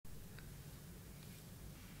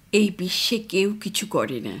এই বিশ্বে কেউ কিছু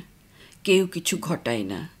করে না, কেউ কিছু ঘটায়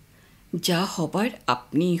না। যা হবার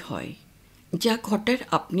আপনিই হয়, যা ঘটার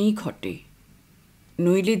আপনিই ঘটে।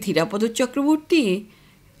 নইলে ধীরাপদ চক্রবর্তী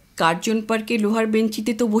কার্জন পার্কে লোহার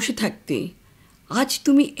বেঞ্চিতে তো বসে থাকতে। আজ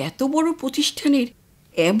তুমি এত বড় প্রতিষ্ঠানের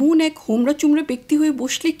এমন এক হোমরা চুমরা ব্যক্তি হয়ে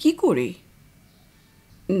বসলে কি করে?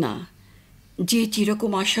 না, যে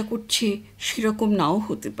যেরকম আশা করছে সেরকম নাও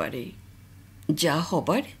হতে পারে। যা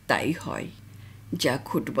হবার তাই হয়, যা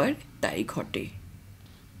ঘটবার তাই ঘটে।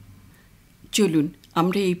 চলুন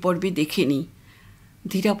আমরা এই পর্বে দেখে নিই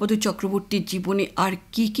ধীরাপদ চক্রবর্তীর জীবনে আর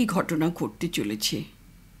কি কি ঘটনা ঘটতে চলেছে।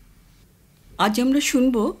 আজ আমরা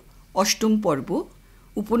শুনব অষ্টম পর্ব।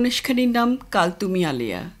 উপন্যাসখানির নাম কাল তুমি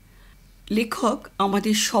আলেয়া। লেখক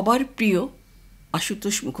আমাদের সবার প্রিয়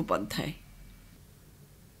আশুতোষ মুখোপাধ্যায়।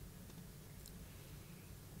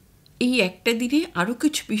 এই একটা দিনে আরও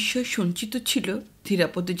কিছু বিষয় সঞ্চিত ছিল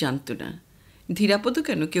ধীরাপদ জানত না। ধীরাপদ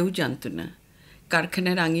কেন, কেউ জানত না।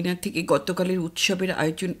 কারখানার আঙিনা থেকে গতকালের উৎসবের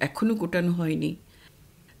আয়োজন এখনও গোটানো হয়নি।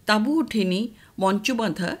 তাঁবু ওঠেনি, মঞ্চ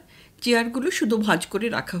বাঁধা, চেয়ারগুলো শুধু ভাঁজ করে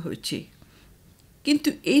রাখা হয়েছে। কিন্তু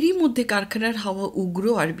এরই মধ্যে কারখানার হাওয়া উগ্র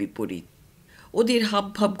আর বিপরীত। ওদের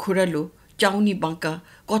হাবভাব ঘোরালো, চাউনি বাঁকা,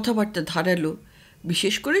 কথাবার্তা ধারালো,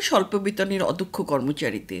 বিশেষ করে স্বল্প বেতনের অদক্ষ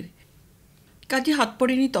কর্মচারীদের। কাজে হাত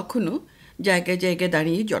পড়েনি তখনও, জায়গায় জায়গায়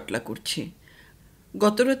দাঁড়িয়ে জটলা করছে।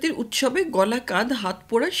 গতরাতের উৎসবে গলা কাঁধ হাত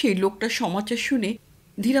পোড়া সেই লোকটার সমাচার শুনে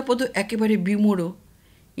ধীরাপদ একেবারে বিমূঢ়।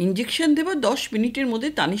 ইঞ্জেকশন দেওয়া 10 মিনিটের মধ্যে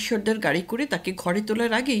তানিশ্বরদার গাড়ি করে তাকে ঘরে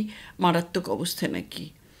তোলার আগেই মারাত্মক অবস্থা নাকি।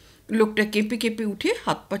 লোকটা কেঁপে কেঁপে উঠে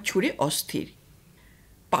হাত পা ছুঁড়ে অস্থির।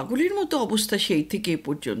 পাগলের মতো অবস্থা সেই থেকে এ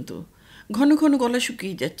পর্যন্ত। ঘন ঘন গলা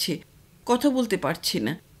শুকিয়ে যাচ্ছে, কথা বলতে পারছে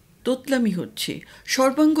না, তোতলামি হচ্ছে,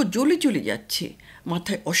 সর্বাঙ্গ জ্বলে জ্বলে যাচ্ছে,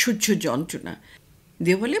 মাথায় অসহ্য যন্ত্রণা,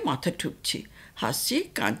 দেওয়ালে মাথা ঠুকছে, হাসছে,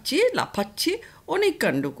 কাঁদছে, লাফাচ্ছে, অনেক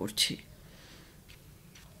কাণ্ড করছে।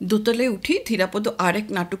 দোতলায় উঠে ধীরাপদ আর এক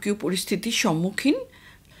নাটকীয় পরিস্থিতির সম্মুখীন।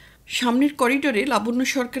 সামনের করিডোরে লাবণ্য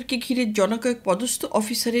সরকারকে ঘিরে জনকয়েক পদস্থ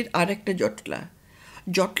অফিসারের আর একটা জটলা।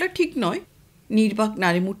 জটলা ঠিক নয়, নির্বাক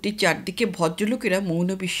নারীমূর্তির চারদিকে ভদ্রলোকেরা মৌন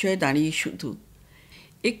বিস্ময়ে দাঁড়িয়ে শুধু।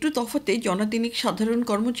 একটু তফাতে জনাতিনিক সাধারণ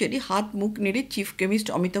কর্মচারী হাত মুখ নেড়ে চিফ কেমিস্ট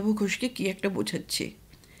অমিতাভ ঘোষকে কী একটা বোঝাচ্ছে।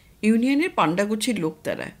 ইউনিয়নের পাণ্ডাগোছের লোক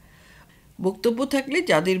তারা। বক্তব্য থাকলে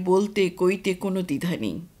যাদের বলতে কইতে কোনো দ্বিধা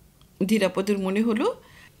নেই। ধীরাপদের মনে হলো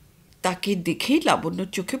তাকে দেখেই লাবণ্যর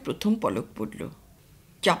চোখে প্রথম পলক পড়ল।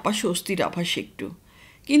 চাপা স্বস্তির আভাস একটু।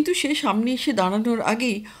 কিন্তু সে সামনে এসে দাঁড়ানোর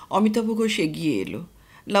আগেই অমিতাভ ঘোষ এগিয়ে এলো।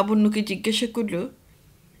 লাবণ্যকে জিজ্ঞাসা করল,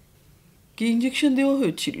 কি ইঞ্জেকশন দেওয়া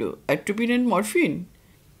হয়েছিল? Atropine and morphine?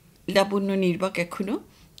 লাবণ্য নির্বাক এখনো,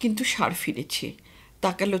 কিন্তু সার ফিরেছে।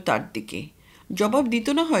 তাকালো তার দিকে। জবাব দিত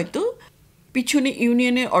না হয়তো। পিছনে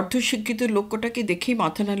ইউনিয়নের অর্ধশিক্ষিত লোকটাকে দেখেই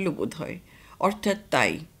মাথা নাড়ল বোধ হয়। অর্থাৎ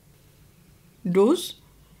তাই। ডোজ?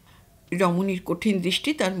 রমণীর কঠিন দৃষ্টি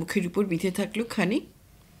তার মুখের উপর বিঁধে থাকলো খানিক।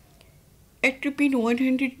 Atropine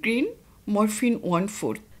 100 grain, morphine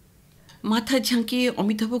 1/4। মাথা ঝাঁকিয়ে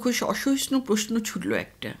অমিতাভ ঘোষ অসহিষ্ণু প্রশ্ন ছুড়ল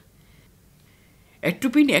একটা।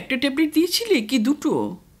 অ্যাট্রোপিন একটা ট্যাবলেট দিয়েছিলে কি দুটো?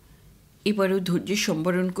 এবারও ধৈর্য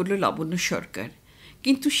সম্বরণ করল লাবণ্য সরকার,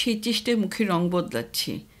 কিন্তু সে চেষ্টায় মুখে রং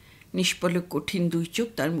বদলাচ্ছে। নিষ্পলক কঠিন দুই চোখ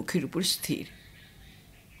তার মুখের উপর স্থির।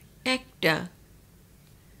 একটা।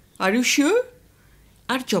 Are you sure?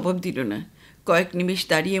 আর জবাব দিল না। কয়েক নিমেষ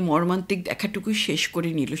দাঁড়িয়ে মর্মান্তিক দেখাটুকু শেষ করে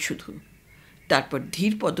নিল শুধু। তারপর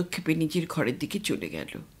ধীর পদক্ষেপে নিজের ঘরের দিকে চলে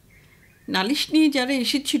গেল। নালিশ নিয়ে যারা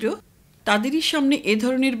এসেছিল তাদেরই সামনে এ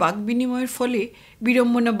ধরনের বাক বিনিময়ের ফলে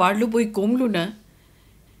বিড়ম্বনা বাড়ল বই কমল না।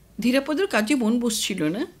 ধীরাপদের কাজে মন বসছিল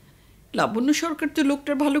না। লাবণ্য সরকার তো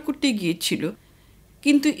লোকটার ভালো করতে গিয়েছিল,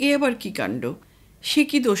 কিন্তু এ আবার কি কাণ্ড? সে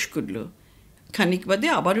কি দোষ করল? খানিক বাদে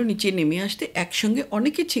আবারও নিচে নেমে আসতে একসঙ্গে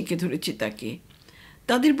অনেকে ছেঁকে ধরেছে তাকে।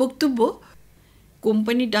 তাদের বক্তব্য,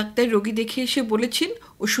 কোম্পানি ডাক্তার রোগী দেখে এসে বলেছেন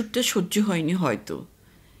ওষুধটা সহ্য হয়নি হয়তো।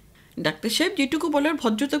 ডাক্তার সাহেব যেটুকু বলার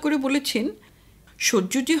ভদ্রতা করে বলেছেন,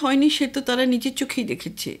 সহ্য যে হয়নি সে তো তারা নিজের চোখেই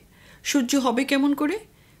দেখেছে। সহ্য হবে কেমন করে?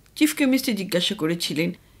 চিফ কেমিস্ট্রি জিজ্ঞাসা করেছিলেন,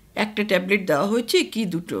 একটা ট্যাবলেট দেওয়া হয়েছে কি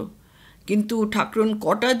দুটো? কিন্তু ঠাকরুন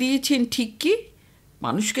কটা দিয়েছেন ঠিক কি?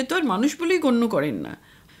 মানুষকে তো আর মানুষ বলেই গণ্য করেন না,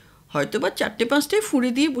 হয়তো বা 4-5টায় ফুঁড়ে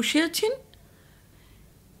দিয়ে বসে আছেন।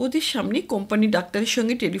 ওদের সামনে কোম্পানি ডাক্তারের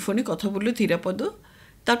সঙ্গে টেলিফোনে কথা বলল ধীরাপদ।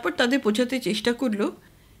 তারপর তাদের বোঝাতে চেষ্টা করল,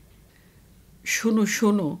 শোনো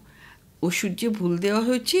শোনো, ওষুধ যে ভুল দেওয়া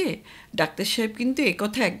হয়েছে ডাক্তার সাহেব কিন্তু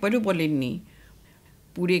একথা একবারও বলেননি।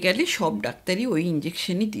 পুড়ে গেলে সব ডাক্তারই ওই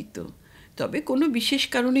ইঞ্জেকশনই দিত, তবে কোনো বিশেষ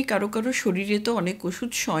কারণে কারো কারো শরীরে তো অনেক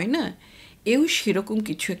ওষুধ সয় না, এও সেরকম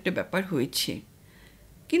কিছু একটা ব্যাপার হয়েছে।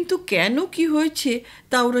 কিন্তু কেন কি হয়েছে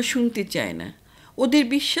তা ওরা শুনতে চায় না। ওদের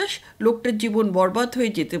বিশ্বাস লোকটার জীবন বরবাদ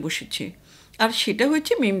হয়ে যেতে বসেছে, আর সেটা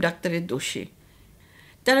হয়েছে মেম ডাক্তারের দোষে।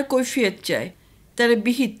 তারা কৈফিয়ত চায়, তারা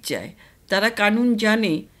বিহিত চায়, তারা কানুন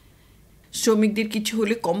জানে। শ্রমিকদের কিছু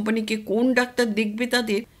হলে কোম্পানিকে কোন ডাক্তার দেখবে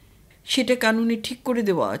তাদের, সেটা কানুনে ঠিক করে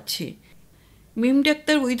দেওয়া আছে। মেম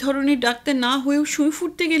ডাক্তার ওই ধরনের ডাক্তার না হয়েও সুই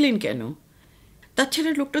ফুটতে গেলেন কেন?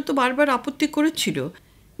 তাছাড়া লোকটা তো বারবার আপত্তি করেছিল,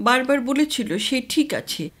 বারবার বলেছিল সে ঠিক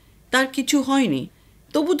আছে, তার কিছু হয়নি,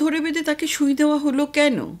 তবু ধরে বেঁধে তাকে সুই দেওয়া হলো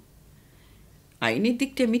কেন? আইনের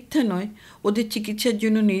দিকটা মিথ্যা নয়, ওদের চিকিৎসার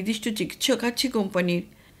জন্য নির্দিষ্ট চিকিৎসক আছে কোম্পানির,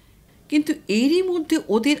 কিন্তু এরই মধ্যে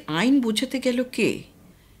ওদের আইন বোঝাতে গেল কে?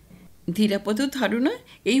 ধীরাপদ ধারণা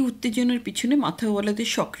এই উত্তেজনার পিছনে মাথাওয়ালাদের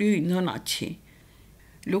সক্রিয় ইন্ধন আছে।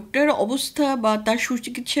 লোকটার অবস্থা বা তার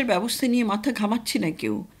সুচিকিৎসার ব্যবস্থা নিয়ে মাথা ঘামাচ্ছে না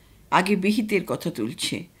কেউ, আগে বিহিতের কথা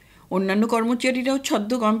তুলছে। অন্যান্য কর্মচারীরাও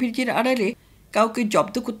ছদ্ম গাম্ভীর্যের আড়ালে কাউকে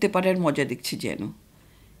জব্দ করতে পারার মজা দেখছে যেন।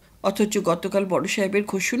 অথচ গতকাল বড় সাহেবের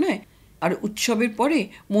ঘোষণায় আর উৎসবের পরে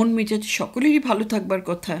মন মেজাজ সকলেরই ভালো থাকবার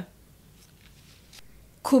কথা।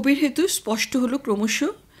 ক্ষোভের হেতু স্পষ্ট হলো ক্রমশ।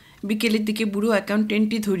 বিকেলের দিকে বুড়ো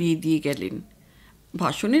অ্যাকাউন্টেন্টই ধরিয়ে দিয়ে গেলেন।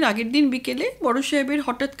 ভাষণের আগের দিন বিকেলে বড় সাহেবের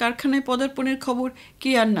হঠাৎ কারখানায় পদার্পণের খবর কে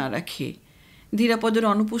আর না রাখে। ধীরাপদের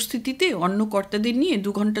অনুপস্থিতিতে অন্য কর্তাদের নিয়ে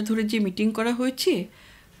 2 ঘন্টা ধরে যে মিটিং করা হয়েছে,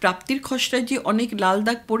 প্রাপ্তির খসড়ায় যে অনেক লাল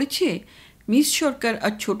দাগ পড়েছে, মিস সরকার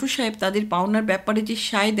আর ছোট সাহেব তাদের পাওনার ব্যাপারে যে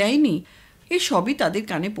সায় দেয়নি, এ সবই তাদের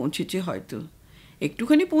কানে পৌঁছেছে হয়তো।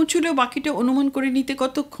 একটুখানি পৌঁছলেও বাকিটা অনুমান করে নিতে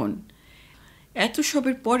কতক্ষণ? এত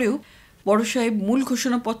সবের পরেও বড় সাহেব মূল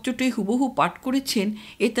ঘোষণাপত্রটাই হুবহু পাঠ করেছেন,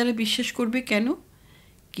 এ তারা বিশ্বাস করবে কেন?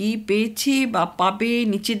 কি পেয়েছে বা পাবে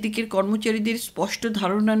নিচের দিকের কর্মচারীদের স্পষ্ট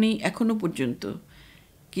ধারণা নেই এখনো পর্যন্ত,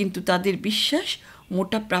 কিন্তু তাদের বিশ্বাস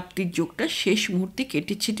মোটা প্রাপ্তির যোগটা শেষ মুহূর্তে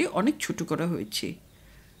কেটে ছেটে অনেক ছোট করা হয়েছে।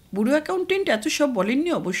 বুড়ো অ্যাকাউন্টেন্ট এত সব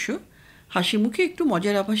বলেননি অবশ্য, হাসি মুখে একটু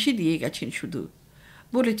মজার আভাসই দিয়ে গেছেন। শুধু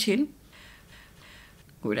বলেছেন,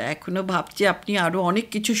 ওরা এখনও ভাবছে আপনি আরও অনেক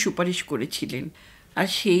কিছু সুপারিশ করেছিলেন, আর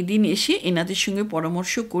সেই দিন এসে এনাদের সঙ্গে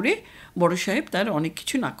পরামর্শ করে বড় সাহেব তার অনেক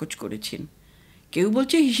কিছু নাকচ করেছেন। কেউ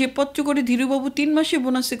বলছে হিসেবপত্র করে ধীরুবাবু 3 মাসে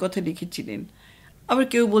বোনাসের কথা লিখেছিলেন, আবার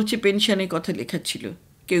কেউ বলছে পেনশনের কথা লেখা ছিল,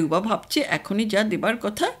 কেউ বা ভাবছে এখনই যা দেবার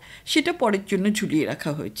কথা সেটা পরের জন্য ঝুলিয়ে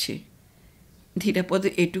রাখা হয়েছে। ধীরাপদ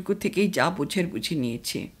এটুকু থেকেই যা বোঝার বুঝে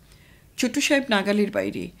নিয়েছে। ছোট সাহেব নাগালের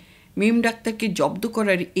বাইরে, মেম ডাক্তারকে জব্দ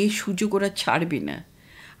করার এই সুযোগ ওরা ছাড়বে না।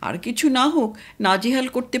 আর কিছু না হোক, নাজেহাল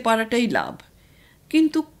করতে পারাটাই লাভ।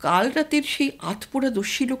 কিন্তু কাল রাতের সেই আধপোড়া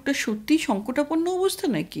দস্যি লোকটা সত্যিই সংকটাপন্ন অবস্থা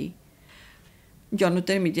নাকি?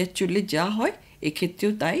 জনতার মেজাজ চললে যা হয়,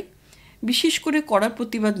 এক্ষেত্রেও তাই। বিশেষ করে কড়া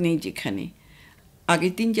প্রতিবাদ নেই যেখানে।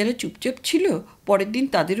 আগের দিন যারা চুপচাপ ছিল, পরের দিন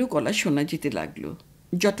তাদেরও গলা শোনা যেতে লাগলো।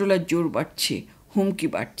 জটলার জোর বাড়ছে, হুমকি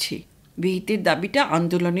বাড়ছে, বিহিতের দাবিটা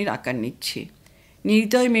আন্দোলনের আকার নিচ্ছে।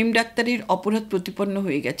 নির্দয় মেম ডাক্তারের অপরাধ প্রতিপন্ন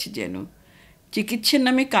হয়ে গেছে যেন। চিকিৎসার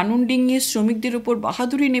নামে কানুন ডিঙিয়ে শ্রমিকদের ওপর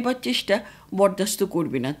বাহাদুরি নেবার চেষ্টা বরদাস্ত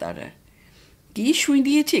করবে না তারা। কী সুই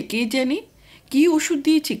দিয়েছে কে জানে, কী ওষুধ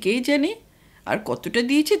দিয়েছে কে জানে, আর কতটা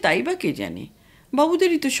দিয়েছে তাই বা কে জানে।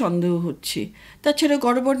 বাবুদেরই তো সন্দেহ হচ্ছে। তাছাড়া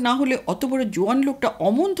গড়বড় না হলে অত বড় জোয়ান লোকটা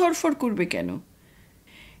অমন ধরফর করবে কেন?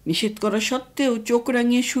 নিষেধ করা সত্ত্বেও চোখ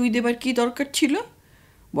রাঙিয়ে সুই দেবার কী দরকার ছিল?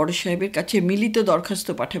 বড় সাহেবের কাছে মিলিত দরখাস্ত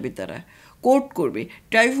পাঠাবে তারা, কোর্ট করবে,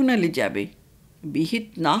 ট্রাইব্যুনালে যাবে। বিহিত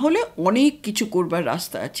না হলে অনেক কিছু করবার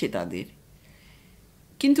রাস্তা আছে তাদের।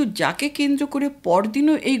 কিন্তু যাকে কেন্দ্র করে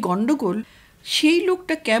পরদিনও এই গণ্ডগোল, সেই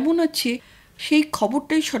লোকটা কেমন আছে সেই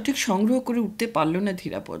খবরটাই সঠিক সংগ্রহ করে উঠতে পারল না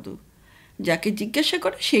ধীরাপদ। যাকে জিজ্ঞাসা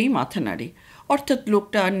করে সেই মাথা নাড়ে, অর্থাৎ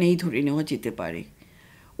লোকটা আর নেই ধরে নেওয়া যেতে পারে।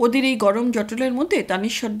 ওদের এই গরম জটলার মধ্যে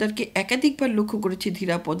তানিশ সর্দারকে একাধিকবার লক্ষ্য করেছে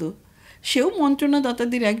ধীরাপদ। সেও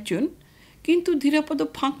মন্ত্রণাদাতাদের একজন, কিন্তু ধীরাপদ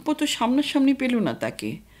ফাঁকপতো সামনাসামনি পেল না তাকে।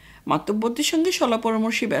 মাতব্বরদের সঙ্গে সলা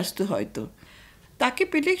পরামর্শে ব্যস্ত হয়তো। তাকে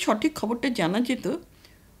পেলে সঠিক খবরটা জানা যেত।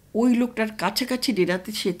 ওই লোকটার কাছাকাছি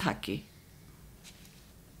ডেরাতে সে থাকে।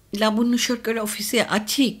 লাবণ্য সরকার অফিসে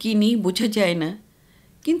আছে কি নেই বোঝা যায় না,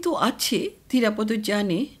 কিন্তু আছে ধীরাপদ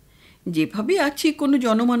জানে। যেভাবে আছে কোনো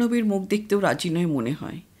জনমানবের মুখ দেখতেও রাজি নয় মনে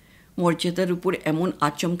হয়। মর্যাদার উপর এমন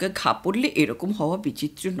আচমকা ঘা পড়লে এরকম হওয়া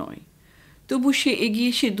বিচিত্র নয়। তবু সে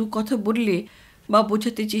এগিয়ে এসে 2 কথা বললে বা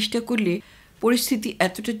বোঝাতে চেষ্টা করলে পরিস্থিতি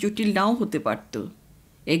এতটা জটিল নাও হতে পারত।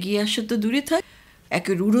 এগিয়ে আসা তো দূরে থাক, এক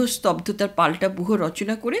রূঢ় স্তব্ধতার পাল্টা বুহ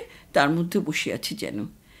রচনা করে তার মধ্যে বসে আছে যেন।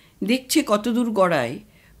 দেখছে কতদূর গড়ায়।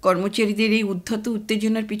 কর্মচারীদের এই উদ্ধত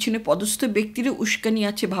উত্তেজনার পিছনে পদস্থ ব্যক্তিরও উস্কানি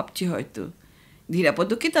আছে ভাবছে হয়তো।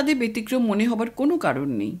 ধীরাপদকে তাদের ব্যতিক্রম মনে হবার কোনো কারণ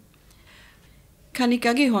নেই। খানিক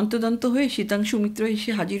আগে হন্তদন্ত হয়ে শীতাংশু মিত্র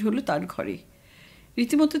এসে হাজির হলো তার ঘরে।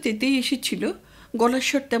 রীতিমতো তেতেই এসেছিল, গলার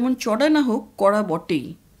স্বর তেমন চড়া না হোক কড়া বটেই।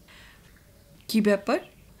 কি ব্যাপার?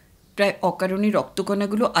 প্রায় অকারণে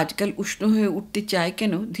রক্তকণাগুলো আজকাল উষ্ণ হয়ে উঠতে চায়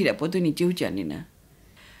কেন ধীরাপদ নিজেও জানে না।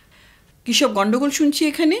 কী সব গণ্ডগোল শুনছি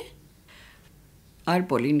এখানে? আর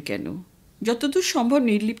বলেন কেন? যতদূর সম্ভব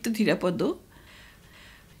নির্লিপ্ত ধীরাপদ।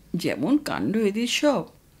 যেমন কাণ্ড এদের সব।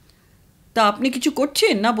 তা আপনি কিছু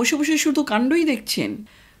করছেন না বসে বসে শুধু কাণ্ডই দেখছেন?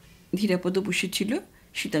 ধীরাপদ বসেছিল,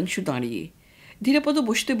 শীতাংশু দাঁড়িয়ে। ধীরাপদ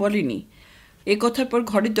বসতে বলেনি। এ কথার পর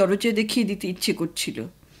ঘরের দরজা দেখিয়ে দিতে ইচ্ছে করছিল,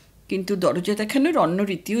 কিন্তু দরজা দেখানোর অন্য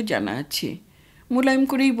রীতিও জানা আছে। মোলায়েম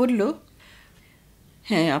করেই বলল,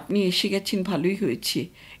 হ্যাঁ আপনি এসে গেছেন, ভালোই হয়েছে।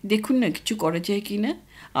 দেখুন না কিছু করা যায় কি না।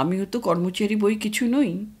 আমিও তো কর্মচারী বই কিছু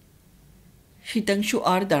নই। শীতাংশু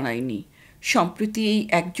আর দাঁড়ায়নি। সম্প্রতি এই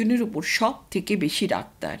একজনের উপর সব থেকে বেশি রাগ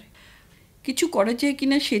তার। কিছু করা যায়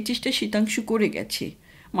কিনা সে চেষ্টা শীতাংশু করে গেছে।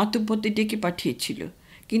 মাতব্বরদের ডেকে পাঠিয়েছিল,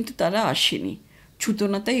 কিন্তু তারা আসেনি।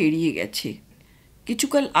 ছুতনাতা এড়িয়ে গেছে।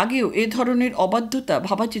 কিছুকাল আগেও এ ধরনের অবাধ্যতা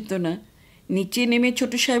ভাবা যেত না। নিচে নেমে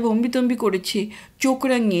ছোট সাহেব অম্বিতম্বি করেছে, চোখ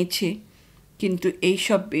রাঙিয়েছে, কিন্তু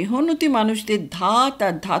এইসব বেহনতি মানুষদের ধাত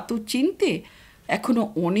আর ধাতু চিনতে এখনো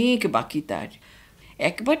অনেক বাকি তার।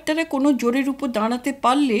 একবার তারা কোনো জোরের উপর দাঁড়াতে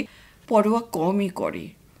পারলে পরোয়া কমই করে।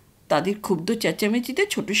 তাদের ক্ষুব্ধ চেঁচামেচিতে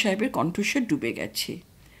ছোট সাহেবের কণ্ঠস্বর ডুবে গেছে।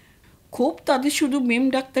 ক্ষোভ তাদের শুধু মেম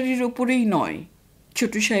ডাক্তারের ওপরেই নয়,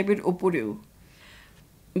 ছোট সাহেবের ওপরেও।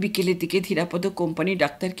 বিকেলের দিকে ধীরাপদ কোম্পানি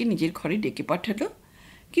ডাক্তারকে নিজের ঘরে ডেকে পাঠালো,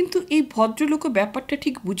 কিন্তু এই ভদ্রলোকও ব্যাপারটা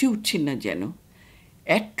ঠিক বুঝে উঠছেন না যেন।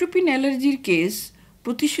 অ্যাট্রোপিন অ্যালার্জির কেস,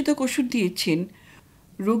 প্রতিষেধক ওষুধ দিয়েছেন,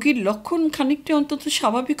 রোগীর লক্ষণ খানিকটা অন্তত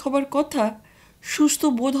স্বাভাবিক হবার কথা, সুস্থ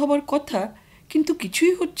বোধ হবার কথা, কিন্তু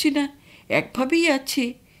কিছুই হচ্ছে না, একভাবেই আছে।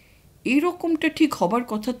 এইরকমটা ঠিক হবার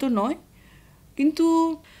কথা তো নয়। কিন্তু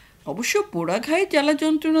অবশ্য পোড়া ঘায়ে জ্বালা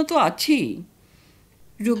যন্ত্রণা তো আছেই।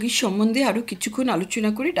 রোগীর সম্বন্ধে আরও কিছুক্ষণ আলোচনা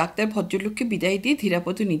করে ডাক্তার ভদ্রলোককে বিদায় দিয়ে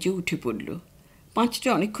ধীরাপদ নিজেও উঠে পড়ল। 5টা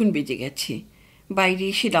অনেকক্ষণ বেজে গেছে। বাইরে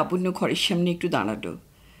এসে লাবণ্য ঘরের সামনে একটু দাঁড়ালো।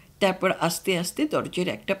 তারপর আস্তে আস্তে দরজার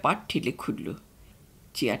একটা পাট ঠেলে খুলল।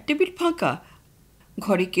 চেয়ার টেবিল ফাঁকা,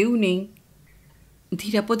 ঘরে কেউ নেই।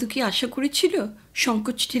 ধীরাপদ কি আশা করেছিল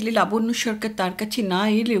সংকোচ ঠেলে লাবণ্য সরকার তার কাছে না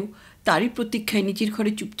এলেও তারই প্রতীক্ষায় নিজের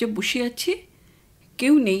ঘরে চুপচাপ বসে আছে?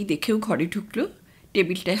 কেউ নেই দেখেও ঘরে ঢুকলো,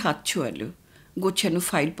 টেবিলটায় হাত ছোঁয়ালো, গোছানো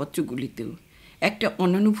ফাইলপত্রগুলিতেও একটা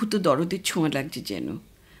অননুভূত দরদের ছোঁয়া লাগছে, যেন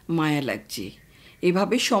মায়া লাগছে।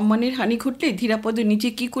 এভাবে সম্মানের হানি ঘটলে ধীরাপদ নিজে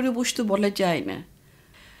কি করে বসতো বলা যায় না।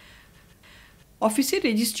 অফিসের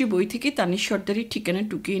রেজিস্ট্রি বই থেকে তানিশ সর্দারের ঠিকানা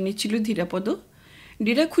টুকে এনেছিল ধীরাপদ।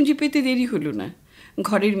 ডেরা খুঁজে পেতে দেরি হলো না।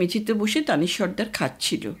 ঘরের মেঝেতে বসে তানিশ সর্দার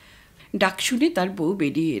খাচ্ছিল। ডাক শুনে তার বউ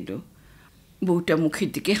বেরিয়ে এলো। বউটা মুখের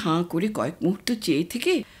দিকে হাঁ করে কয়েক মুহূর্ত চেয়ে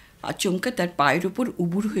থেকে আচমকা তার পায়ের ওপর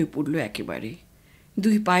উবুর হয়ে পড়ল একেবারে।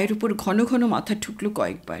 2 পায়ের ওপর ঘন ঘন মাথা ঠুকলো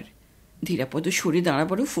কয়েকবার। ধীরাপদ সরে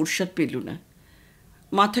দাঁড়াবারও ফুরসত পেল না।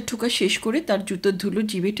 মাথা ঠোকা শেষ করে তার জুতোর ধুলো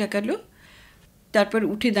জিভে ঠেকালো। তারপর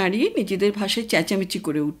উঠে দাঁড়িয়ে নিজেদের ভাষায় চেঁচামেচি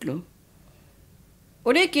করে উঠল,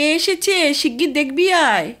 ওরে কে এসেছে, শিগগির দেখবি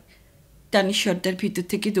আয়। তানিশ সর্দার ভিতর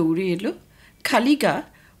থেকে দৌড়ে এলো। খালি গা,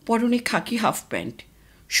 পরনে খাকি হাফ প্যান্ট,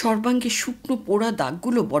 সর্বাঙ্গে শুকনো পোড়া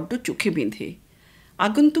দাগগুলো বড্ড চোখে বেঁধে।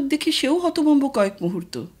 আগন্তুক দেখে সেও হতভম্ব কয়েক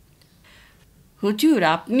মুহূর্ত। হুজুর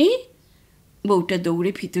আপনি? বউটা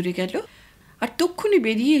দৌড়ে ভিতরে গেল, আর তক্ষুনি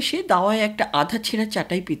বেরিয়ে এসে দাওয়ায় একটা আধা ছেঁড়া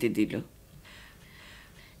চাটাই পেতে দিল।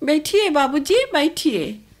 बैठिए बाबूजी बैठिए।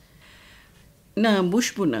 না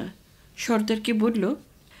বসবো না। সর্দারকে বলল,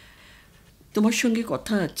 তোমার সঙ্গে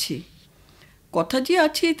কথা আছে। কথা যে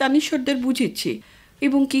আছে তানিশ সর্দার বুঝেছে,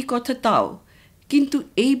 এবং কি কথা তাও, কিন্তু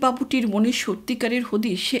এই বাবুটির মনে সত্যিকারের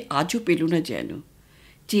হদিশ সে আজও পেল না যেন।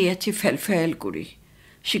 চেয়ে আছে ফ্যালফ্যাল করে।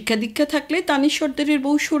 শিক্ষা দীক্ষা থাকলে তানিশ সর্দারের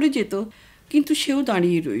বউ সরে যেত, কিন্তু সেও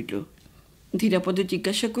দাঁড়িয়ে রইল। ধীরাপদ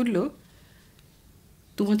জিজ্ঞাসা করল,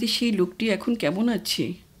 তোমাদের সেই লোকটি এখন কেমন আছে?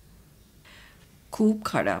 খুব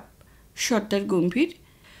খারাপ। সর্দার গম্ভীর।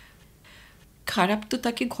 খারাপ তো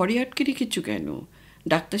তাকে ঘরে আটকে রেখেছ কেন?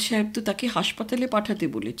 ডাক্তার সাহেব তো তাকে হাসপাতালে পাঠাতে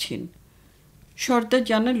বলেছেন। সর্দার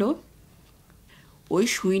জানালো, ওই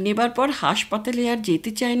সুই নেবার পর হাসপাতালে আর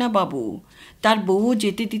যেতে চায় না বাবু। তার বউও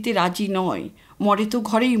যেতে দিতে রাজি নয়। মরে তো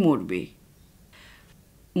ঘরেই মরবে।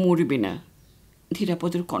 মরবে না।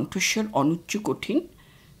 ধীরাপদের কণ্ঠস্বর অনুচ্চ কঠিন।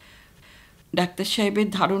 ডাক্তার সাহেবের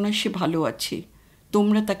ধারণা সে ভালো আছে,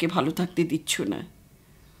 তোমরা তাকে ভালো থাকতে দিচ্ছ না।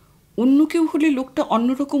 অন্য কেউ হলে লোকটা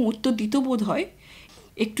অন্যরকম উত্তর দিত বোধ হয়।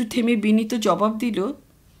 একটু থেমে বিনীত জবাব দিল,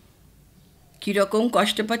 কীরকম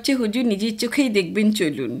কষ্ট পাচ্ছে হুজুর নিজের চোখেই দেখবেন,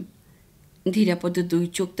 চলুন। ধীরাপদ 2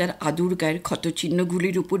 চোখ তার আদুর গায়ের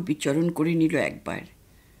ক্ষতচিহ্নগুলির উপর বিচরণ করে নিল একবার।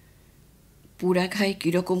 পোড়া ঘায়ে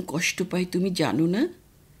কীরকম কষ্ট পায় তুমি জানো না?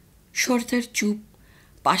 সর্দার চুপ।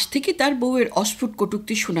 পাশ থেকে তার বউয়ের অস্ফুট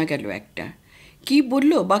কটূক্তি শোনা গেল একটা, কি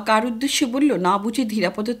বলল বা কার উদ্দেশ্যে বলল না বুঝে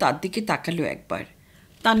ধীরাপদ তার দিকে তাকালো একবার।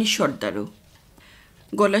 তানির সর্দারও।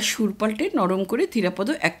 গলার সুর পাল্টে নরম করে ধীরাপদ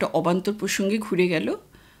একটা অবান্তর প্রসঙ্গে ঘুরে গেল।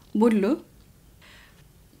 বলল,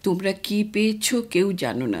 তোমরা কি পেয়েছ কেউ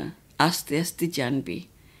জানো না, আস্তে আস্তে জানবে।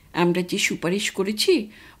 আমরা যে সুপারিশ করেছি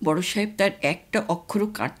বড় সাহেব তার একটা অক্ষরও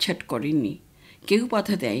কাটছাট করেননি, কেউ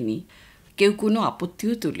বাধা দেয়নি, কেউ কোনো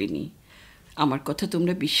আপত্তিও তোলেনি। আমার কথা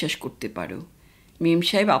তোমরা বিশ্বাস করতে পারো। মেম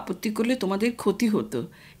সাহেব আপত্তি করলে তোমাদের ক্ষতি হতো,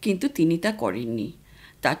 কিন্তু তিনি তা করেননি।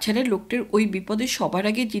 তাছাড়া লোকটার ওই বিপদে সবার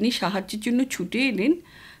আগে যিনি সাহায্যের জন্য ছুটে এলেন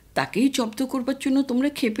তাকেই জব্দ করবার জন্য তোমরা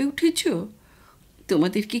ক্ষেপে উঠেছ।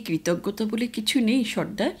 তোমাদের কি কৃতজ্ঞতা বলে কিছু নেই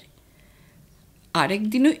সর্দার?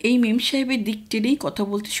 আরেকদিনও এই মেম সাহেবের দিক টেনেই কথা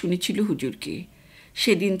বলতে শুনেছিল হুজুরকে।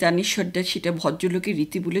 সেদিন তানির সর্দার সেটা ভদ্রলোকের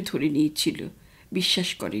রীতি বলে ধরে নিয়েছিল, বিশ্বাস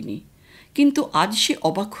করেনি। কিন্তু আজ সে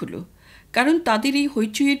অবাক হলো, কারণ তাদের এই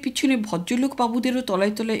হইচইয়ের পিছনে ভদ্রলোক বাবুদেরও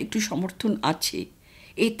তলায় তলায় একটু সমর্থন আছে,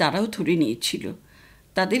 এ তারাও ধরে নিয়েছিল।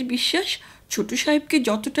 তাদের বিশ্বাস ছোট সাহেবকে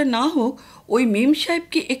যতটা না হোক ওই মেম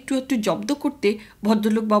সাহেবকে একটু একটু জব্দ করতে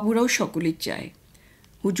ভদ্রলোক বাবুরাও সকলে চায়।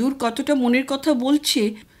 হুজুর কতটা মনের কথা বলছে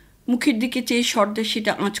মুখের দিকে চেয়ে সর্দার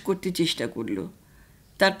সেটা আঁচ করতে চেষ্টা করল।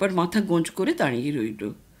 তারপর মাথা গোঁজ করে দাঁড়িয়ে রইল।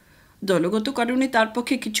 দলগত কারণে তার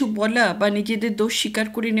পক্ষে কিছু বলা বা নিজেদের দোষ স্বীকার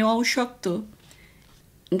করে নেওয়াও শক্ত।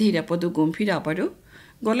 ধীরাপদ গম্ভীর আবারও,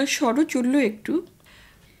 গলার স্বরও চলল একটু।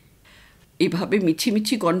 এভাবে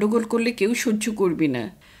মিছিমিছি গণ্ডগোল করলে কেউ সহ্য করবে না।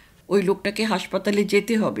 ওই লোকটাকে হাসপাতালে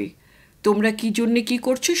যেতে হবে। তোমরা কি জন্যে কি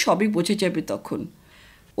করছো সবই বোঝা যাবে তখন।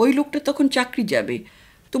 ওই লোকটা তখন চাকরি যাবে,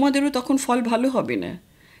 তোমাদেরও তখন ফল ভালো হবে না।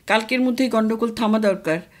 কালকের মধ্যেই গণ্ডগোল থামা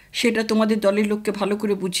দরকার, সেটা তোমাদের দলের লোককে ভালো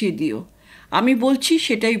করে বুঝিয়ে দিও। আমি বলছি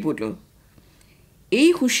সেটাই বলো। এই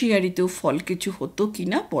হুঁশিয়ারিতেও ফল কিছু হতো কি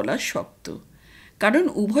না বলা শক্ত, কারণ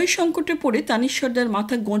উভয় সংকটে পড়ে তানির সর্দার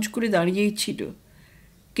মাথা গোঁজ করে দাঁড়িয়েই ছিল।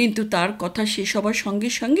 কিন্তু তার কথা শেষ হবার সঙ্গে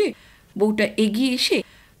সঙ্গে বউটা এগিয়ে এসে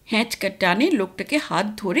হ্যাঁচকা টানে লোকটাকে হাত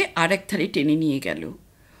ধরে আর এক ধারে টেনে নিয়ে গেল।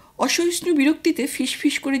 অসহিষ্ণু বিরক্তিতে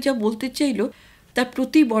ফিসফিস করে যা বলতে চাইল তার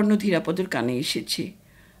প্রতি বর্ণ ধীরাপদের কানে এসেছে।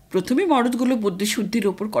 প্রথমে মরদগুলো বুদ্ধিশুদ্ধির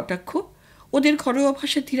ওপর কটাক্ষ। ওদের ঘরোয়া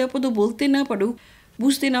ভাষা ধীরাপদ বলতে না পারেও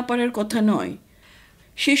বুঝতে না পারার কথা নয়।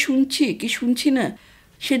 সে শুনছে কি শুনছে না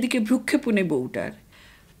সেদিকে ভ্রুক্ষেপণে বউটার।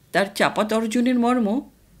 তার চাপা তর্জনের মর্ম,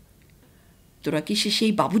 তোরা কি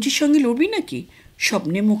সেই বাবুজির সঙ্গে লড়বি নাকি?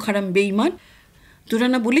 স্বপ্নে মুখারাম বেইমান! তোরা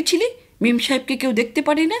না বলেছিলি মেম সাহেবকে কেউ দেখতে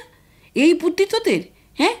পারে না? এই বুদ্ধি তোদের?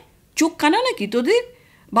 হ্যাঁ, চোখ কানা নাকি তোদের?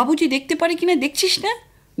 বাবুজি দেখতে পারে কিনা দেখছিস না?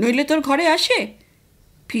 নইলে তোর ঘরে আসে?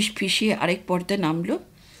 ফিস ফিসিয়ে আরেক পর্দা নামল।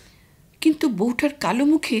 কিন্তু বউটার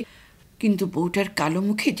কালো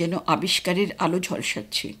মুখে যেন আবিষ্কারের আলো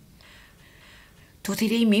ঝলসাচ্ছে।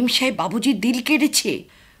 তোদের এই মেম সাহেব বাবুজির দিল কেড়েছে,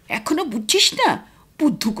 এখনো বুঝছিস না?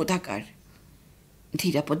 বুদ্ধু কোথাকার!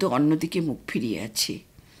 ধীরাপদ অন্যদিকে মুখ ফিরিয়ে আছে,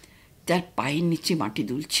 তার পায়ের নিচে মাটি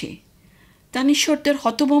দুলছে। তানির সর্দার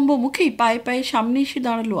হতভম্ব মুখেই পায়ে পায়ে সামনে এসে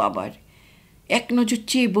দাঁড়ালো আবার। এক নজর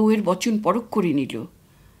চেয়ে বউয়ের বচন পরখ করে নিল।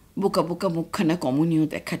 বোকা বোকা মুখখানা কমনীয়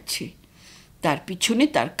দেখাচ্ছে। তার পিছনে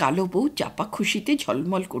তার কালো বউ চাপা খুশিতে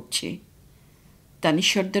ঝলমল করছে। তানির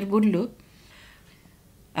সর্দার বলল,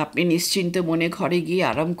 আপনি নিশ্চিন্ত মনে ঘরে গিয়ে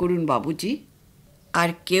আরাম করুন বাবুজি, আর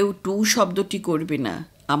কেউ টু শব্দটি করবে না,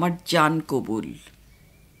 আমার জান কবুল।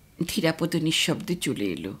 ধীরাপদ নিঃশব্দে চলে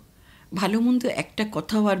এলো। ভালো মন্দ একটা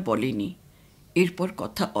কথাও আর বলেনি। এরপর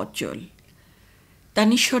কথা অচল।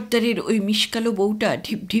 তানির সর্দারের ওই মিশকালো বউটা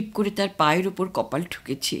ঢিপ ঢিপ করে তার পায়ের ওপর কপাল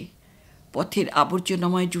ঠুকেছে। পথের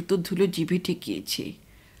আবর্জনাময় জুতো ধুলো জিভে ঠেকিয়েছে।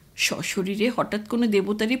 সশরীরে হঠাৎ কোনো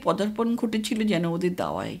দেবতারই পদার্পণ ঘটেছিল যেন ওদের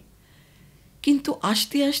দাওয়ায়। কিন্তু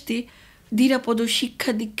আস্তে আস্তে ধীরাপদ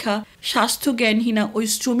শিক্ষা দীক্ষা স্বাস্থ্য জ্ঞানহীনা ওই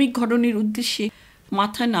শ্রমিক ঘরণের উদ্দেশ্যে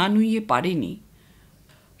মাথা না নুইয়ে পারেনি।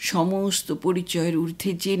 সমস্ত পরিচয়ের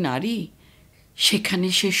ঊর্ধ্বে যে নারী, সেখানে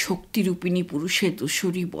সে শক্তিরূপিণী পুরুষের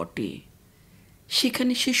দোসরই বটে।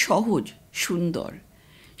 সেখানে সে সহজ সুন্দর,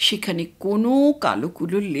 সেখানে কোনো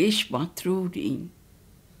কালোকুলোর লেশ মাত্রও নেই।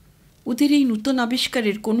 ওদের এই নূতন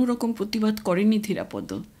আবিষ্কারের কোনো রকম প্রতিবাদ করেনি ধীরাপদ,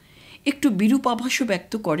 একটু বিরূপ আভাসও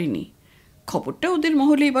ব্যক্ত করেনি। খবরটা ওদের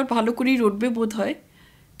মহলে এবার ভালো করেই রটবে বোধ হয়,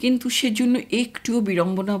 কিন্তু সেজন্য একটুও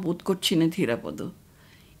বিড়ম্বনা বোধ করছে না ধীরাপদ,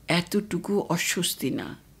 এতটুকু অস্বস্তি না।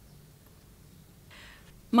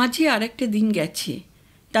 মাঝে আর একটা দিন গেছে।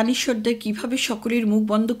 তানির সর্দার কীভাবে সকলের মুখ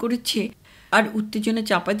বন্ধ করেছে আর উত্তেজনা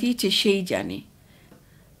চাপা দিয়েছে সেই জানে।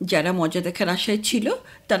 যারা মজা দেখার আশায় ছিল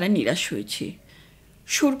তারা নিরাশ হয়েছে।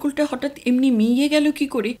 শোরগোলটা হঠাৎ এমনি মিইয়ে গেল কি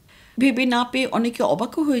করে ভেবে না পেয়ে অনেকে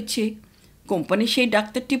অবাকও হয়েছে। কোম্পানির সেই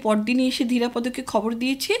ডাক্তারটি পরদিনই এসে ধীরাপদকে খবর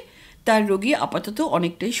দিয়েছে তার রোগী আপাতত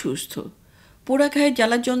অনেকটাই সুস্থ। পোড়া গায়ে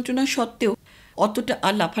জ্বালা যন্ত্রণা সত্ত্বেও অতটা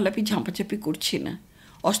আর লাফালাফি ঝাঁপাঝাঁপি করছে না,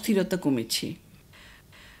 অস্থিরতা কমেছে।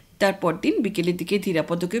 তারপর দিন বিকেলের দিকে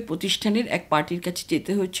ধীরাপদকে প্রতিষ্ঠানের এক পার্টির কাছে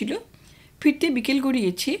যেতে হয়েছিল। ফিরতে বিকেল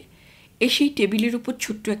গড়িয়েছে। এসেই টেবিলের উপর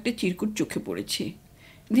ছোট্ট একটা চিরকুট চোখে পড়েছে।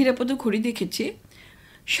 ধীরাপদ ঘড়ি দেখেছে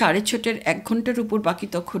 6:30, 1 ঘন্টার উপর বাকি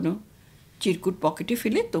তখনও। চিরকুট পকেটে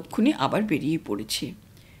ফেলে তক্ষুনি আবার বেরিয়ে পড়েছে।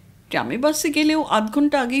 ট্রামে বাসে গেলেও 0.5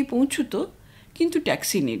 ঘন্টা আগেই পৌঁছতো, কিন্তু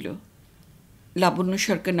ট্যাক্সি নিল। লাবণ্য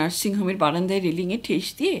সরকার নার্সিংহোমের বারান্দায় রেলিংয়ে ঠেস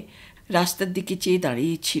দিয়ে রাস্তার দিকে চেয়ে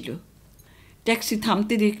দাঁড়িয়েছিল। ট্যাক্সি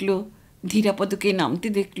থামতে দেখল, ধীরাপদকে নামতে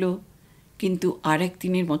দেখল, কিন্তু আর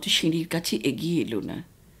একদিনের মতো সিঁড়ির কাছে এগিয়ে এলো না।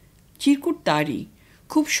 চিরকুট তারই,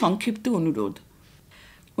 খুব সংক্ষিপ্ত অনুরোধ,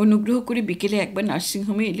 অনুগ্রহ করে বিকেলে একবার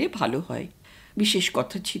নার্সিংহোমে এলে ভালো হয়। বিশেষ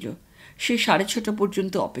কথা ছিল, সে 6:30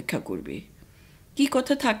 পর্যন্ত অপেক্ষা করবে। কি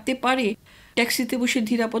কথা থাকতে পারে ট্যাক্সিতে বসে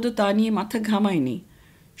ধীরাপদ তা নিয়ে মাথা ঘামায়নি।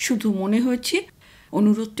 শুধু মনে হয়েছে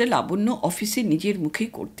অনুরোধটা লাবণ্য অফিসে নিজের মুখেই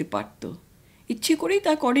করতে পারত। ইচ্ছে করেই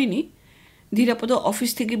তা করেনি। ধীরাপদ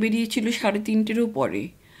অফিস থেকে বেরিয়েছিল 3:30-ও পরে।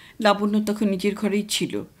 লাবণ্য তখন নিজের ঘরেই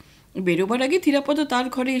ছিল। বেরোবার আগে ধীরাপদ তার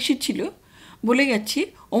ঘরে এসেছিল, বলে গেছে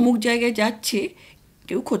অমুক জায়গায় যাচ্ছে,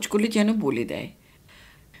 কেউ খোঁজ করলে যেন বলে দেয়।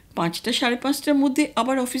 5টা 5:30টার মধ্যে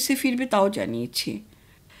আবার অফিসে ফিরবে তাও জানিয়েছে।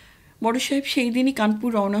 বড় সাহেব সেই দিনই কানপুর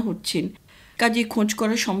রওনা হচ্ছেন, কাজে খোঁজ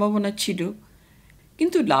করার সম্ভাবনা ছিল।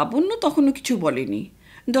 কিন্তু লাবণ্য তখনও কিছু বলেনি,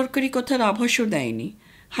 দরকারি কথার আভাসও দেয়নি।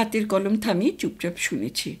 হাতের কলম থামিয়ে চুপচাপ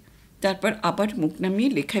শুনেছে। তারপর আবার মুখ নামিয়ে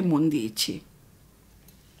লেখায় মন দিয়েছে।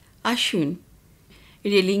 আসুন।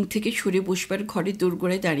 রেলিং থেকে সরে বসবার ঘরে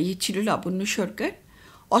দোরগোড়ায় দাঁড়িয়েছিল লাবণ্য সরকার।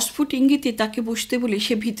 অস্ফুট ইঙ্গিতে তাকে বসতে বলে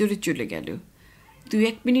সে ভিতরে চলে গেল।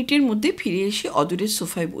 2-1 মিনিটের মধ্যে ফিরে এসে অদূরের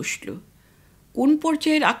সোফায় বসল। কোন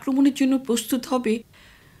পর্যায়ের আক্রমণের জন্য প্রস্তুত হবে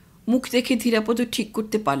মুখ দেখে ধীরাপদ ঠিক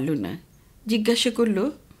করতে পারল না। জিজ্ঞাসা করল,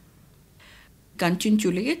 কাঞ্চন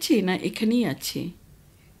চলে গেছে না এখানেই আছে?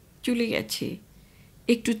 চলে গেছে।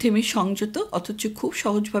 একটু থেমে সংযত অথচ খুব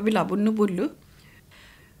সহজভাবে লাবণ্য বলল,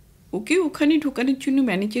 ওকে ওখানে ঢোকানোর জন্য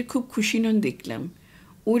ম্যানেজার খুব খুশি নন দেখলাম।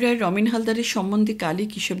 ওর আর রমেন হালদারের সম্বন্ধে কালই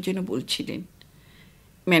কিসব যেন বলছিলেন।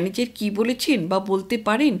 ম্যানেজার কি বলেছেন বা বলতে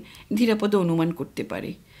পারেন ধীরাপদ অনুমান করতে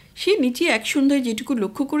পারে। সে নিজে এক সন্ধ্যায় যেটুকু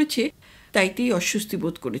লক্ষ্য করেছে তাইতেই অস্বস্তি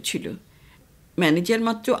বোধ করেছিল। ম্যানেজার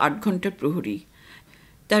মাত্র 8 ঘন্টার প্রহরী।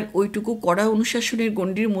 তার ওইটুকু কড়া অনুশাসনের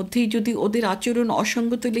গণ্ডির মধ্যেই যদি ওদের আচরণ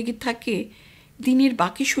অসঙ্গত লেগে থাকে, দিনের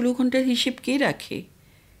বাকি 16 ঘন্টার হিসেব কে রাখে?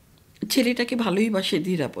 ছেলেটাকে ভালোই বাসে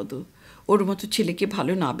ধীরাপদ। ওর মতো ছেলেকে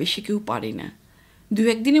ভালো না বেশি কেউ পারে না।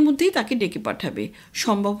 2-1 দিনের মধ্যেই তাকে ডেকে পাঠাবে,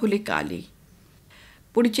 সম্ভব হলে কালই।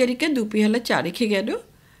 পরিচারিকা 2 পেয়ালা চা রেখে গেল।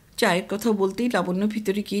 চায়ের কথা বলতেই লাবণ্য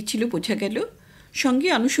ভিতরে গিয়েছিল বোঝা গেল। সঙ্গে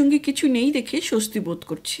আনুষঙ্গিক কিছু নেই দেখে স্বস্তি বোধ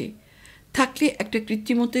করছে। থাকলে একটা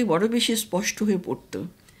কৃত্রিমতাই বড় বেশি স্পষ্ট হয়ে পড়ত।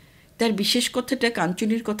 তার বিশেষ কথাটা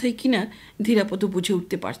কাঞ্চনের কথাই কিনা ধীরাপদ বুঝে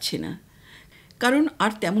উঠতে পারছে না। কারণ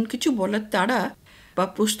আর তেমন কিছু বলার তাড়া বা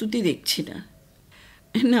প্রস্তুতি দেখছি না।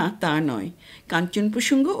 না, তা নয়, কাঞ্চন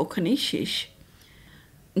প্রসঙ্গ ওখানেই শেষ।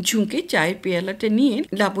 ঝুঁকে চায়ের পেয়ালাটা নিয়ে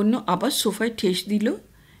লাবণ্য আবার সোফায় ঠেস দিল।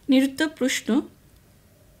 নিরুত্তর প্রশ্ন,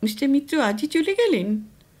 মিস্টার মিত্র আজই চলে গেলেন?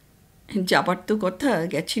 যাবার তো কথা,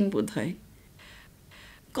 গেছেন বোধ হয়।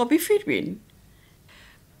 কবে ফিরবেন?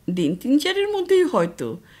 3-4 মধ্যেই হয়তো,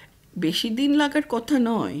 বেশি দিন লাগার কথা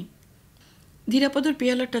নয়। ধীরাপদর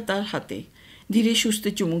পেয়ালাটা তার হাতে, ধীরে সুস্থে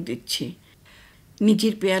চুমুক দিচ্ছে।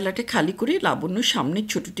 নিজের পেয়ালাটা খালি করে লাবণ্য সামনের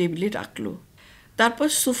ছোট টেবিলে রাখল। তারপর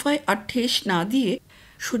সোফায় আর ঠেস না দিয়ে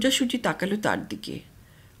সোজাসুজি তাকালো তার দিকে।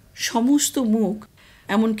 সমস্ত মুখ,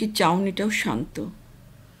 এমনকি চাউনিটাও শান্ত।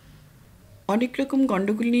 অনেক রকম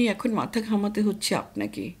গণ্ডগোল নিয়ে এখন মাথা ঘামাতে হচ্ছে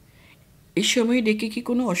আপনাকে। এ সময় ডেকে কি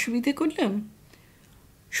কোনো অসুবিধে করলাম?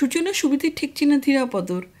 সূচনা সুবিধে ঠেকছে না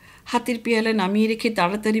ধীরাপদর। হাতের পেয়ালা নামিয়ে রেখে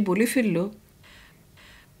তাড়াতাড়ি বলে ফেলল,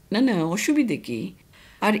 না না, অসুবিধে কি?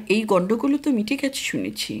 আর এই গণ্ডগোলও তো মিটে গেছে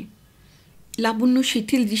শুনেছি। লাবণ্য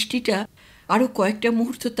শিথিল দৃষ্টিটা আরও কয়েকটা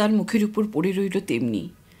মুহূর্ত তার মুখের উপর পড়ে রইল তেমনি।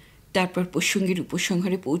 তারপর প্রসঙ্গের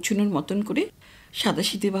উপসংহারে পৌঁছানোর মতন করে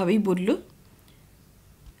সাদাসিধেভাবেই বলল,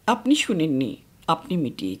 আপনি শোনেননি, আপনি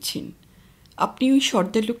মিটিয়েছেন। আপনি ওই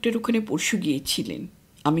সর্দার লোকটার ওখানে পরশু গিয়েছিলেন,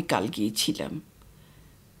 আমি কাল গিয়েছিলাম।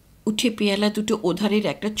 উঠে পেয়ালা দুটো ওধারের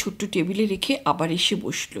একটা ছোট্ট টেবিলে রেখে আবার এসে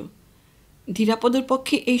বসল। ধীরাপদর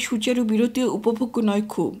পক্ষে এই সুচারু বিরতিও উপভোগ্য নয়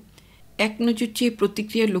খুব। এক নজর চেয়ে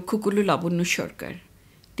প্রতিক্রিয়া লক্ষ্য করল লাবণ্য সরকার।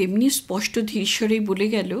 তেমনি স্পষ্ট ধীরস্বরেই বলে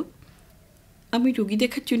গেল, আমি রোগী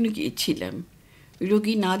দেখার জন্য গিয়েছিলাম।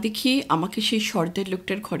 রোগী না দেখিয়ে আমাকে সেই সর্দার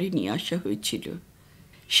লোকটার ঘরে নিয়ে আসা হয়েছিল।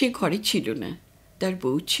 সে ঘরে ছিল না, তার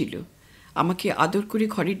বউ ছিল। আমাকে আদর করে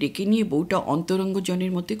ঘরে ডেকে নিয়ে বউটা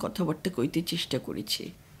অন্তরঙ্গজনের মধ্যে কথাবার্তা কইতে চেষ্টা করেছে।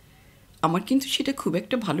 আমার কিন্তু সেটা খুব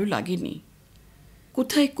একটা ভালো লাগেনি।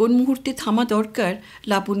 কোথায় কোন মুহূর্তে থামা দরকার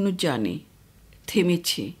লাবণ্য জানে।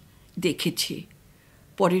 থেমেছে, দেখেছে।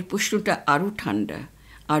 পরের প্রশ্নটা আরও ঠান্ডা,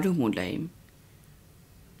 আরও মোলায়েম।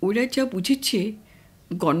 ওরা যা বুঝেছে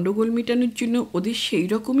গণ্ডগোল মেটানোর জন্য ওদের সেই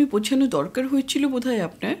রকমই বোঝানো দরকার হয়েছিল বোধহয়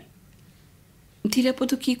আপনার। ধীরাপদ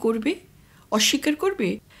কি করবে? অস্বীকার করবে,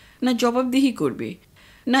 না জবাবদিহি করবে,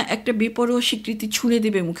 না একটা বেপরোয়া স্বীকৃতি ছুঁড়ে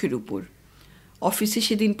দেবে মুখের উপর? অফিসে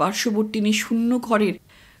সেদিন পার্শ্ববর্তী শূন্য ঘরের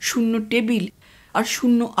শূন্য টেবিল আর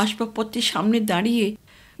শূন্য আসবাবপত্রের সামনে দাঁড়িয়ে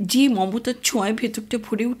যে মমতার ছোঁয়ায় ভেতরটা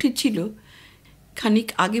ভরে উঠেছিল, খানিক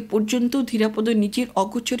আগে পর্যন্ত ধীরাপদ নিজের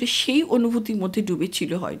অগোচরে সেই অনুভূতির মধ্যে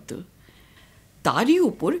ডুবেছিল হয়তো। তারই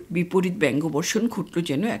উপর বিপরীত ব্যঙ্গবর্ষণ ঘটল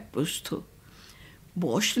যেন এক প্রস্থ।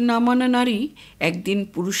 বশ না মানা নারী একদিন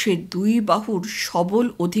পুরুষের দুই বাহুর সবল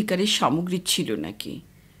অধিকারের সামগ্রী ছিল নাকি?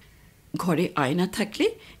 ঘরে আয়না থাকলে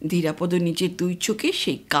ধীরাপদ নিজের দুই চোখে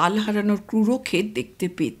সেই কাল হারানোর ক্রূর ক্ষেত দেখতে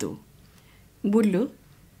পেত। বলল,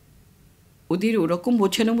 ওদের ওরকম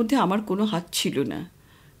বোঝানোর মধ্যে আমার কোনো হাত ছিল না,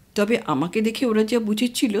 তবে আমাকে দেখে ওরা যা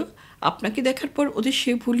বুঝেছিল আপনাকে দেখার পর ওদের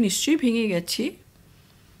সে ভুল নিশ্চয়ই ভেঙে গেছে।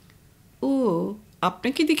 ও,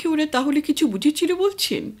 আপনাকে দেখে ওরা তাহলে কিছু বুঝেছিল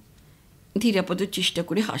বলছেন? ধীরাপদ চেষ্টা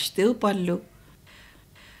করে হাসতেও পারল।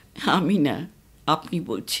 আমি না, আপনি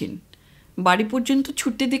বলছেন। বাড়ি পর্যন্ত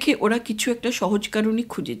ছুটতে দেখে ওরা কিছু একটা সহজ কারণই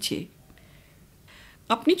খুঁজেছে।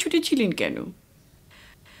 আপনি ছুটেছিলেন কেন?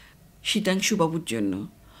 শীতাংশুবাবুর জন্য।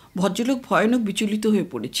 ভদ্রলোক ভয়ানক বিচলিত হয়ে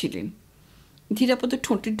পড়েছিলেন। ধীরাপদ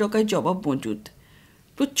ঠোঁটের ডগায় জবাব মজুদ।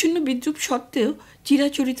 প্রচ্ছন্ন বিদ্রুপ সত্ত্বেও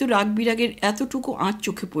চিরাচরিত রাগ বিরাগের এতটুকু আঁচ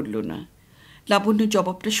চোখে পড়ল না। লাবণ্য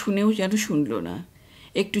জবাবটা শুনেও যেন শুনল না,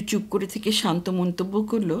 একটু চুপ করে থেকে শান্ত মন্তব্য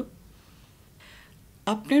করল,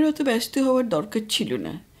 আপনার অত ব্যস্ত হওয়ার দরকার ছিল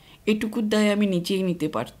না, এটুকুর দায় আমি নিজেই নিতে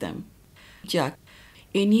পারতাম। যাক,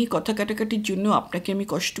 এ নিয়ে কথা কাটাকাটির জন্য আপনাকে আমি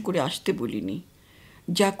কষ্ট করে আসতে বলিনি।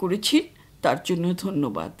 যা করেছেন তার জন্য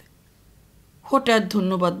ধন্যবাদ। হঠাৎ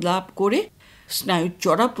ধন্যবাদ লাভ করে স্নায়ুর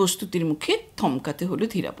চড়া প্রস্তুতির মুখে থমকাতে হলো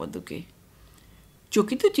ধীরাপদকে।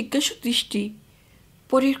 চকিত জিজ্ঞাসা দৃষ্টি।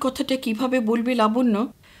 পরের কথাটা কিভাবে বলবে লাবণ্য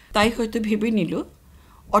তাই হয়তো ভেবে নিল।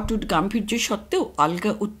 অটুট গাম্ভীর্য সত্ত্বেও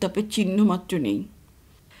আলগা উত্তাপের চিহ্ন মাত্র নেই।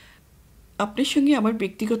 আপনার সঙ্গে আমার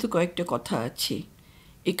ব্যক্তিগত কয়েকটা কথা আছে।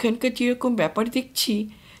 এখানকার যেরকম ব্যাপার দেখছি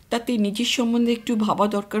তাতে নিজের সম্বন্ধে একটু ভাবা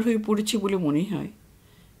দরকার হয়ে পড়েছে বলে মনে হয়।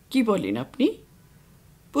 কি বলেন আপনি?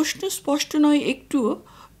 প্রশ্ন স্পষ্ট নয় একটুও,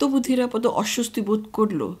 তবু ধীরাপদ অস্বস্তি বোধ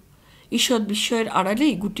করল। ঈষৎ বিস্ময়ের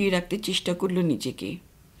আড়ালেই গুটিয়ে রাখতে চেষ্টা করল নিজেকে।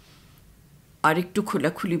 আর একটু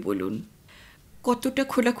খোলাখুলি বলুন। কতটা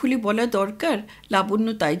খোলাখুলি বলা দরকার লাবণ্য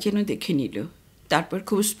তাই যেন দেখে নিল। তারপর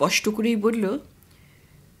খুব স্পষ্ট করেই বলল,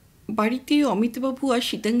 বাড়িতে অমিতবাবু আর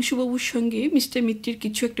শীতাংশুবাবুর সঙ্গে মিস্টার মিত্রের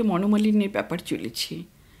কিছু একটা মনোমালিন্যের ব্যাপার চলেছে,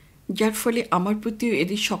 যার ফলে আমার প্রতিও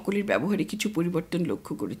এদের সকলের ব্যবহারে কিছু পরিবর্তন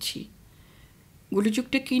লক্ষ্য করেছি।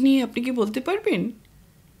 গোলযোগটা কী নিয়ে আপনি কি বলতে পারবেন?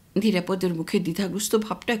 ধীরাপদের মুখে দ্বিধাগ্রস্ত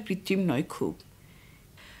ভাবটা কৃত্রিম নয় খুব।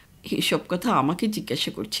 এসব কথা আমাকে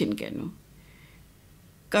জিজ্ঞাসা করছেন কেন?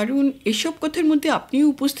 কারণ এসব কথার মধ্যে আপনিও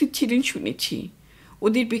উপস্থিত ছিলেন শুনেছি।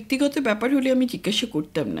 ওদের ব্যক্তিগত ব্যাপার হলে আমি জিজ্ঞাসা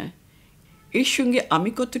করতাম না। এর সঙ্গে আমি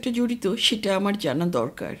কতটা জড়িত সেটা আমার জানা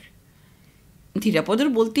দরকার। ধীরাপদর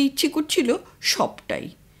বলতে ইচ্ছে করছিল সবটাই।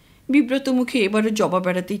 বিব্রত মুখে এবারও জবাব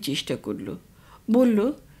এড়াতেই চেষ্টা করল। বলল,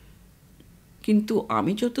 কিন্তু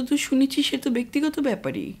আমি যতদূর শুনেছি সে তো ব্যক্তিগত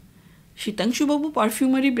ব্যাপারই। শীতাংশুবাবু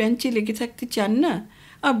পারফিউমারি ব্রাঞ্চে লেগে থাকতে চান না,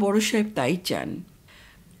 আর বড় সাহেব তাই চান।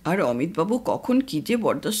 আর অমিতবাবু কখন কী যে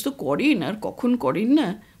বরদাস্ত করেন আর কখন করেন না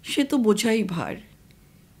সে তো বোঝাই ভার।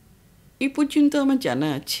 এ পর্যন্ত আমার জানা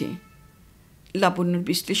আছে। লাবণ্যর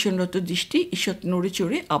বিশ্লেষণরত দৃষ্টি ঈষৎ নড়ে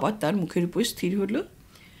চড়ে আবার তার মুখের উপর স্থির হল।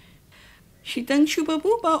 শীতাংশুবাবু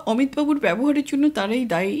বা অমিতবাবুর ব্যবহারের জন্য তারাই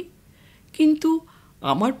দায়ী, কিন্তু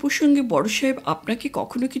আমার প্রসঙ্গে বড় সাহেব আপনাকে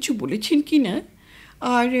কখনো কিছু বলেছেন কি না,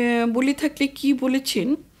 আর বলে থাকলে কি বলেছেন,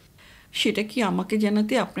 সেটা কি আমাকে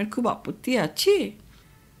জানাতে আপনার খুব আপত্তি আছে?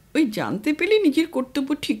 ওই জানতে পেলে নিজের কর্তব্য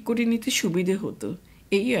ঠিক করে নিতে সুবিধে হতো,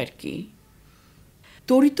 এই আর কি।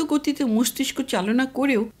 তড়িৎ গতিতে মস্তিষ্ক চালনা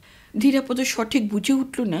করেও ধীরাপদ সঠিক বুঝে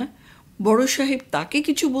উঠল না বড় সাহেব তাকে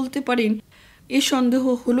কিছু বলতে পারেন এ সন্দেহ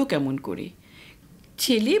হলো কেমন করে।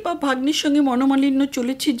 ছেলে বা ভাগ্নের সঙ্গে মনোমালিন্য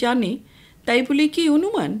চলেছে জানে, তাই বলে কি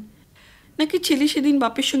অনুমান? নাকি ছেলে সেদিন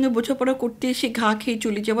বাপের সঙ্গে বোঝাপড়া করতে এসে ঘা খেয়ে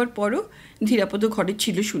চলে যাওয়ার পরও ধীরাপদ ঘরে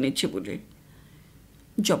ছিল শুনেছে বলে?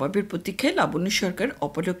 জবাবের প্রতীক্ষায় লাবণ্য সরকার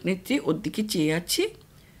অপলক নেত্রে ওর দিকে চেয়ে আছে।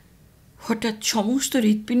 হঠাৎ সমস্ত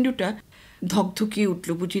হৃৎপিণ্ডটা ধকধকিয়ে উঠল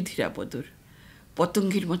বুঝি ধীরাপদর।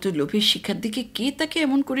 পতঙ্গের মতো লোভের শিখার দিকে কে তাকে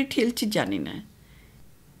এমন করে ঠেলছে জানে না।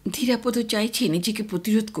 ধীরাপদ চাইছে নিজেকে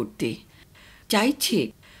প্রতিরোধ করতে, চাইছে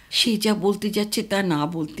সে যা বলতে যাচ্ছে তা না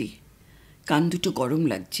বলতে। কান দুটো গরম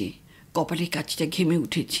লাগছে, কপালের কাছটা ঘেমে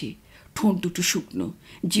উঠেছে, ঠোঁট দুটো শুকনো,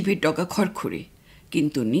 জিভের ডগা খড়খড়ে।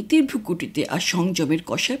 কিন্তু নীতির ভ্রুকুটিতে আর সংযমের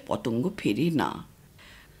কষায় পতঙ্গ ফেরে না।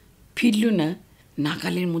 ফিরল না,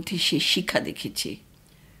 নাগালের মধ্যে সে শিখা দেখেছে।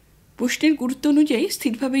 প্রশ্নের গুরুত্ব অনুযায়ী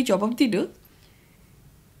স্থিরভাবেই জবাব দিল,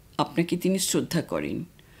 আপনাকে তিনি শ্রদ্ধা করেন,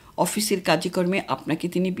 অফিসের কাজকর্মে আপনাকে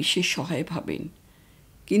তিনি বিশেষ সহায় ভাবেন,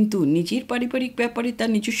 কিন্তু নিজের পারিবারিক ব্যাপারে তার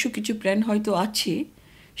নিজস্ব কিছু প্ল্যান হয়তো আছে,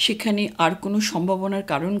 সেখানে আর কোনো সম্ভাবনার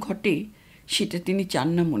কারণ ঘটে সেটা তিনি চান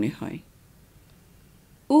না মনে হয়।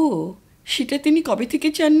 ও, সেটা তিনি কবে থেকে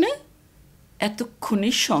চান না? এতক্ষণে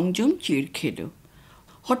সংযম চিড় খেল।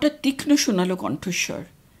 হঠাৎ তীক্ষ্ণ শোনালো কণ্ঠস্বর।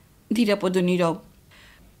 ধীরাপদ নীরব।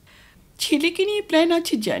 ছেলেকে নিয়ে প্ল্যান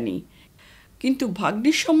আছে জানি, কিন্তু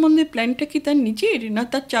ভাগ্নের সম্বন্ধে প্ল্যানটা কি তার নিজের না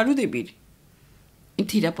তার চারুদেবীর?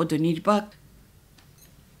 ধীরাপদ নির্বাক।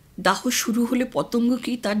 দাহ শুরু হলে পতঙ্গ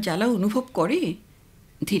কি তার জ্বালা অনুভব করে?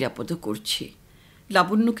 ধীরাপদ করছে।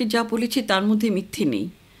 লাবণ্যকে যা বলেছে তার মধ্যে মিথ্যে নেই,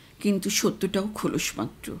 কিন্তু সত্যটাও খোলস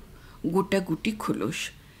মাত্র, গোটাগুটি খোলস।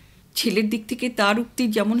 ছেলের দিক থেকে তার উক্তি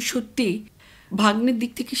যেমন সত্যি, ভাগ্নের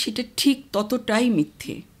দিক থেকে সেটা ঠিক ততটাই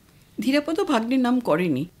মিথ্যে। ধীরাপদ ভাগ্নের নাম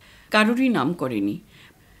করেনি, কারোরই নাম করেনি।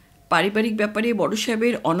 পারিবারিক ব্যাপারে বড়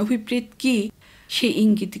সাহেবের অনভিপ্রেত কি সে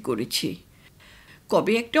ইঙ্গিতই করেছে।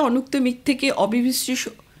 কবে একটা অনুক্ত মিথ্যেকে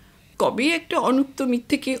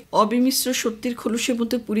অবিমিশ্র সত্যের খোলসের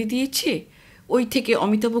মধ্যে পুরে দিয়েছে, ওই থেকে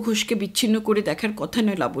অমিতাভ ঘোষকে বিচ্ছিন্ন করে দেখার কথা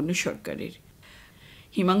নয় লাবণ্য সরকারের।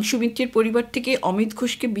 হিমাংশু মিত্রের পরিবার থেকে অমিত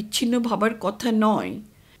ঘোষকে বিচ্ছিন্ন ভাবার কথা নয়।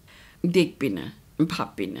 দেখবে না,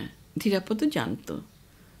 ভাববে না, ধীরাপদ জানত।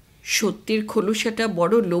 সত্যের খোলসাটা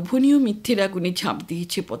বড় লোভনীয় মিথ্যের আগুনে ঝাঁপ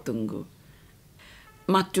দিয়েছে পতঙ্গ।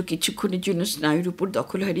 মাত্র কিছুক্ষণের জন্য স্নায়ুর উপর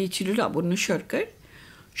দখল হারিয়েছিল লাবণ্য সরকার।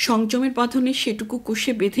 সংযমের বাঁধনে সেটুকু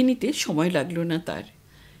কষে বেঁধে নিতে সময় লাগলো না তার,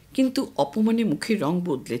 কিন্তু অপমানে মুখের রং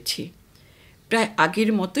বদলেছে। প্রায় আগের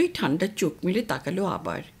মতোই ঠান্ডা চোখ মেলে তাকালো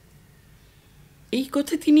আবার। এই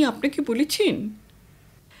কথা তিনি আপনাকে বলেছেন?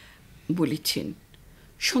 বলেছেন।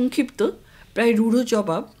 সংক্ষিপ্ত, প্রায় রূঢ়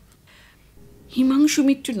জবাব। হিমাংশু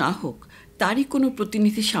মিত্র না হোক, তারই কোনো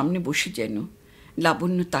প্রতিনিধি সামনে বসে যেন।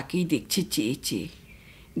 লাবণ্য তাকেই দেখছে চেয়ে চেয়ে।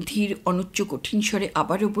 ধীর অনুচ্চ কঠিন স্বরে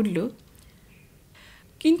আবারও বলল,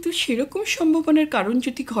 কিন্তু সেরকম সম্ভাবনার কারণ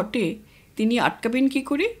যদি ঘটে, তিনি আটকাবেন কি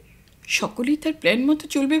করে? সকলেই তার প্ল্যান মতো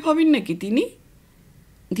চলবে ভাবেন নাকি তিনি?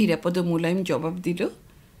 ধীরাপদ মোলায়েম জবাব দিল,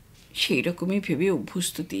 সেই রকমই ভেবে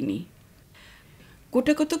অভ্যস্ত তিনি।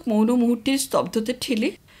 গোটাকতক মৌন মুহূর্তের স্তব্ধতা ঠেলে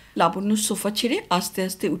লাবণ্য সোফা ছেড়ে আস্তে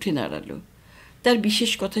আস্তে উঠে দাঁড়ালো। তার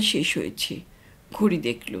বিশেষ কথা শেষ হয়েছে। ঘড়ি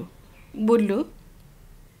দেখল, বলল,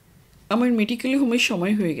 আমার মেডিকেল হোমের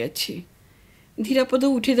সময় হয়ে গেছে। ধীরাপদ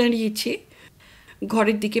উঠে দাঁড়িয়েছে।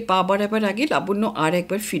 ঘরের দিকে পা বাড়াবার আগে লাবণ্য আর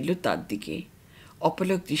একবার ফিরল তার দিকে,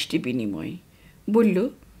 অপলক দৃষ্টি বিনিময়। বলল,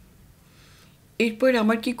 এরপর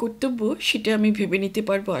আমার কি কর্তব্য সেটা আমি ভেবে নিতে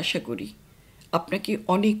পারবো আশা করি। আপনাকে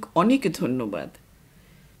অনেক অনেক ধন্যবাদ।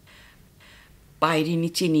 পায়ের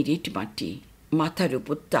নিচে নিরেট মাটি, মাথার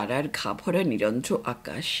ওপর তারার ঘা ভরা নিরন্ধ্র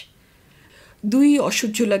আকাশ। দুই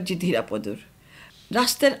অসহ্য লাগছে ধীরাপদর।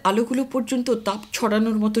 রাস্তার আলোগুলো পর্যন্ত তাপ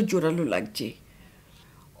ছড়ানোর মতো জোরালো লাগছে।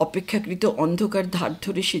 অপেক্ষাকৃত অন্ধকার ধার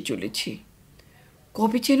ধরে সে চলেছে।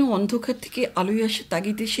 কবে যেন অন্ধকার থেকে আলোয় আসা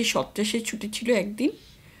তাগিদে সে সত্রাসে ছুটেছিল একদিন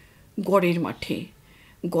গড়ের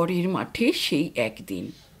মাঠে সেই একদিন,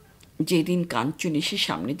 যেদিন কাঞ্চন এসে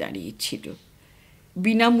সামনে দাঁড়িয়েছিল।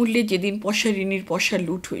 বিনামূল্যে যেদিন পশা ঋণীর পশা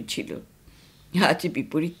লুট হয়েছিল। আজ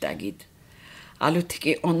বিপরীত তাগিদ, আলো থেকে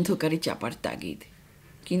অন্ধকারে চাপার তাগিদ।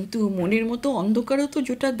 কিন্তু মনের মতো অন্ধকারও তো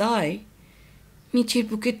জোটা দায়। নিচের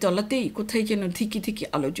বুকের তলাতেই কোথায় যেন ধিকি ধিকি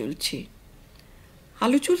আলো জ্বলছে।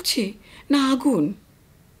 আলো জ্বলছে না আগুন?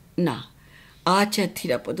 না, আজ আর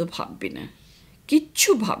ধীরাপদ ভাববে না, কিচ্ছু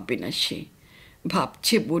ভাববে না। সে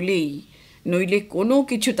ভাবছে বলেই, নইলে কোনো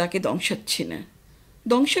কিছু তাকে দংশাচ্ছে না।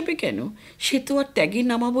 দংশাবে কেন? সে তো আর ত্যাগের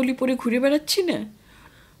নামাবলী পরে ঘুরে বেড়াচ্ছে না।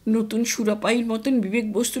 নতুন সুরাপাইয়ের মতন বিবেক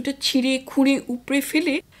বস্তুটা ছিঁড়ে খুঁড়ে উপড়ে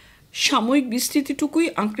ফেলে সাময়িক বিস্তৃতিটুকুই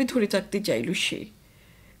আঁকড়ে ধরে থাকতে চাইল সে।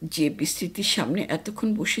 যে বিস্তৃতির সামনে এতক্ষণ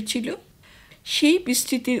বসেছিল, সেই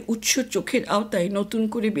বিস্তৃতির উৎস চোখের আওতায় নতুন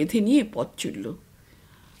করে বেঁধে নিয়ে পথ চলল।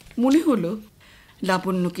 মনে হলো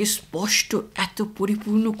লাবণ্যকে স্পষ্ট এত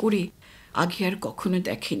পরিপূর্ণ করে আগে আর কখনো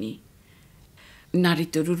দেখেনি।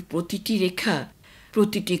 নারীতরুর প্রতিটি রেখা,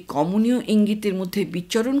 প্রতিটি কমনীয় ইঙ্গিতের মধ্যে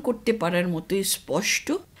বিচরণ করতে পারার মতোই স্পষ্ট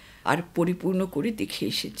আর পরিপূর্ণ করে দেখে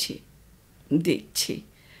এসেছে, দেখছে।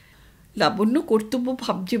 লাবণ্য কর্তব্য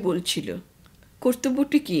ভাবছে বলছিল।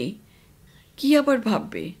 কর্তব্যটি কি? কি আবার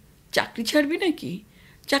ভাববে? চাকরি ছাড়বে নাকি?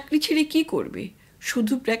 চাকরি ছেড়ে কি করবে?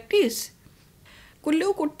 শুধু প্র্যাকটিস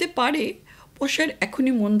করলেও করতে পারে। পয়সার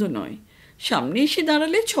এখনই মন্দ নয়। সামনে এসে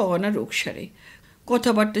দাঁড়ালে 6 আনা রোগ সারে,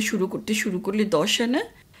 কথাবার্তা শুরু করলে 10 আনা,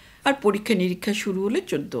 আর পরীক্ষা নিরীক্ষা শুরু হলে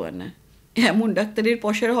 14 আনা। এমন ডাক্তারের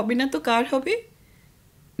পসার হবে না তো কার হবে?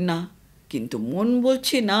 না, কিন্তু মন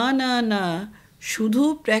বলছে না না না, শুধু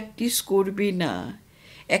প্র্যাকটিস করবে না।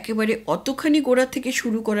 একেবারে অতখানি গোড়া থেকে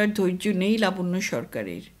শুরু করার ধৈর্য নেই লাবণ্য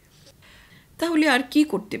সরকারের। তাহলে আর কি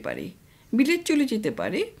করতে পারে? বিলেত চলে যেতে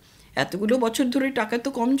পারে। এতগুলো বছর ধরে টাকা তো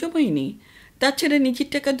কম জমায়নি। তাছাড়া নিজের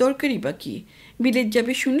টাকা দরকারই বা কি? বিলেত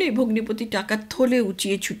যাবে শুনলে ভগ্নিপতি টাকার থলে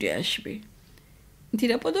উঁচিয়ে ছুটে আসবে।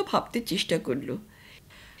 ধীরাপদ ভাবতে চেষ্টা করল।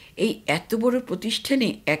 এই এত বড় প্রতিষ্ঠানে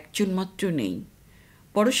একজন মাত্র নেই।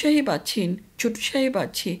 বড় সাহেব আছেন, ছোট সাহেব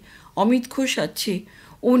আছে, অমিত ঘোষ আছে,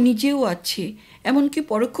 ও নিজেও আছে, এমনকি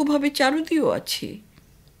পরোক্ষভাবে চারুদিও আছে।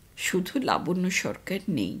 শুধু লাবণ্য সরকার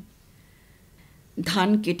নেই। ধান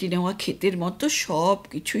কেটে নেওয়া ক্ষেতের মতো সব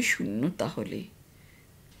কিছুই শূন্য। তাহলে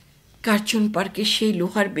কার্জন পার্কে সেই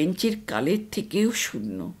লোহার বেঞ্চের কালের থেকেও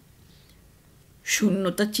শূন্য।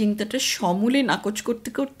 শূন্যতা চিন্তাটা সমূলে নাকচ করতে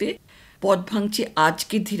করতে পথ ভাঙছে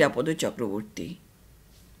আজকে ধীরাপদ চক্রবর্তী।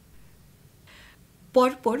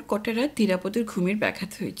 পরপর কটা রাত ধীরাপদের ঘুমের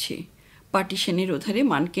ব্যাঘাত হয়েছে। পার্টিশনের ওধারে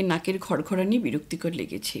মানকে নাকের ঘড়ঘড়ানি বিরক্তিকর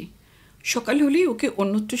লেগেছে। সকাল হলেই ওকে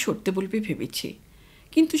অন্যত্র সরতে বলবে ভেবেছে,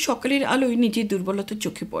 কিন্তু সকালের আলোয় নিজের দুর্বলতা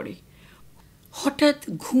চোখে পড়ে। হঠাৎ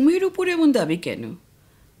ঘুমের উপর এমন দাবি কেন?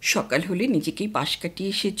 সকাল হলে নিজেকেই পাশ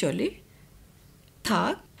কাটিয়ে এসে চলে।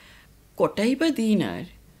 থাক, কটাই বা দিন আর।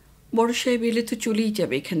 বড় সাহেব এলে তো চলেই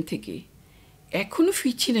যাবে এখান থেকে। এখনো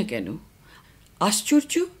ফিরছি না কেন?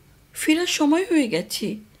 আশ্চর্য, ফেরার সময় হয়ে গেছে।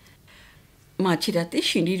 মাঝরাতে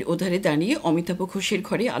সিঁড়ির ওধারে দাঁড়িয়ে অমিতাভ ঘোষের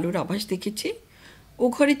ঘরে আলোর আভাস দেখেছে। ও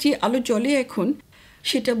ঘরে যে আলো জ্বলে এখন,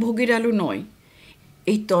 সেটা ভোগের আলো নয়।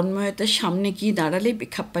 এই তন্ময়তার সামনে গিয়ে দাঁড়ালে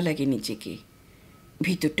বেখাপ্পা লাগে নিজেকে।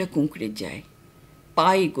 ভিতরটা কুঁকড়ে যায়, পা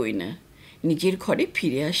এগোয় না। নিজের ঘরে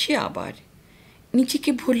ফিরে আসে আবার।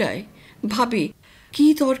 নিজেকে ভোলায়, ভাবে কী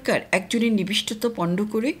দরকার একজনের নিবিষ্টতা পণ্ড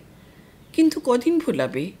করে। কিন্তু কদিন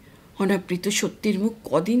ভোলাবে? অনাবৃত সত্যের মুখ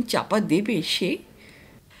কদিন চাপা দেবে সে?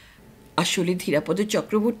 আসলে ধীরাপদ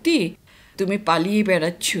চক্রবর্তী, তুমি পালিয়ে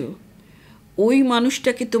বেড়াচ্ছ। ওই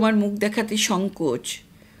মানুষটাকে তোমার মুখ দেখাতে সংকোচ।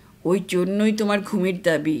 ওই জন্যই তোমার ঘুমের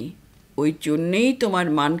দাবি। ওই জন্যেই তোমার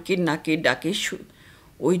মানকে নাকের ডাকে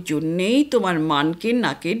ওই জন্যেই তোমার মানকে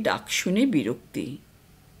নাকের ডাক শুনে বিরক্তি।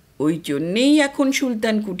 ওই জন্যেই এখন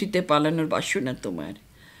সুলতান কুঠিতে পালানোর বাসনা তোমার।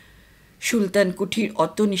 সুলতান কুঠির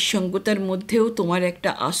অত নিঃসঙ্গতার মধ্যেও তোমার একটা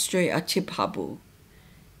আশ্রয় আছে, ভাবো।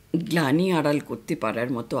 গ্লানি আড়াল করতে পারার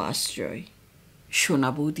মতো আশ্রয়, সোনা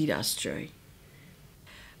বৌদির আশ্রয়।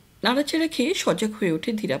 নাড়াচাড়া খেয়ে সজাগ হয়ে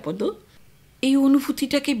ওঠে ধীরাপদ। এই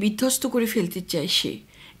অনুভূতিটাকে বিধ্বস্ত করে ফেলতে চায় সে,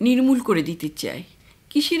 নির্মূল করে দিতে চায়।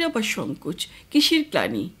 কিসের আবার সংকোচ, কিসের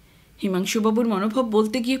গ্লানি? হিমাংশুবাবুর মনোভাব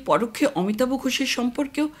বলতে গিয়ে পরোক্ষে অমিতাভ ঘোষের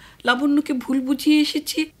সম্পর্কেও লাবণ্যকে ভুল বুঝিয়ে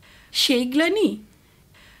এসেছে, সেই গ্লানি?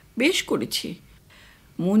 বেশ করেছে,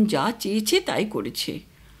 মন যা চেয়েছে তাই করেছে।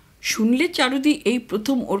 শুনলে চারুদি এই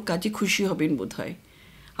প্রথম ওর কাজে খুশি হবেন বোধ হয়।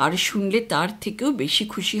 আর শুনলে তার থেকেও বেশি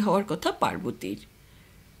খুশি হওয়ার কথা পার্বতীর।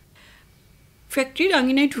 ফ্যাক্টরির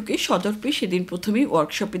আঙিনায় ঢুকে সদর্পে সেদিন প্রথমেই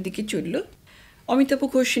ওয়ার্কশপের দিকে চলল। অমিতাভ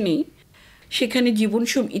ঘোষ নেই সেখানে।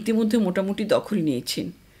 জীবনসোম ইতিমধ্যে মোটামুটি দখল নিয়েছেন।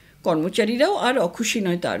 কর্মচারীরাও আর অখুশি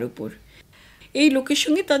নয় তার ওপর। এই লোকের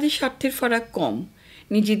সঙ্গে তাদের স্বার্থের ফারাক কম।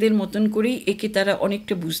 নিজেদের মতন করেই একে তারা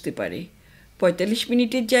অনেকটা বুঝতে পারে। ৪৫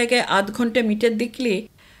 মিনিটের জায়গায় আধ ঘন্টা মিটার দেখলে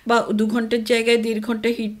বা ২ ঘন্টার জায়গায় ১.৫ ঘন্টা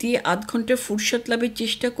হিট দিয়ে আধ ঘন্টা ফুরসত লাভের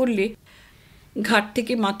চেষ্টা করলে ঘাট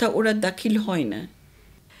থেকে মাথা ওড়ার দাখিল হয় না।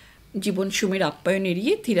 জীবনসোমের আপ্যায়ন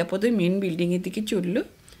এড়িয়ে ধীরাপদের মেন বিল্ডিংয়ের দিকে চলল।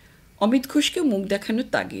 অমিত ঘোষকেও মুখ দেখানোর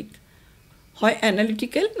তাগিদ। হয়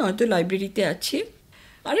অ্যানালিটিক্যাল, নয়তো লাইব্রেরিতে আছে,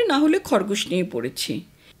 আরে না হলে খরগোশ নিয়ে পড়েছে।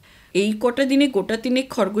 এই কটা দিনে গোটা ৩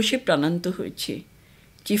 খরগোশে প্রাণান্ত হয়েছে।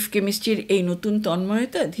 চিফ কেমিস্ট্রির এই নতুন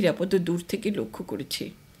তন্ময়তা ধীরাপদ দূর থেকে লক্ষ্য করেছে।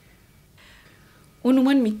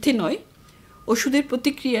 অনুমান মিথ্যে নয়। ওষুধের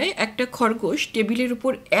প্রতিক্রিয়ায় একটা খরগোশ টেবিলের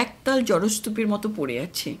উপর একতাল জড়স্তূপের মতো পড়ে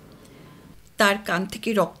আছে। তার কান থেকে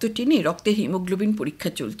রক্ত টেনে রক্তের হিমোগ্লোবিন পরীক্ষা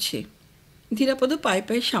চলছে। ধীরাপদ পায়ে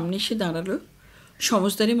পায়ে সামনে এসে দাঁড়ালো।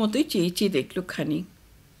 সমজদারের মতোই চেয়ে চেয়ে দেখল খানি।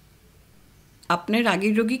 আপনার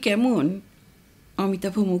আগের রোগী কেমন?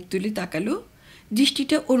 অমিতাভ মুখ তুলে তাকালো।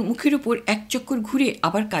 দৃষ্টিটা ওর মুখের ওপর এক চক্কর ঘুরে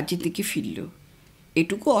আবার কাজের দিকে ফিরল।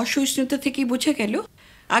 এটুকু অসহিষ্ণুতা থেকেই বোঝা গেল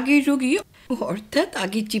আগের রোগী অর্থাৎ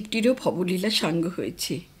আগের চিপটিরও ভবলীলা সাঙ্গ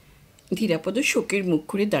হয়েছে। ধীরাপদ শোকের মুখ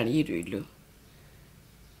করে দাঁড়িয়ে রইল।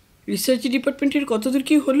 রিসার্চ ডিপার্টমেন্টের কতদূর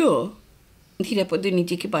কী হলো? ধীরাপদ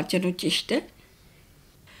নিজেকে বাঁচানোর চেষ্টা।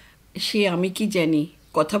 সে আমি কি জানি,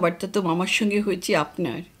 কথাবার্তা তো মামার সঙ্গে হয়েছে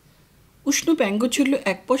আপনার। উষ্ণ ব্যঙ্গ চলল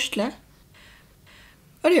এক পশলা।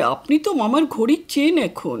 আরে আপনি তো মামার ঘড়ির চেন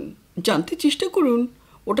এখন, জানতে চেষ্টা করুন,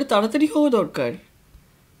 ওটা তাড়াতাড়ি হওয়া দরকার।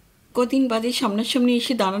 কদিন বাদে সামনাসামনি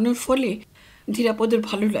এসে দাঁড়ানোর ফলে ধীরাপদের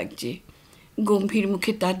ভালো লাগছে। গম্ভীর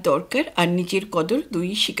মুখে তার দরকার আর নিজের কদর দুই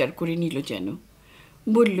স্বীকার করে নিল যেন।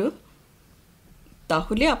 বলল,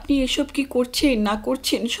 তাহলে আপনি এসব কি করছেন না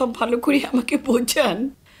করছেন সব ভালো করে আমাকে বোঝান,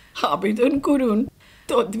 আবেদন করুন,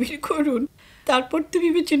 তদবির করুন, তারপর তো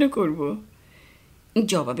বিবেচনা করব।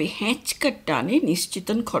 জবাবে হ্যাঁচকার টানে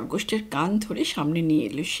নিশ্চেতন খরগোশটার কান ধরে সামনে নিয়ে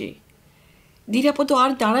এলো সে। ধীরাপদ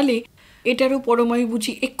আর দাঁড়ালে এটারও পরমায়ু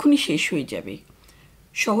বুঝি এক্ষুনি শেষ হয়ে যাবে।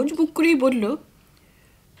 সহজ মুখ করেই বলল,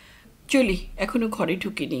 চলি, এখনো ঘরে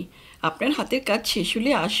ঢুকিনি। আপনার হাতের কাজ শেষ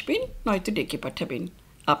হলে আসবেন, নয়তো ডেকে পাঠাবেন।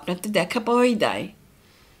 আপনার তো দেখা পাওয়াই দায়।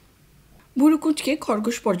 বুড়োকুঁচকে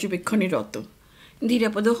খরগোশ পর্যবেক্ষণে রত।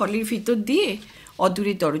 ধীরাপদ হলের ভিতর দিয়ে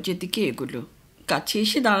অদূরে দরজার দিকে এগোলো। কাছে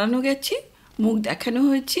এসে দাঁড়ানো গেছে, মুখ দেখানো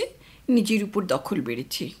হয়েছে, নিজের উপর দখল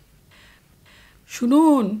বেড়েছে।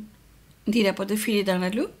 শুনুন। ধীরাপদ ফিরে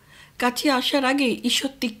দাঁড়ালো। কাছে আসার আগে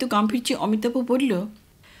ঈশ্বর তিক্ত গাম্ভীর্যে অমিতাভ বলল,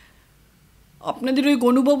 আপনাদের ওই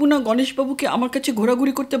গনুবাবু না গণেশবাবুকে আমার কাছে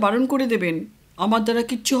ঘোরাঘুরি করতে বারণ করে দেবেন, আমার দ্বারা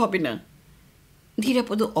কিচ্ছু হবে না।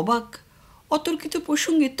 ধীরাপদ অবাক। অতর্কিত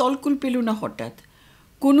প্রসঙ্গে তলকুল পেল না হঠাৎ।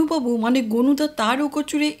 গনুবাবু মানে গনুদা তার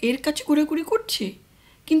ওকচরে এর কাছে ঘোরাঘুরি করছে?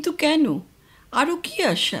 কিন্তু কেন? আরও কি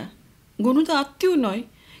আশা? গনুদা আত্মীয় নয়,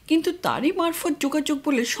 কিন্তু তারই মারফত যোগাযোগ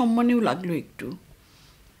বলে সম্মানেও লাগলো একটু।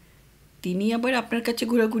 তিনি আবার আপনার কাছে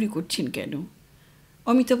ঘোরাঘুরি করছেন কেন?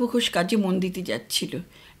 অমিতাভ ঘোষ কাজে মন দিতে যাচ্ছিল,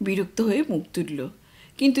 বিরক্ত হয়ে মুখ তুলল,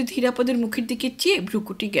 কিন্তু ধীরাপদের মুখের দিকে চেয়ে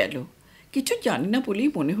ভ্রুকুটি গেল। কিছু জানি না বলেই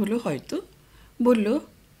মনে হলো হয়তো। বলল,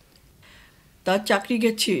 তার চাকরি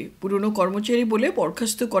গেছে, পুরনো কর্মচারী বলে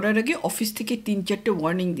বরখাস্ত করার আগে অফিস থেকে 3-4টে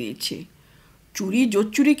ওয়ার্নিং দিয়েছে। চুরি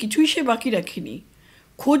জোচ্চুরি কিছুই সে বাকি রাখেনি।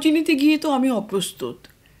 খোঁজ নিতে গিয়ে তো আমি অপ্রস্তুত।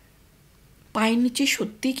 পায়ের নিচে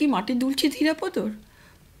সত্যিই কি মাটি দুলছে ধীরাপদর?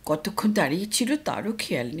 কতক্ষণ দাঁড়িয়েছিল তারও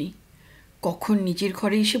খেয়াল নেই। কখন নিজের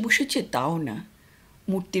ঘরে এসে বসেছে তাও না,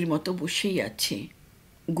 মূর্তির মতো বসেই আছে।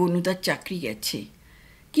 গনুদার চাকরি গেছে,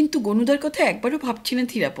 কিন্তু গনুদার কথা একবারও ভাবছে না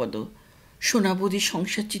ধীরাপদ। সোনা বৌদির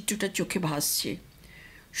সংসার চিত্রটা চোখে ভাসছে।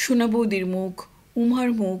 সোনা বৌদির মুখ, উমার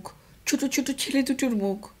মুখ, ছোট ছোট ছেলে দুটোর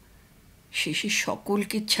মুখ, শেষে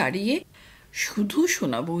সকলকে ছাড়িয়ে শুধু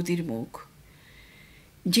সোনা বৌদির মুখ।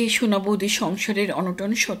 যে সোনা বৌদির সংসারের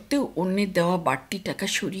অনটন সত্ত্বেও অন্যের দেওয়া বাড়তি টাকা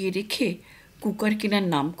সরিয়ে রেখে কুকার কেনার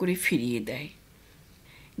নাম করে ফিরিয়ে দেয়।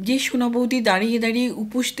 যে সোনা বৌদি দাঁড়িয়ে দাঁড়িয়ে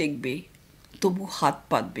উপোস দেখবে, তবু হাত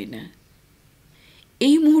পাতবে না।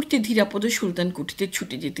 এই মুহূর্তে ধীরাপদ সুলতান কুঠিতে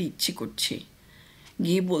ছুটে যেতে ইচ্ছে করছে।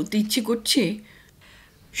 গিয়ে বলতে ইচ্ছে করছে,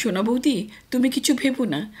 সোনা বৌদি তুমি কিছু ভেবো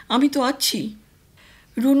না, আমি তো আছি।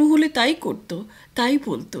 রনু হলে তাই করতো, তাই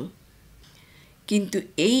বলতো। কিন্তু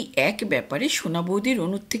এই এক ব্যাপারে সোনা বৌদি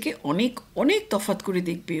রনুর থেকে অনেক অনেক তফাৎ করে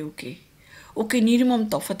দেখবে ওকে, ওকে নির্মম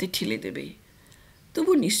তফাতে ঠেলে দেবে।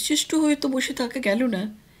 তবু নিশ্চেষ্ট হয়ে তো বসে থাকা গেল না।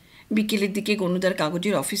 বিকেলের দিকে গনুদার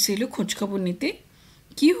কাগজের অফিসে এলো খোঁজখবর নিতে।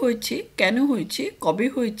 কি হয়েছে, কেন হয়েছে, কবে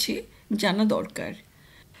হয়েছে জানা দরকার।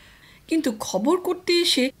 কিন্তু খবর করতে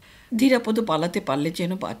এসে ধীরাপদ পালাতে পারলে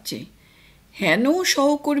যেন বাঁচে। হেন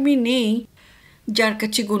সহকর্মী নেই যার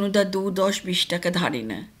কাছে গনুদা 2-10-20 টাকা ধারে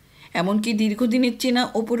না। এমনকি দীর্ঘদিনের চেনা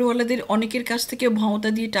ওপরওয়ালাদের অনেকের কাছ থেকে ভাঁওতা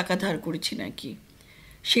দিয়ে টাকা ধার করেছে নাকি।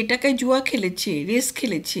 সে টাকায় জুয়া খেলেছে, রেস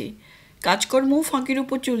খেলেছে, কাজকর্মও ফাঁকির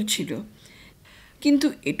উপর চলছিল। কিন্তু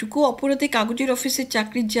এটুকু অপরাধে কাগজের অফিসের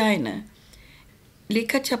চাকরি যায় না।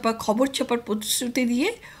 লেখা ছাপা, খবর ছাপার প্রতিশ্রুতি দিয়ে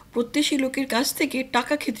প্রত্যাশী লোকের কাছ থেকে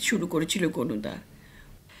টাকা খেতে শুরু করেছিল গনুদা।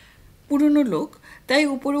 পুরনো লোক, তাই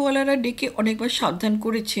উপরওয়ালারা ডেকে অনেকবার সাবধান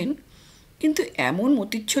করেছেন, কিন্তু এমন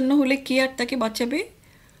মতিচ্ছন্ন হলে কে আর তাকে বাঁচাবে?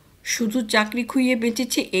 শুধু চাকরি খুইয়ে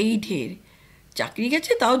বেঁচেছে এই ঢের। চাকরি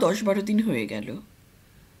গেছে তাও 10-12 দিন হয়ে গেল।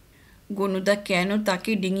 গনুদা কেন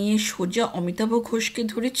তাকে ডিঙিয়ে সোজা অমিতাভ ঘোষকে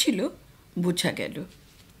ধরেছিল বোঝা গেল।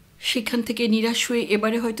 সেখান থেকে নিরাশ হয়ে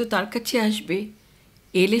এবারে হয়তো তার কাছে আসবে।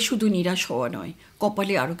 এলে শুধু নিরাশ হওয়া নয়,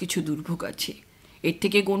 কপালে আরও কিছু দুর্ভোগ আছে। এর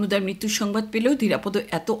থেকে গনুদার মৃত্যুর সংবাদ পেলেও ধীরাপদ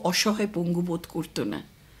এত অসহায় পঙ্গু বোধ করত না।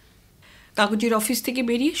 কাগজের অফিস থেকে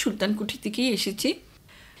বেরিয়ে সুলতানকুঠি থেকেই এসেছে,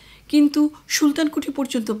 কিন্তু সুলতানকুঠি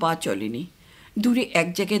পর্যন্ত পা চলেনি। দূরে এক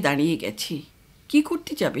জায়গায় দাঁড়িয়ে গেছে। কি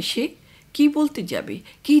করতে যাবে সে? কি বলতে যাবে?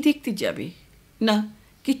 কি দেখতে যাবে? না,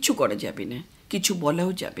 কিচ্ছু করা যাবে না, কিছু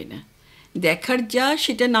বলাও যাবে না। দেখার যা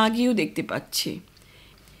সেটা না গিয়েও দেখতে পাচ্ছে।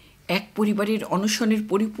 এক পরিবারের অনশনের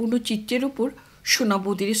পরিপূর্ণ চিত্রের ওপর সোনা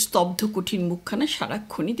বৌদির স্তব্ধ কঠিন মুখখানা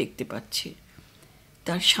সারাক্ষণই দেখতে পাচ্ছে।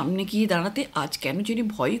 তার সামনে গিয়ে দাঁড়াতে আজ কেন জানি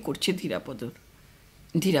ভয়ই করছে ধীরাপদর।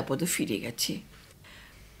 ধীরাপদ ফিরে গেছে।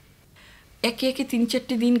 একে একে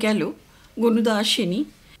 3-4টে দিন গেল, গনুদা আসেনি।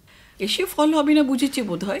 এসে ফল হবে না বুঝেছে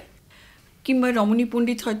বোধ হয়, কিংবা রমণী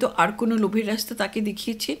পণ্ডিত হয়তো আর কোনো লোভের রাস্তা তাকে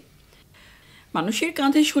দেখিয়েছে। মানুষের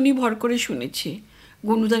কাঁধে শনি ভর করে শুনেছে,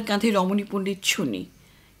 গনুদার কাঁধে রমণী পণ্ডিত শনি।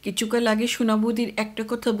 কিছুকাল আগে সোনা বৌদির একটা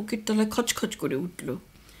কথা বুকের তলায় খচখচ করে উঠল।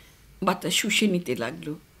 বাতাস শুষে নিতে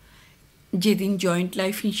লাগলো। যেদিন জয়েন্ট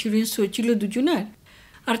লাইফ ইন্স্যুরেন্স হয়েছিল দুজনার,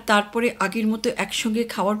 আর তারপরে আগের মতো একসঙ্গে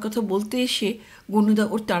খাওয়ার কথা বলতে এসে গনুদা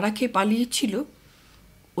ওর তাড়া খেয়ে পালিয়েছিল,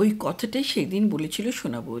 ওই কথাটাই সেদিন বলেছিল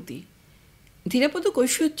সোনা বৌদি। ধীরাপদ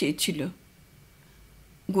কৈফিয়ত চেয়েছিল।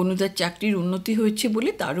 গনুদার চাকরির উন্নতি হয়েছে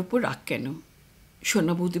বলে তার উপর রাগ কেন?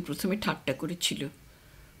 সোনা বৌদি প্রথমে ঠাট্টা করেছিল,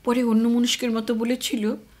 পরে অন্য মনুষ্কের মতো বলেছিল,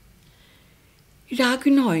 রাগ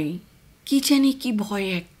নয়, কি জানি কি ভয়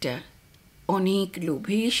একটা। অনেক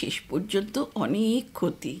লোভে শেষ পর্যন্ত অনেক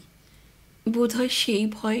ক্ষতি। বোধ হয় সেই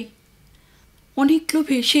ভয়। অনেক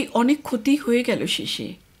লোভে সেই অনেক ক্ষতি হয়ে গেল শেষে।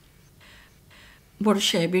 বড়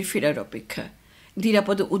সাহেবের ফেরার অপেক্ষা।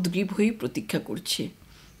 ধীরাপদ উদ্গ্রীব হয়েই প্রতীক্ষা করছে।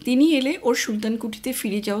 তিনি এলে ওর সুলতানকুঠিতে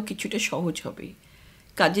ফিরে যাওয়া কিছুটা সহজ হবে।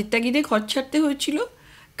 কাজের তাগিদে ঘর ছাড়তে হয়েছিল,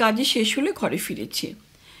 কাজে শেষ হলে ঘরে ফিরেছে।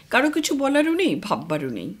 কারো কিছু বলারও নেই,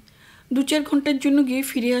 ভাববারও নেই। 2-4 ঘন্টার জন্য গিয়ে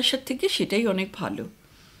ফিরে আসার থেকে সেটাই অনেক ভালো।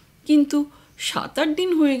 কিন্তু 7-8 দিন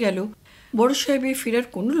হয়ে গেল, বড় সাহেবের ফেরার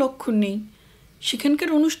কোনো লক্ষণ নেই। সেখানকার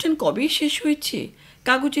অনুষ্ঠান কবেই শেষ হয়েছে,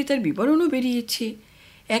 কাগজে তার বিবরণও বেরিয়েছে।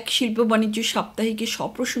 এক শিল্প বাণিজ্য সাপ্তাহিকে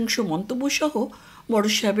সপ্রশংস মন্তব্য সহ বড়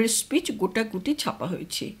সাহেবের স্পিচ গোটাকুটি ছাপা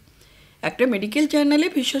হয়েছে। একটা মেডিকেল জার্নালে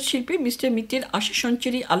ভেষজ শিল্পী মিস্টার মিত্রের আশা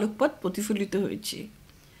সঞ্চারী আলোকপাত প্রতিফলিত হয়েছে।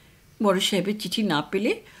 বড় সাহেবের চিঠি না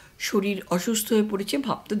পেলে শরীর অসুস্থ হয়ে পড়েছে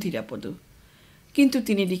ভাবত ধীরাপদ। কিন্তু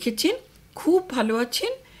তিনি লিখেছেন খুব ভালো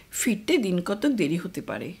আছেন, ফিরতে দিন কতক দেরি হতে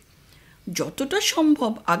পারে। যতটা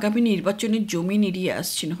সম্ভব আগামী নির্বাচনের জমি নিড়িয়ে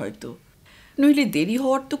আসছেন হয়তো, নইলে দেরি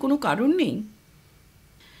হওয়ার তো কোনো কারণ নেই।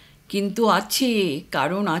 কিন্তু আছে,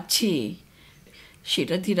 কারণ আছে।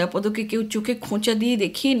 সেটা ধীরাপদকে কেউ চোখে খোঁচা দিয়ে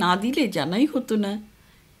দেখিয়ে না দিলে জানাই হতো না।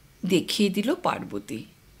 দেখিয়ে দিল পার্বতী।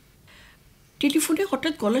 টেলিফোনে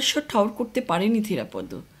হঠাৎ গলার স্বর ঠাউর করতে পারেনি ধীরাপদ।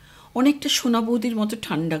 অনেকটা সোনা বৌদির মতো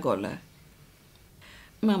ঠান্ডা গলা।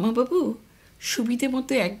 মামাবাবু, সুবিধে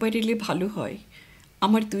মতো একবার এলে ভালো হয়,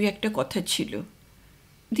 আমার 2-1 কথা ছিল।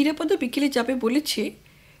 ধীরাপদ বিকেলে যাবে বলেছে।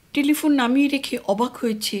 টেলিফোন নামিয়ে রেখে অবাক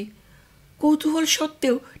হয়েছে। কৌতূহল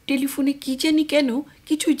সত্ত্বেও টেলিফোনে কি জানি কেন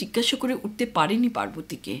কিছুই জিজ্ঞাসা করে উঠতে পারেনি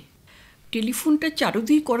পার্বতীকে। টেলিফোনটা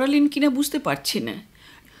চারুদিই করালেন কিনা বুঝতে পারছে না।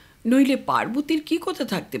 নইলে পার্বতীর কি কথা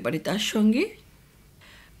থাকতে পারে তার সঙ্গে?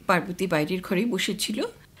 পার্বতী বাইরের ঘরেই বসেছিল,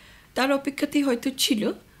 তার অপেক্ষাতেই হয়তো ছিল।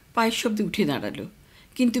 পায়ের শব্দে উঠে দাঁড়ালো,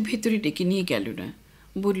 কিন্তু ভেতরে ডেকে নিয়ে গেল না।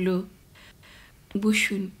 বলল,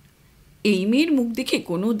 বসুন। এই মেয়ের মুখ দেখে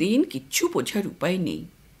কোনো দিন কিচ্ছু বোঝার উপায় নেই।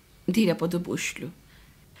 ধীরাপদ বসল।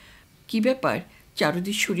 কি ব্যাপার,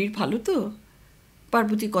 চারুদির শরীর ভালো তো?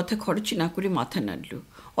 পার্বতী কথা খরচ না করে মাথা নাড়ল।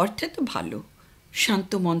 অর্থাৎ ভালো।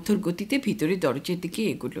 শান্ত মন্থর গতিতে ভিতরে দরজার দিকে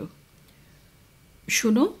এগোলো।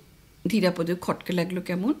 শোনো, ধীরাপদ খটকা লাগলো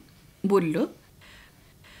কেমন। বলল,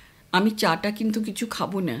 আমি চাটা কিন্তু কিছু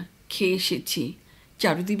খাবো না, খেয়ে এসেছি।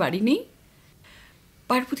 চারুদি বাড়ি নেই?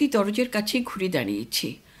 পার্বতী দরজার কাছে ঘুরে দাঁড়িয়েছে।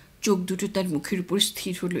 চোখ দুটো তার মুখের উপর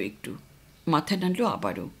স্থির হলো একটু। মাথা নাড়ল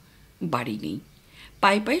আবারও। বাড়ি নেই।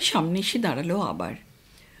 পায়ে পায়ে সামনে এসে দাঁড়ালো আবার।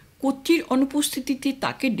 কর্ত্রীর অনুপস্থিতিতে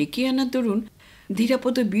তাকে ডেকে আনার দরুন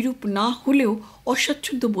ধীরাপদ বিরূপ না হলেও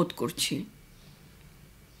অস্বাচ্ছন্দ্য বোধ করছে।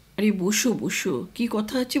 আরে বসো বসো, কি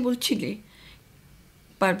কথা আছে বলছিলে?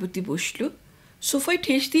 পার্বতী বসল। সোফায়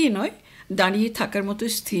ঠেস দিয়ে নয়, দাঁড়িয়ে থাকার মতো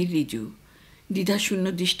স্থির রিজু। দ্বিধাশূন্য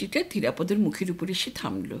দৃষ্টিটা ধীরাপদের মুখের উপর এসে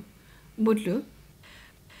থামল। বলল,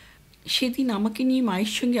 সেদিন আমাকে নিয়ে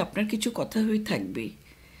মায়ের সঙ্গে আপনার কিছু কথা হয়ে থাকবে।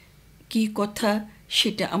 কি কথা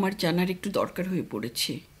সেটা আমার জানার একটু দরকার হয়ে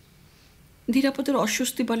পড়েছে। ধীরাপদের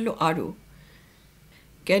অস্বস্তি বাড়ল আরও।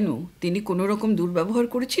 কেন, তিনি কোনো রকম দুর্ব্যবহার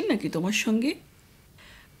করেছেন নাকি তোমার সঙ্গে?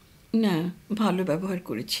 না, ভালো ব্যবহার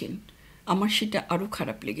করেছেন। আমার সেটা আরও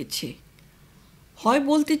খারাপ লেগেছে। হয়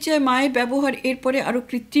বলতে চায় মায়ের ব্যবহার এরপরে আরও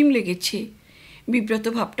কৃত্রিম লেগেছে। বিব্রত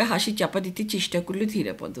ভাবটা হাসি চাপা দিতে চেষ্টা করল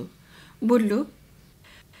ধীরাপদ। বলল,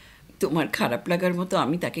 তোমার খারাপ লাগার মতো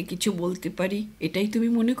আমি তাকে কিছু বলতে পারি এটাই তুমি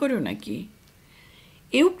মনে করো নাকি?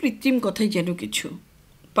 এও কৃত্রিম কথাই যেন কিছু।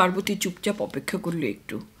 পার্বতী চুপচাপ অপেক্ষা করল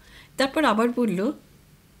একটু, তারপর আবার বলল,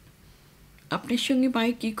 আপনার সঙ্গে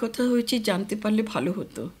মায়ের কী কথা হয়েছে জানতে পারলে ভালো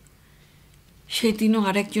হতো। সেদিনও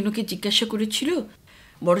আর একজনকে জিজ্ঞাসা করেছিল,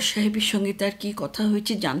 বড় সাহেবের সঙ্গে তার কী কথা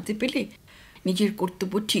হয়েছে জানতে পেলে নিজের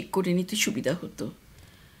কর্তব্য ঠিক করে নিতে সুবিধা হতো।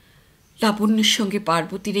 লাবণ্যের সঙ্গে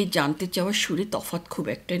পার্বতীর এই জানতে চাওয়ার সুরে তফাৎ খুব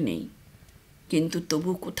একটা নেই, কিন্তু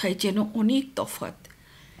তবু কোথায় যেন অনেক তফাৎ।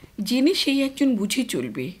 জেনে সেই একজন বুঝে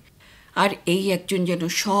চলবে, আর এই একজন যেন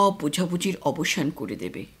সব বোঝাবুঝির অবসান করে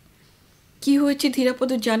দেবে। কি হয়েছে ধীরাপদ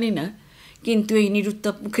জানে না, কিন্তু এই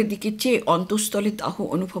নিরুত্তাপ মুখের দিকে চেয়ে অন্তঃস্থলে দাহ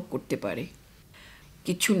অনুভব করতে পারে।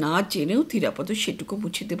 কিছু না জেনেও ধীরাপদ সেটুকু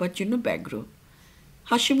মুছে দেবার জন্য ব্যগ্র।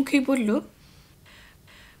 হাসি মুখেই বলল,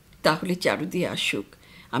 তাহলে চারুদি আসুক,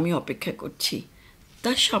 আমি অপেক্ষা করছি।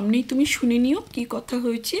 তার সামনেই তুমি শুনে নিও কি কথা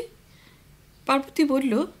হয়েছে। পার্বতী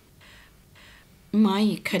বলল, মা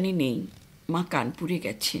এখানে নেই, মা কানপুরে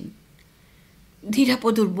গেছেন।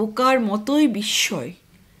 ধীরাপদর বোকার মতোই বিস্ময়।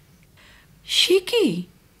 সে কি,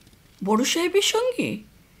 বড় সাহেবের সঙ্গে?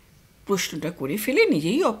 প্রশ্নটা করে ফেলে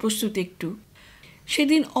নিজেই অপ্রস্তুত একটু।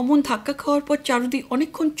 সেদিন অমন ধাক্কা খাওয়ার পর চারুদি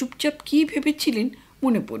অনেকক্ষণ চুপচাপ কী ভেবেছিলেন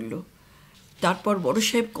মনে পড়ল। তারপর বড়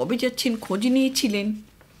সাহেব কবে যাচ্ছেন খোঁজ নিয়েছিলেন।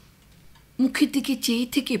 মুখের দিকে চেয়ে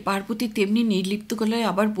থেকে পার্বতী তেমনি নির্লিপ্ত গলায়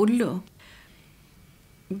আবার বলল,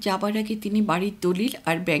 যাবার আগে তিনি বাড়ির দলিল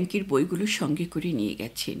আর ব্যাংকের বইগুলো সঙ্গে করে নিয়ে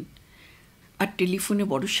গেছেন, আর টেলিফোনে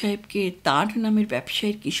বড় সাহেবকে তাঁর নামের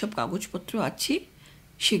ব্যবসায়ের কী সব কাগজপত্র আছে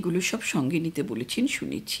সেগুলো সব সঙ্গে নিতে বলেছেন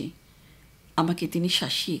শুনেছি। আমাকে তিনি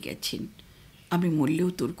শাসিয়ে গেছেন, আমি মরলেও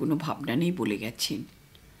তোর কোনো ভাবনা নেই বলে গেছেন।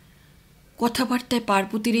 কথাবার্তায়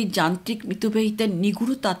পার্বতীর এই যান্ত্রিক মিতব্যয়িতার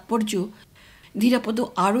নিগুড় তাৎপর্য ধীরাপদ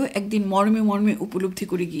আরও একদিন মর্মে মর্মে উপলব্ধি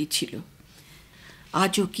করে গিয়েছিল।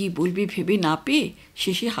 আজও কি বলবে ভেবে না পেয়ে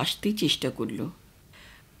শেষে হাসতেই চেষ্টা করল।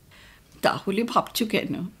 তাহলে ভাবছ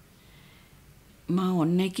কেন? মা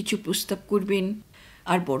অন্যায় কিছু প্রস্তাব করবেন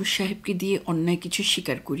আর বড় সাহেবকে দিয়ে অন্যায় কিছু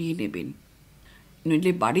স্বীকার করিয়ে নেবেন।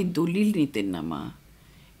 নইলে বাড়ির দলিল নিতেন না মা,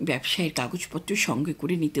 ব্যবসায়ের কাগজপত্র সঙ্গে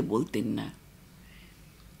করে নিতে বলতেন না।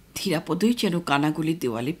 ধীরাপদই যেন কানাগুলি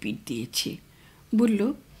দেওয়ালে পিঠ দিয়েছে। বলল,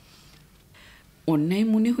 অন্যায়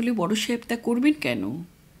মনে হলে বড় সাহেব তা করবেন কেন?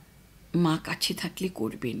 মা কাছে থাকলে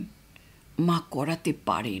করবেন, মা করাতে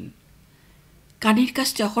পারেন। কানের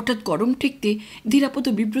কাজটা হঠাৎ গরম ঠেকতে ধীরাপদ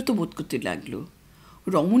বিব্রত বোধ করতে লাগলো।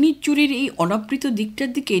 রমণীর চোরের এই অনাবৃত দিকটার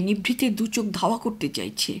দিকে নিভৃতে দু চোখ ধাওয়া করতে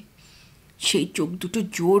চাইছে। সেই চোখ দুটো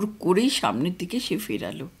জোর করেই সামনের দিকে সে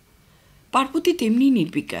ফেরালো। পার্বতী তেমনি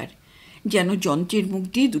নির্বিকার, যেন যন্ত্রের মুখ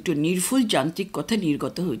দিয়ে দুটো নির্ভুল যান্ত্রিক কথা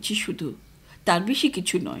নির্গত হয়েছে শুধু, তার বেশি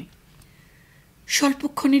কিছু নয়।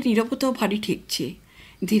 স্বল্পক্ষণের নীরবতাও ভারী ঠেকছে।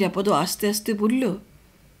 ধীরাপদ আস্তে আস্তে বলল,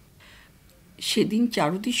 সেদিন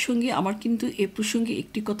চারুদির সঙ্গে আমার কিন্তু এ প্রসঙ্গে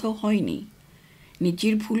একটি কথাও হয়নি।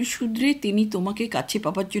 নিজের ভুল শুধরে তিনি তোমাকে কাছে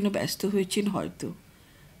পাবার জন্য ব্যস্ত হয়েছেন হয়তো।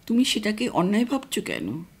 তুমি সেটাকে অন্যায় ভাবছ কেন?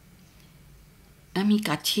 আমি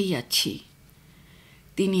কাছেই আছি,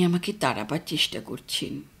 তিনি আমাকে তাড়াবার চেষ্টা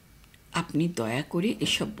করছেন। আপনি দয়া করে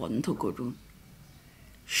এসব বন্ধ করুন।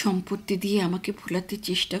 সম্পত্তি দিয়ে আমাকে ভোলাতে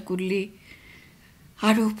চেষ্টা করলে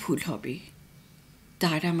আরও ভুল হবে।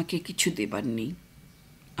 তার আমাকে কিছু দেবার নেই,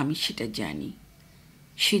 আমি সেটা জানি।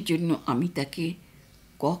 সেজন্য আমি তাকে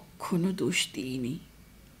কখনো দোষ দিইনি।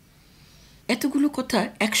 এতগুলো কথা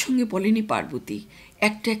একসঙ্গে বলেনি পার্বতী,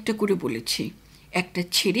 একটা একটা করে বলেছে, একটা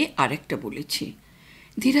ছেড়ে আর একটা বলেছে।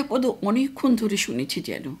 ধীরাপদ অনেকক্ষণ ধরে শুনেছে,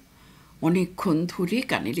 যেন অনেকক্ষণ ধরে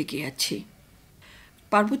কানে লেগে আছে।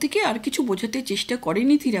 পার্বতীকে আর কিছু বোঝাতে চেষ্টা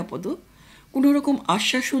করেনি ধীরাপদ, কোনো রকম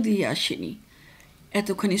আশ্বাসও দিয়ে আসেনি।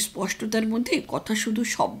 এতখানি স্পষ্টতার মধ্যে কথা শুধু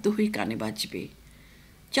শব্দ হয়ে কানে বাজবে।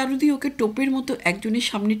 চারুদি ওকে টোপের মতো একজনের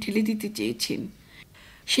সামনে ঠেলে দিতে চেয়েছেন,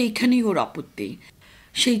 সেইখানেই ওর আপত্তি,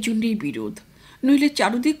 সেই জন্যেই বিরোধ। নইলে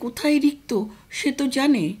চারুদি কোথায় রিক্ত সে তো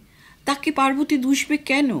জানে, তাকে পার্বতী দুষবে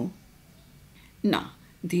কেন? না,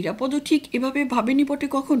 ধীরাপদ ঠিক এভাবে ভাবেনি বটে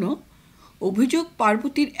কখনো। অভিযোগ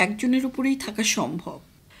পার্বতীর একজনের উপরেই থাকা সম্ভব,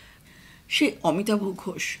 সে অমিতাভ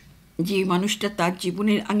ঘোষ, যে মানুষটা তার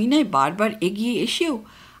জীবনের আঙিনায় বারবার এগিয়ে এসেও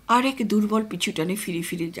আর এক দুর্বল পিছুটানে ফিরে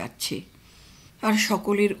ফিরে যাচ্ছে, আর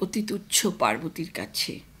সকলের অতি তুচ্ছ পার্বতীর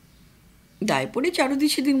কাছে। দায় পড়ে চারুদি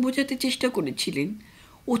সেদিন বোঝাতে চেষ্টা করেছিলেন,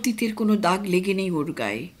 অতীতের কোনো দাগ লেগে নেই ওর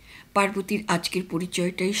গায়ে, পার্বতীর আজকের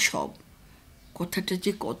পরিচয়টাই সব। কথাটা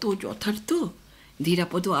যে কত যথার্থ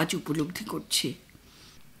ধীরাপদ আজ উপলব্ধি করছে।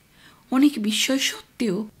 অনেক বিস্ময়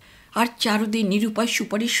সত্ত্বেও আর চারুদের নিরুপায়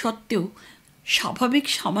সুপারিশ সত্ত্বেও স্বাভাবিক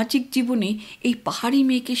সামাজিক জীবনে এই পাহাড়ি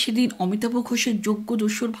মেয়েকে সেদিন অমিতাভ ঘোষের যোগ্য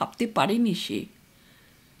দোসর ভাবতে পারেনি সে।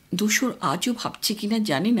 দোসর আজও ভাবছে কিনা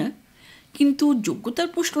জানি না, কিন্তু যোগ্যতার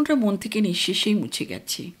প্রশ্নটা মন থেকে নিঃশেষেই মুছে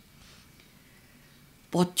গেছে।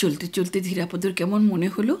 পথ চলতে চলতে ধীরাপদর কেমন মনে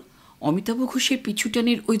হলো অমিতাভ ঘোষের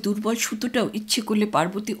পিছুটানের ওই দুর্বল সুতোটাও ইচ্ছে করলে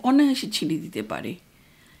পার্বতী অনায়াসে ছিঁড়ে দিতে পারে।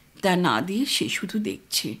 তা না দিয়ে সে শুধু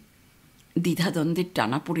দেখছে, দ্বিধাদ্বন্দ্বের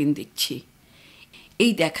টানাপোড়েন দেখছে।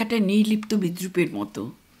 এই দেখাটা নির্লিপ্ত বিদ্রুপের মতো,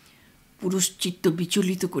 পুরুষচিত্ত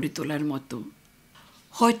বিচলিত করে তোলার মতো,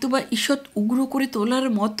 হয়তোবা ঈষৎ উগ্র করে তোলার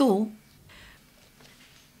মতো।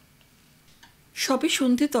 সবে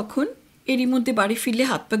সন্ধে তখন, এরই মধ্যে বাড়ি ফিরলে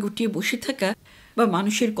হাত পা গুটিয়ে বসে থাকা বা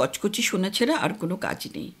মানুষের কচকচি শোনা ছাড়া আর কোনো কাজ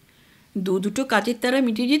নেই। দুটো কাজের তারা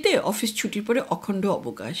মিটে যেতে অফিস ছুটির পরে অখণ্ড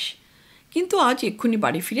অবকাশ। কিন্তু আজ এক্ষুনি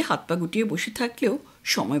বাড়ি ফিরে হাত পা গুটিয়ে বসে থাকলেও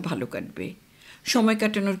সময় ভালো কাটবে। সময়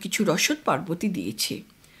কাটানোর কিছু রসদ পার্বতী দিয়েছে।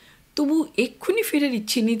 তবু এক্ষুনি ফেরার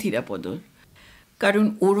ইচ্ছে নেই ধীরাপদর। কারণ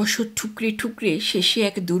ওর রসদ ঠুকরে ঠুকরে শেষে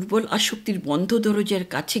এক দুর্বল আসক্তির বন্ধ দরজার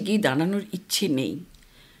কাছে গিয়ে দাঁড়ানোর ইচ্ছে নেই।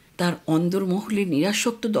 তার অন্দরমহলে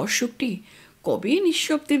নিরাসক্ত দর্শকটি কবে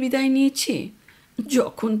নিঃশব্দে বিদায় নিয়েছে,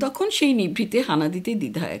 যখন তখন সেই নিভৃতে হানা দিতে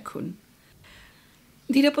দ্বিধা এখন।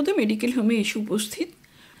 ধীরাপদ মেডিকেল হোমে এসে উপস্থিত।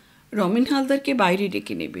 রমেন হালদারকে বাইরে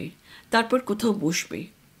ডেকে নেবে, তারপর কোথাও বসবে।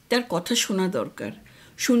 তার কথা শোনা দরকার,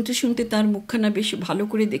 শুনতে শুনতে তার মুখখানা বেশ ভালো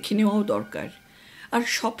করে দেখে নেওয়াও দরকার, আর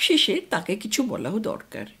সবশেষে তাকে কিছু বলাও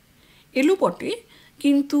দরকার। এলো বটে,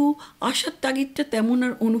 কিন্তু আশার তাগিদটা তেমন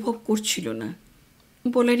আর অনুভব করছিল না।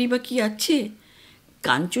 বলারই বা কি আছে?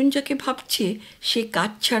 কাঞ্চন যাকে ভাবছে সে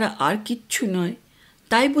কাজ ছাড়া আর কিচ্ছু নয়,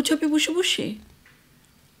 তাই বোঝাবে বসে বসে।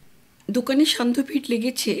 দোকানে সান্ধ্য ভিড়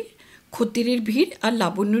লেগেছে, খদ্দেরের ভিড় আর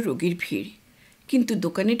লাবণ্য রোগীর ভিড়। কিন্তু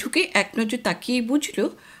দোকানে ঢুকে এক নজর তাকিয়েই বুঝল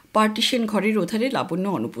পার্টিশন ঘরের ওধারে লাবণ্য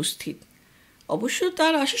অনুপস্থিত। অবশ্য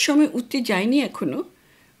তার আসার সময় উঠতে যায়নি এখনও।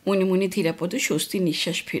 মনে মনে ধীরাপদ স্বস্তির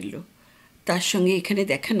নিঃশ্বাস ফেলল। তার সঙ্গে এখানে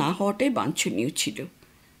দেখা না হওয়াটাই বাঞ্ছনীয় ছিল।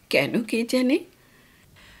 কেন কে জানে।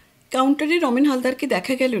 কাউন্টারে রমেন হালদারকে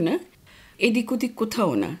দেখা গেল না, এদিক ওদিক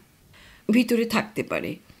কোথাও না। ভিতরে থাকতে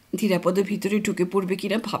পারে। ধীরাপদ ভিতরে ঢুকে পড়বে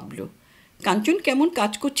কিনা ভাবল। কাঞ্চন কেমন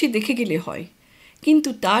কাজ করছে দেখে গেলে হয়। কিন্তু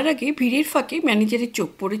তার আগে ভিড়ের ফাঁকে ম্যানেজারের চোখ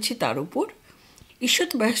পড়েছে তার উপর।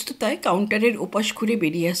 ঈষৎ ব্যস্ততায় কাউন্টারের ওপাশ ঘুরে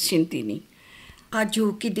বেরিয়ে আসছেন তিনি। আজও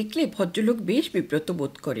ওকে দেখলে ভদ্রলোক বেশ বিব্রত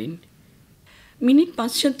বোধ করেন। মিনিট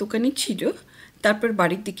 5-7 দোকানে ছিল, তারপর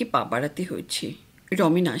বাড়ির দিকে পা বাড়াতে হয়েছে।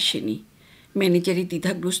 রমেন আসেনি। ম্যানেজারের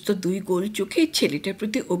দ্বিধাগ্রস্ত 2 গোল চোখে ছেলেটার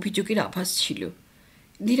প্রতি অভিযোগের আভাস ছিল।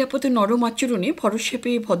 ধীরাপদ নরম আচরণে ভরসা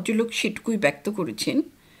পেয়ে ভদ্রলোক সেটুকুই ব্যক্ত করেছেন।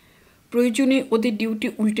 প্রয়োজনে ওদের ডিউটি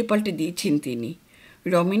উল্টে পাল্টে দিয়েছেন তিনি,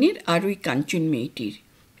 রমেনের আর ওই কাঞ্চন মেয়েটির।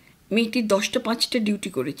 মেয়েটির 10টা 5টা ডিউটি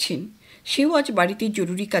করেছেন। সেও আজ বাড়িতে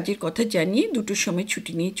জরুরি কাজের কথা জানিয়ে 2টোর সময়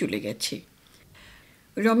ছুটি নিয়ে চলে গেছে।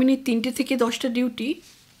 রমেনের 3টে থেকে 10টা ডিউটি,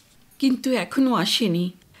 কিন্তু এখনও আসেনি।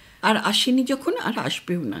 আর আসেনি যখন আর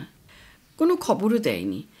আসবেও না। কোনো খবরও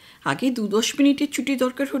দেয়নি। আগে 2-10 মিনিটের ছুটি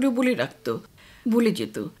দরকার হলেও বলে রাখত, বলে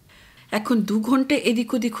যেত। এখন 2 ঘন্টা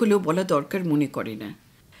এদিক ওদিক হলেও বলা দরকার মনে করে না।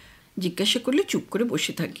 জিজ্ঞাসা করলে চুপ করে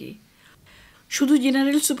বসে থাকে। শুধু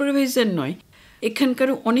জেনারেল সুপারভাইজার নয়,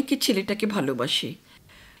 এখানকারও অনেকে ছেলেটাকে ভালোবাসে।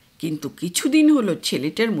 কিন্তু কিছুদিন হলো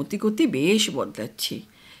ছেলেটার মতিগতি বেশ বদলাচ্ছে,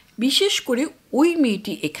 বিশেষ করে ওই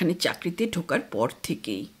মেয়েটি এখানে চাকরিতে ঢোকার পর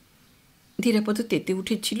থেকেই। ধীরাপদ তেতে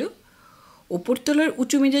উঠেছিল। ওপরতলার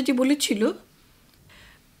উঁচু মেজাজে বলেছিল,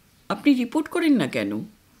 আপনি রিপোর্ট করেন না কেন?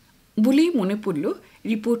 বলেই মনে পড়ল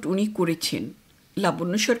রিপোর্ট উনি করেছেন।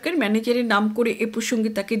 লাবণ্য সরকার ম্যানেজারের নাম করে এ প্রসঙ্গে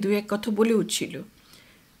তাকে 2-1 কথা বলে উঠছিল।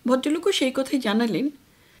 ভদ্রলোকও সেই কথাই জানালেন।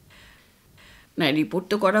 না, রিপোর্ট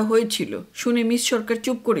তো করা হয়েছিল শুনে মিস সরকার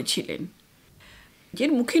চুপ করেছিলেন। যে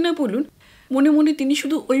মুখে না বলুন, মনে মনে তিনি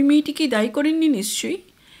শুধু ওই মেয়েটিকেই দায়ী করেননি নিশ্চয়ই।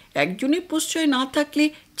 একজনের প্রশ্রয় না থাকলে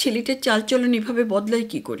ছেলেটার চালচলন এভাবে বদলায়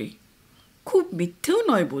কী করে? খুব মিথ্যেও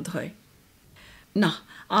নয় বোধ হয়। না,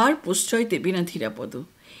 আর প্রশ্রয় দেবে না ধীরাপদ।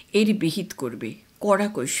 এর বিহিত করবে, কড়া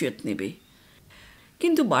কৈফিয়ত নেবে।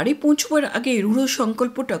 কিন্তু বাড়ি পৌঁছবার আগে রূঢ়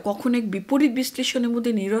সংকল্পটা কখন এক বিপরীত বিশ্লেষণের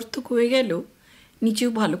মধ্যে নিরর্থক হয়ে গেল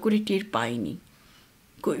নিজেও ভালো করে টের পায়নি।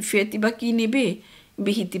 কৈফিয়তই বা কী নেবে,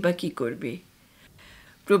 বিহিতই বা কী করবে?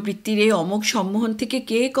 প্রবৃত্তির এই অমোঘ সম্মোহন থেকে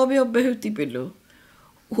কে কবে অব্যাহতি পেল?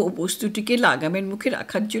 ও বস্তুটিকে লাগামের মুখে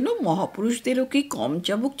রাখার জন্য মহাপুরুষদেরও কি কম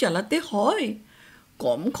চাবুক চালাতে হয়,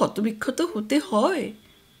 কম ক্ষতবিক্ষত হতে হয়?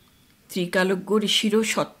 ত্রিকালজ্ঞ ঋষিরও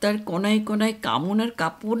সত্তার কোনায় কোনায় কামনার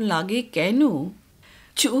কাপড় লাগে কেন?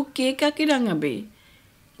 চোখ কে কাকে রাঙাবে?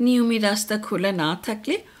 নিয়মের রাস্তা খোলা না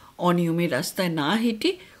থাকলে অনিয়মের রাস্তায় না হেঁটে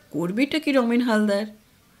করবেটা কি রমেন হালদার?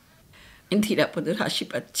 ধীরাপদর হাসি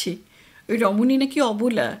পাচ্ছে। রমণী নাকি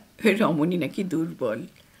অবলা, রমণী নাকি দুর্বল।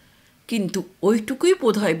 কিন্তু ওইটুকুই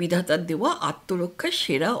বোধ হয় বিধাতার দেওয়া আত্মরক্ষার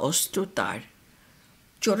সেরা অস্ত্র তার।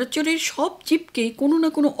 চরাচরের সব জীবকেই কোনো না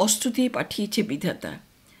কোনো অস্ত্র দিয়ে পাঠিয়েছে বিধাতা।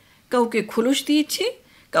 কাউকে খোলস দিয়েছে,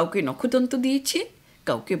 কাউকে নখদন্ত দিয়েছে,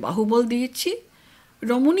 কাউকে বাহুবল দিয়েছে।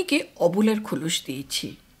 রমণীকে অবলার খোলস দিয়েছে।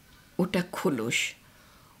 ওটা খোলস,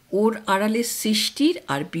 ওর আড়ালে সৃষ্টির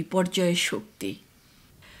আর বিপর্যয়ের শক্তি।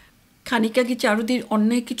 খানিক আগে চারুদির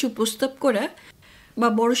অন্যায় কিছু প্রস্তাব করা বা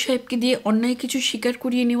বড় সাহেবকে দিয়ে অন্যায় কিছু স্বীকার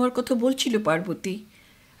করিয়ে নেওয়ার কথা বলছিল পার্বতী।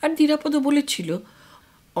 আর ধীরাপদ বলেছিল,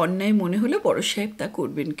 অন্যায় মনে হলে বড় সাহেব তা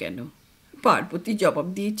করবেন কেন? পার্বতী জবাব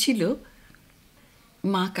দিয়েছিল,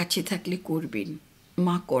 মা কাছে থাকলে করবেন,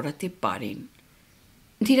 মা করাতে পারেন।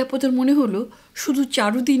 ধীরাপদর মনে হলো শুধু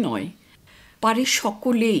চারুদি নয়, পারে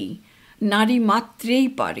সকলেই, নারী মাত্রেই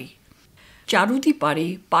পারে। চারুদি পারে,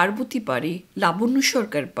 পার্বতী পারে, লাবণ্য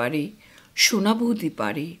সরকার পারে, সোনা বৌদি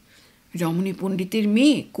পারে, রমণী পণ্ডিতের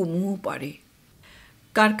মেয়ে কুমুও পারে,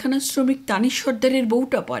 কারখানার শ্রমিক তানিশ সর্দারের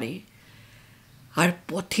বউটা পারে। আর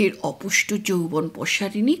পথের অপুষ্ট যৌবন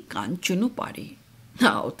প্রসারিণী কাঞ্চনও পারে,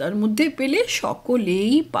 আওতার মধ্যে পেলে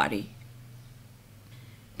সকলেই পারে।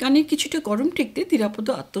 কানের কিছুটা গরম ঠেকতে ধীরাপদ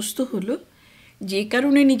আত্মস্থ হলো, যে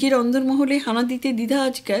কারণে নিজের অন্দরমহলে হানা দিতে দ্বিধা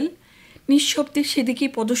আজকাল নিঃশব্দে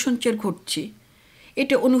সেদিকেই পদসঞ্চার ঘটছে,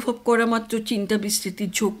 এটা অনুভব করা মাত্র চিন্তা বিস্তৃতির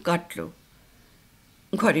ঝোঁক কাটল।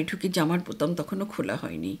 ঘরে ঢুকে জামার বোতাম তখনও খোলা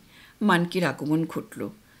হয়নি। মানকির আগমন ঘটল।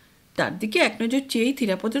 তার দিকে এক নজর চেয়েই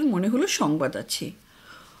ধীরাপদের মনে হলো সংবাদ আছে।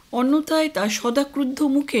 অন্যথায় তার সদাক্রুদ্ধ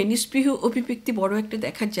মুখে নিস্পৃহ অভিব্যক্তি বড় একটা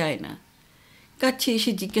দেখা যায় না। কাছে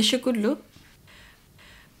এসে জিজ্ঞাসা করল,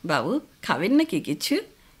 বাবু খাবেন না কি কিছু?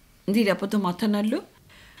 ধীরাপদ মাথা নাড়ল।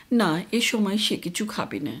 না, এ সময় সে কিছু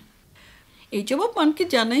খাবে না। এই জবাব মানকে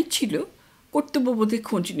জানাই ছিল, কর্তব্যবোধে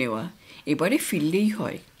খোঁজ নেওয়া, এবারে ফিরলেই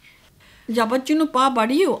হয়। যাবার জন্য পা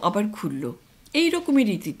বাড়িয়েও আবার ঘুরল। এই রকমই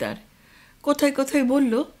রীতি তার। কথায় কথায়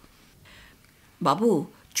বলল, বাবু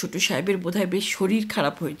ছোট সাহেবের বোধহয় বেশ শরীর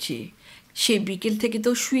খারাপ হয়েছে, সে বিকেল থেকে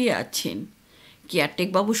তো শুয়ে আছেন। কেয়ারটেক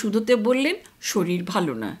বাবু শুধোতে বললেন শরীর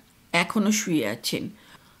ভালো না, এখনও শুয়ে আছেন।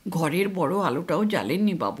 ঘরের বড় আলোটাও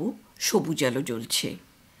জ্বালেননি বাবু, সবুজ আলো জ্বলছে।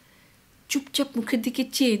 চুপচাপ মুখের দিকে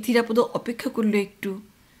চেয়ে ধীরাপদ অপেক্ষা করল একটু।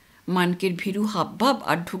 মানকের ভীরু হাবভাব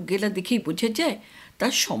আর ঢুক গেলা দেখেই বোঝা যায়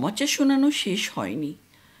তার সমাচার শোনানো শেষ হয়নি।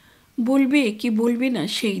 বলবে কি বলবে না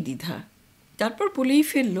সেই দ্বিধা। তারপর বলেই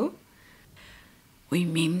ফেলল, ওই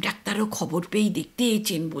মেম ডাক্তারও খবর পেয়েই দেখতে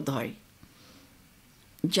এসেছেন বোধ হয়।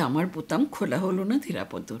 জামার বোতাম খোলা হলো না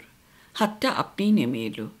ধীরাপদর। হাতটা আপনিই নেমে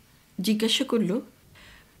এলো। জিজ্ঞাসা করল,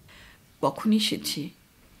 কখন এসেছে?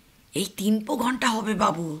 এই 3 ঘন্টা হবে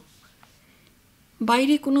বাবু।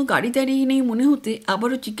 বাইরে কোনো গাড়ি দাঁড়িয়ে নেই মনে হতে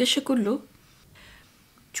আবারও জিজ্ঞাসা করল,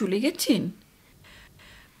 চলে গেছেন?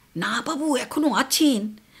 না বাবু, এখনো আছেন।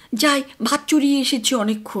 যাই, ভাত চড়িয়ে এসেছে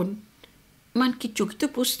অনেকক্ষণ। মানকে চকিত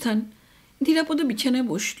প্রস্থান। ধীরাপদ বিছানায়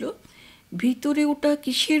বসল। ভিতরে ওটা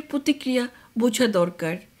কিসের প্রতিক্রিয়া বোঝা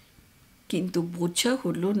দরকার, কিন্তু বোঝা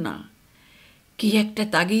হলো না। কি একটা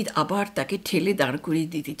তাগিদ আবার তাকে ঠেলে দাঁড়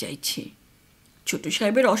করিয়ে দিতে চাইছে। ছোট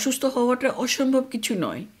সাহেবের অসুস্থ হওয়াটা অসম্ভব কিছু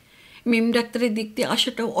নয়, মেম ডাক্তারের দেখতে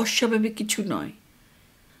আসাটাও অস্বাভাবিক কিছু নয়,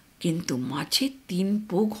 কিন্তু মাঝে 3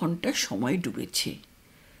 ঘন্টা সময় ডুবেছে।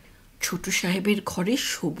 ছোট সাহেবের ঘরে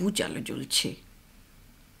সবুজ আলো জ্বলছে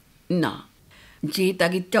না, যে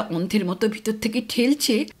তাগিদটা অন্ধের মতো ভিতর থেকে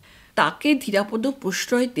ঠেলছে তাকে ধীরাপদ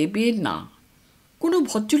প্রশ্রয় দেবে না। কোনো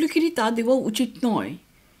ভদ্রলোকেরই তা দেওয়া উচিত নয়।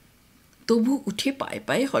 তবু উঠে পায়ে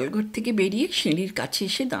পায়ে হলঘর থেকে বেরিয়ে সিঁড়ির কাছে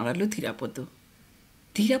এসে দাঁড়ালো ধীরাপদ।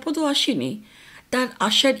 ধীরাপদ আসেনি, তার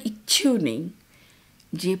আসার ইচ্ছেও নেই।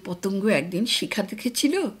 যে পতঙ্গ একদিন শিখা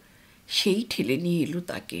দেখেছিল সেই ঠেলে নিয়ে এলো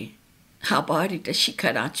তাকে। আবার এটা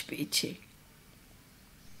শিখার আঁচ পেয়েছে।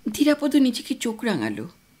 ধীরাপদ নিজেকে চোখ রাঙালো।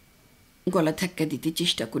 গলা ধাক্কা দিতে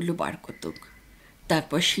চেষ্টা করলো বার কতক।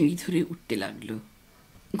 তারপর সিঁড়ি ধরে উঠতে লাগলো।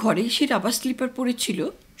 ঘরে এসে রাবার স্লিপার পড়েছিল,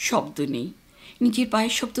 শব্দ নেই। নিজের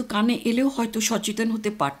পায়ের শব্দ কানে এলেও হয়তো সচেতন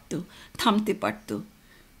হতে পারত, থামতে পারত।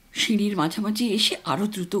 সিঁড়ির মাঝামাঝি এসে আরও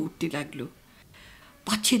দ্রুত উঠতে লাগলো।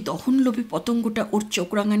 পাছে দহনলোভী পতঙ্গটা ওর চোখ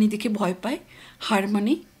রাঙানি দেখে ভয় পায়, হার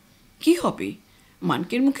মানে। কি হবে?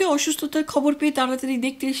 মানকের মুখে অসুস্থতার খবর পেয়ে তাড়াতাড়ি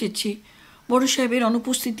দেখতে এসেছে। বড় সাহেবের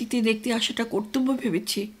অনুপস্থিতিতে দেখতে আসাটা কর্তব্য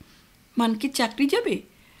ভেবেছে। মানকে চাকরি যাবে?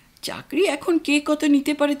 চাকরি এখন কে কত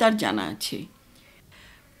নিতে পারে তার জানা আছে।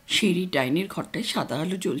 সিঁড়ি ডাইনের ঘরটায় সাদা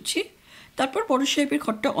আলো জ্বলছে। তারপর বড় সাহেবের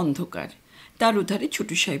ঘরটা অন্ধকার, তার ওধারে ছোট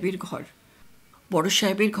সাহেবের ঘর। বড়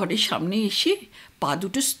সাহেবের ঘরের সামনে এসে পা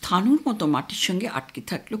দুটো স্থানুর মতো মাটির সঙ্গে আটকে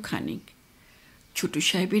থাকলো খানিক। ছোট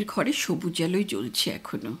সাহেবের ঘরে সবুজ আলোয় জ্বলছে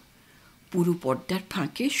এখনো, পুরো পর্দার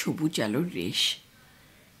ফাঁকে সবুজ আলোর রেশ।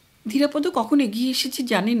 ধীরাপদ কখন এগিয়ে এসেছে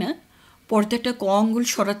জানে না, পর্দাটা আঙুল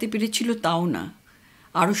সরাতে পেরেছিল তাও না।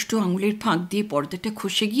 আড়ষ্ট আঙুলের ফাঁক দিয়ে পর্দাটা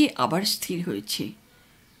খসে গিয়ে আবার স্থির হয়েছে।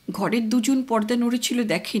 ঘরের 2জন পর্দা নড়েছিল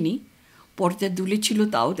দেখেনি, পর্দা দুলেছিল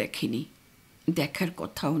তাও দেখেনি, দেখার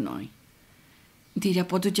কথাও নয়।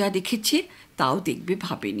 ধীরাপদ যা দেখেছে তাও দেখবে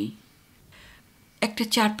ভাবেনি। একটা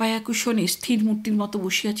 4 পায়া কুশনে স্থির মূর্তির মতো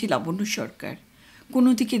বসে আছে লাবণ্য সরকার, কোনো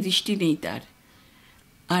দিকে দৃষ্টি নেই তার।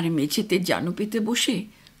 আর মেঝেতে জানু পেতে বসে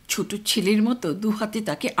ছোট ছেলের মতো 2 হাতে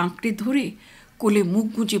তাকে আঁকড়ে ধরে কোলে মুখ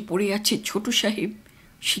গুঁজে পড়ে আছে ছোট সাহেব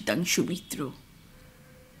শীতাংশু মিত্র।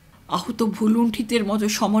 আহত ভুলুণ্ঠিতের মতো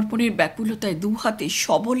সমর্পণের ব্যাকুলতায় 2 হাতে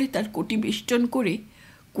সবলে তার কোটি বেষ্টন করে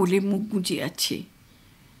কোলে মুখ গুঁজে আছে।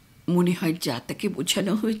 মনে হয় যা তাকে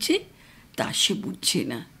বোঝানো হয়েছে তা সে বুঝছে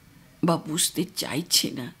না বা বুঝতে চাইছে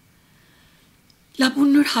না।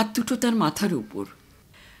 লাবণ্যর হাত দুটো তার মাথার উপর,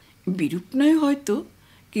 বিরূপ নয় হয়তো,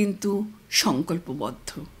 কিন্তু সংকল্পবদ্ধ।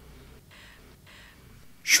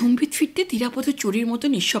 সম্বিত ফিরতে ধীরাপদ চোরের মতো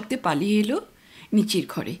নিঃশব্দে পালিয়ে এলো নিচের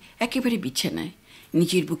ঘরে, একেবারে বিছানায়।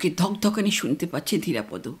 নিজের বুকে ধকধকানি শুনতে পাচ্ছে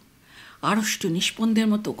ধীরাপদ। আড়ষ্ট নিস্পন্দের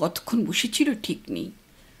মতো কতক্ষণ বসেছিল ঠিক নেই।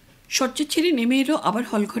 শয্যা ছেড়ে নেমে এলো আবার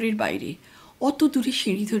হলঘরের বাইরে। অত দূরে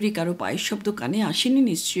সিঁড়ি ধরে কারো পায়ের শব্দ কানে আসেনি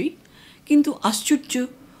নিশ্চয়ই, কিন্তু আশ্চর্য,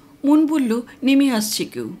 মন বলল নেমে আসছে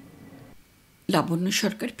কেউ। লাবণ্য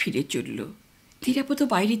সরকার ফিরে চলল। ধীরাপদ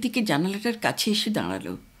বাইরে থেকে জানালাটার কাছে এসে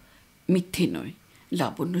দাঁড়ালো। মিথ্যে নয়,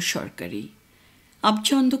 লাবণ্য সরকারই।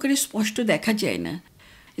 আবছা অন্ধকারে স্পষ্ট দেখা যায় না,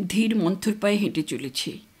 ধীর মন্থর পায়ে হেঁটে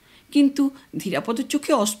চলেছে, কিন্তু ধীরাপদের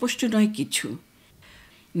চোখে অস্পষ্ট নয় কিছু।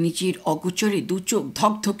 নিজের অগোচরে দু চোখ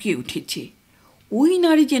ধকধকিয়ে উঠেছে। ওই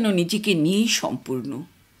নারী যেন নিজেকে নিয়েই সম্পূর্ণ।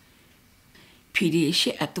 ফিরে এসে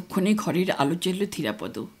এতক্ষণে ঘরের আলো জ্বলল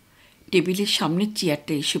ধীরাপদ। টেবিলের সামনের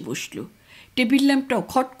চেয়ারটা এসে বসল। টেবিল ল্যাম্পটাও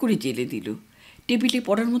খট করে জ্বেলে দিল। টেবিলে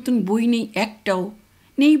পড়ার মতন বই নেই একটাও,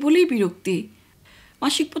 নেই বলেই বিরক্তি।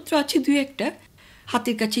 মাসিকপত্র আছে দু একটা,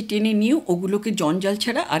 হাতের কাছে টেনে নিয়েও ওগুলোকে জঞ্জাল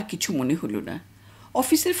ছাড়া আর কিছু মনে হলো না।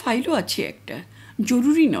 অফিসের ফাইলও আছে একটা,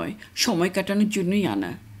 জরুরি নয়, সময় কাটানোর জন্যই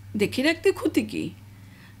আনা, দেখে রাখতে ক্ষতি কি।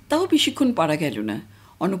 তাও বেশিক্ষণ পারা গেল না।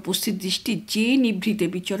 অনুপস্থিত দৃষ্টি যে নিভৃতে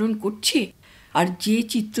বিচরণ করছে আর যে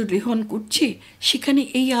চিত্রলেহন করছে, সেখানে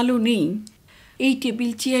এই আলো নেই, এই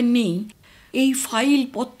টেবিল চেয়ার নেই, এই ফাইল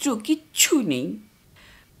পত্র কিচ্ছু নেই।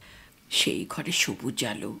 সেই ঘরে সবুজ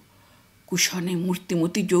আলো, কুশনে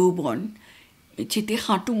মূর্তিমতি যৌবন, মেঝেতে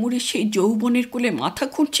হাঁটু মুড়ে সেই যৌবনের কোলে মাথা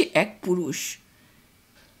খুঁড়ছে এক পুরুষ।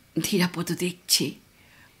 ধীরাপদ দেখছে,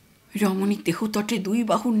 রমণী দেহতটে দুই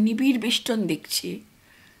বাহুর নিবিড় বেষ্টন দেখছে।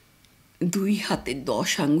 দুই হাতে 10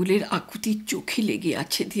 আঙ্গুলের আকুতির চোখে লেগে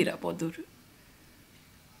আছে ধীরাপদর।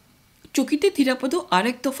 চকিতে ধীরাপদ আর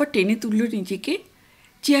এক দফা টেনে তুলল নিজেকে,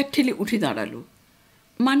 চেয়ার ঠেলে উঠে দাঁড়ালো।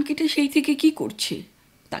 মানকেটে সেই থেকে কি করছে?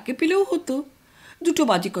 তাকে পেলেও হতো, দুটো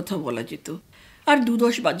বাজে কথা বলা যেত, আর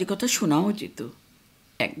 2-10 বাজে কথা শোনাও যেত।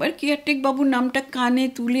 একবার কেয়ারটেক বাবুর নামটা কানে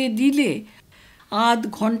তুলে দিলে আধ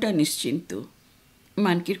ঘন্টা নিশ্চিন্ত।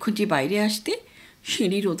 মানকের খোঁজে বাইরে আসতে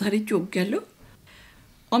সিঁড়ির ওধারে চোখ গেল।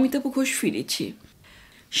 অমিতাভ ঘোষ ফিরেছে।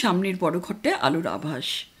 সামনের বড় ঘরটায় আলোর আভাস।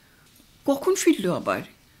 কখন ফিরল আবার?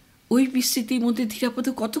 ওই বিস্মৃতির মধ্যে ধীরাপদ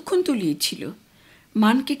কতক্ষণ তলিয়েছিল।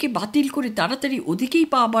 মানকেকে বাতিল করে তাড়াতাড়ি ওদিকেই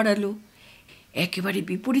পা বাড়ালো। একেবারে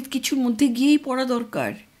বিপরীত কিছুর মধ্যে গিয়েই পড়া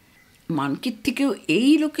দরকার। মানকের থেকেও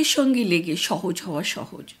এই লোকের সঙ্গে লেগে সহজ হওয়া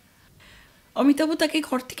সহজ। অমিতাভ তাকে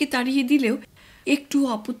ঘর থেকে তাড়িয়ে দিলেও একটুও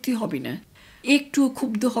আপত্তি হবে না, একটুও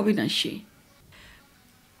ক্ষুব্ধ হবে না সে।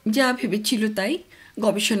 যা ভেবেছিল তাই,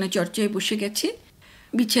 গবেষণা চর্চায় বসে গেছে।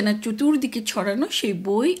 বিছানার চতুর্দিকে ছড়ানো সেই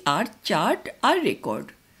বই আর চার্ট আর রেকর্ড।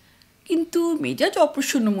 কিন্তু মেজাজ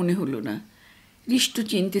অপ্রসন্ন মনে হলো না। হৃষ্ট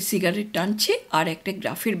চিনতে সিগারেট টানছে আর একটা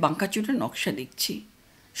গ্রাফের বাঁকাচোরা নকশা দেখছি।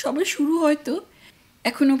 সবে শুরু হয়তো,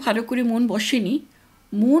 এখনও ভালো করে মন বসেনি।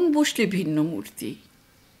 মন বসলে ভিন্ন মূর্তি।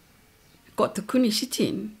 কতক্ষণ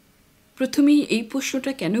এসেছেন? প্রথমেই এই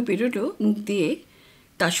প্রশ্নটা কেন বেরোলো মুখ দিয়ে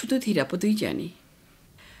তা শুধু ধীরাপদই জানে।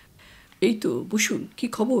 এই তো বসুন, কি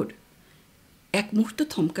খবর? এক মুহূর্ত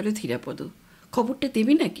থমকালো ধীরাপদ। খবরটা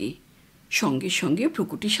দেবে নাকি? সঙ্গে সঙ্গে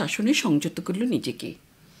ভ্রুকুটি শাসনে সংযত করল নিজেকে।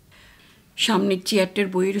 সামনের চেয়ারটার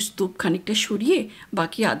বইয়ের স্তূপ খানিকটা সরিয়ে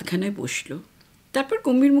বাকি আধখানায় বসল। তারপর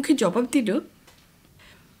গম্ভীর মুখে জবাব দিল,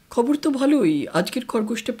 খবর তো ভালোই, আজকের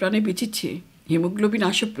খরগোশটা প্রাণে বেঁচেছে, হিমোগ্লোবিন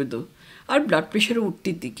আশাপ্রদ, আর ব্লাড প্রেশারও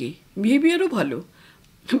উঠতির দিকে, বিহেভিয়ারও ভালো,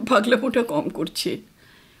 পাগলামোটা কম করছে।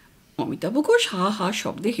 অমিতাভ ঘোষ হা হা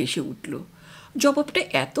শব্দে হেসে উঠল। জবাবটা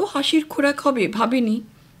এত হাসির খোরাক হবে ভাবেনি।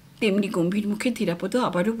 তেমনি গম্ভীর মুখে ধীরাপদ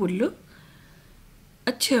আবারও বলল,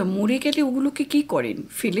 আচ্ছা মরে গেলে ওগুলোকে কি করেন?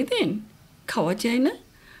 ফেলে দেন? খাওয়া যায় না?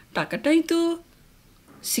 টাকাটাই তো।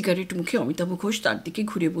 সিগারেট মুখে অমিতাভ ঘোষ তার দিকে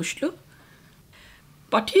ঘুরে বসল।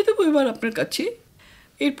 পাঠিয়ে দেবো এবার আপনার কাছে।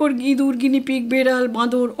 এরপর ইঁদুর, গিনিপিগ, বেড়াল,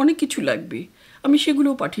 বাঁদর অনেক কিছু লাগবে, আমি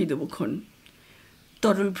সেগুলোও পাঠিয়ে দেবো ক্ষণ।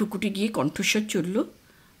 তরল ভ্রুকুটি গিয়ে কণ্ঠস্বর চলল,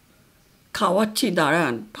 খাওয়াচ্ছি,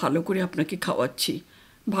 দাঁড়ান, ভালো করে আপনাকে খাওয়াচ্ছি।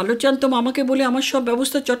 ভালো চান তো মামাকে বলে আমার সব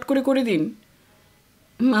ব্যবস্থা চট করে করে দিন।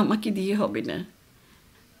 মামাকে দিয়ে হবে না,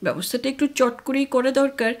 ব্যবস্থাটা একটু চট করেই করা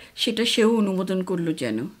দরকার, সেটা সেও অনুমোদন করলো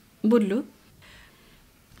যেন। বলল,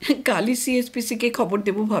 কালই সিএসপিসিকে খবর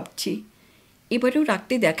দেবো ভাবছি। এবারেও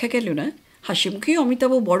রাখতে দেখা গেল না। হাসি মুখেই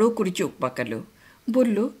অমিতাভ বড় করে চোখ পাকালো।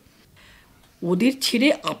 বলল, ওদের ছেড়ে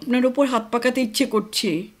আপনার ওপর হাত পাকাতে ইচ্ছে করছে।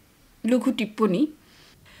 লঘু টিপ্পনি।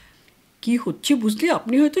 কি হচ্ছে বুঝলে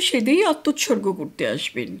আপনি হয়তো সেদেই আত্মোৎসর্গ করতে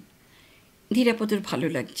আসবেন। ধীরাপদর ভালো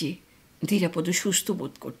লাগছে, ধীরাপদ সুস্থ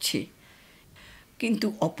বোধ করছে। কিন্তু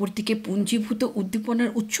অপরদিকে পুঞ্জীভূত উদ্দীপনার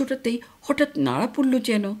উৎসটাতেই হঠাৎ নাড়া পড়ল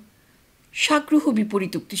যেন। সাগ্রহ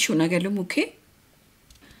বিপরীতোক্তি শোনা গেল মুখে।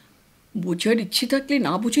 বোঝার ইচ্ছে থাকলে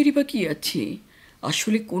না বোঝারই বা কী আছে?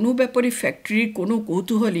 আসলে কোনো ব্যাপারে ফ্যাক্টরির কোনো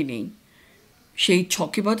কৌতূহলই নেই। সেই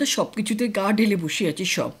ছকে বাঁধা সব কিছুতে গা ঢেলে বসে আছে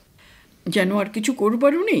সব, যেন আর কিছু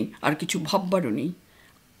করবারও নেই, আর কিছু ভাববারও নেই।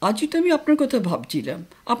 আজই তো আমি আপনার কথা ভাবছিলাম,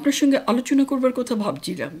 আপনার সঙ্গে আলোচনা করবার কথা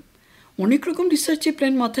ভাবছিলাম। অনেক রকম রিসার্চের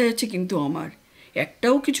প্ল্যান মাথায় আছে, কিন্তু আমার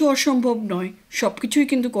একটাও কিছু অসম্ভব নয়, সব কিছুই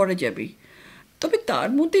কিন্তু করা যাবে। তবে তার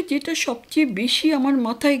মধ্যে যেটা সবচেয়ে বেশি আমার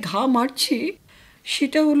মাথায় ঘা মারছে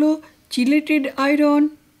সেটা হলো চিলেটেড আয়রন।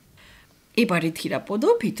 এবারে ধীরাপদ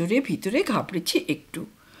ভিতরে ভিতরে ঘাবড়েছে একটু।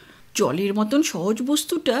 জলের মতন সহজ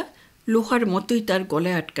বস্তুটা লোহার মতোই তার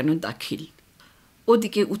গলায় আটকানো দাখিল।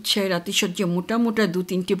 ওদিকে উৎসাহের আতিশয্যে মোটা মোটা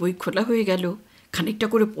 2-3টে বই খোলা হয়ে গেল, খানিকটা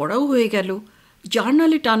করে পড়াও হয়ে গেল,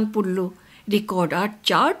 জার্নালে টান পড়ল, রেকর্ড আর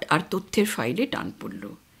চার্ট আর তথ্যের ফাইলে টান পড়ল।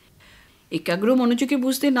 একাগ্র মনোযোগে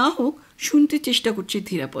বুঝতে না হোক শুনতে চেষ্টা করছে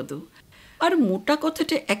ধীরাপদ। আর মোটা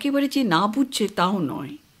কথাটা একেবারে যে না বুঝছে তাও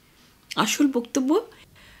নয়। আসল বক্তব্য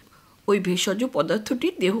ওই ভেষজ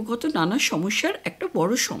পদার্থটির দেহগত নানা সমস্যার একটা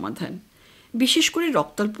বড় সমাধান, বিশেষ করে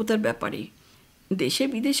রক্তাল্পতার ব্যাপারে। দেশে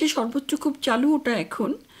বিদেশে সর্বত্র খুব চালু ওটা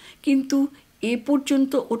এখন, কিন্তু এ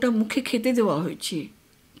পর্যন্ত ওটা মুখে খেতে দেওয়া হয়েছে।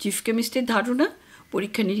 চিফ কেমিস্টের ধারণা,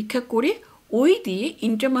 পরীক্ষা নিরীক্ষা করে ওই দিয়ে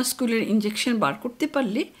ইন্ট্রামাস্কুলার ইঞ্জেকশন বার করতে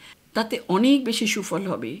পারলে তাতে অনেক বেশি সুফল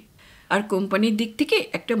হবে, আর কোম্পানির দিক থেকে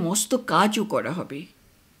একটা মস্ত কাজও করা হবে।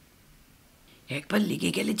 একবার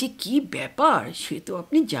লেগে গেলে যে কি ব্যাপার সে তো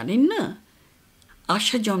আপনি জানেন না।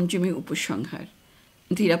 আশা জমজমে উপসংহার।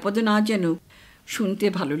 ধীরাপদ না যেন শুনতে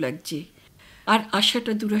ভালো লাগছে, আর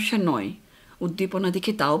আশাটা দুরাশা নয়, উদ্দীপনা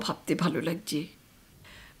দেখে তাও ভাবতে ভালো লাগছে।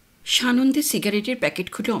 সানন্দে সিগারেটের প্যাকেট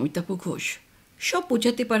খুলে অমিতাভ ঘোষ, সব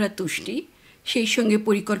বোঝাতে পারা তুষ্টি, সেই সঙ্গে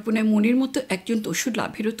পরিকল্পনায় মনের মতো একজন তসু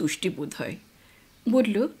লাভেরও তুষ্টি বোধ হয়।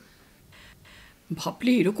 বলল,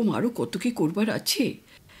 ভাবলে এরকম আরও কত কী করবার আছে,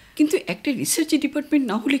 কিন্তু একটা রিসার্চ ডিপার্টমেন্ট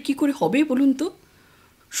না হলে কি করে হবে বলুন তো?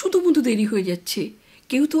 শুধু দেরি হয়ে যাচ্ছে,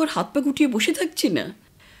 কেউ তো আর হাত পা গুটিয়ে বসে থাকছে না।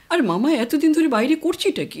 আর মামা এতদিন ধরে বাইরে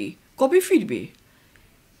করছেটা কি, কবে ফিরবে?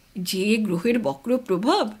 যে গ্রহের বক্র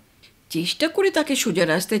প্রভাব, চেষ্টা করে তাকে সোজা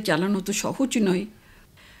রাস্তায় চালানো তো সহজ নয়।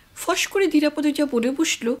 ফস করে ধীরাপদে যা বলে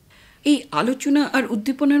বসল, এই আলোচনা আর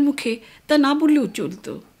উদ্দীপনার মুখে তা না বললেও চলত।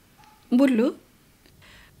 বলল,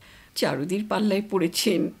 চারুদির পাল্লায়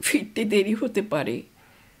পড়েছেন, ফিরতে দেরি হতে পারে।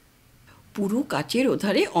 পুরো কাচের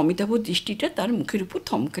ওধারে অমিতাভ দৃষ্টিটা তার মুখের উপর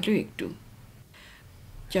থমকালো একটু।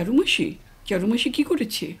 চারুমাসি কি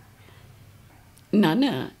করেছে? না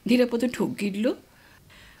না, ধীরাপদ ঠোক গিলল,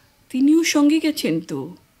 তিনিও সঙ্গে গেছেন তো।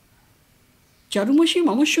 চারুমাসি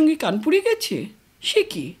মামার সঙ্গে কানপুরে গেছে? সে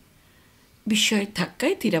কি? বিস্ময়ের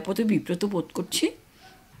ধাক্কায় ধীরাপদ বিব্রত বোধ করছে।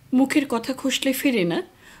 মুখের কথা খসলে ফেরে না,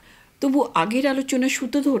 তবু আগের আলোচনা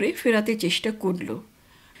সুতো ধরে ফেরাতে চেষ্টা করল।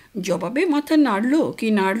 জবাবে মাথা নাড়ল কি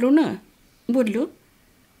নাড়ল না, বলল,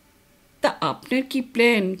 তা আপনার কি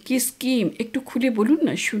প্ল্যান, কি স্কিম একটু খুলে বলুন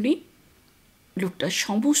না শুনি। লোকটার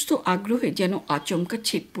সমস্ত আগ্রহে যেন আচমকা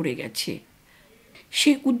ছেদ পড়ে গেছে।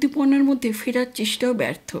 সেই উদ্দীপনার মধ্যে ফেরার চেষ্টাও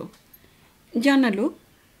ব্যর্থ। জানালো,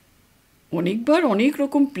 অনেকবার অনেক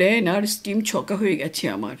রকম প্ল্যান আর স্কিম ছকা হয়ে গেছে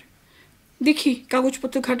আমার। দেখি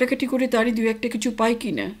কাগজপত্র ঘাটাঘাটি করে তারই 2-1টা কিছু পাই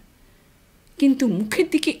কি না। কিন্তু মুখের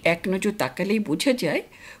দিকে এক নজর তাকালেই বোঝা যায়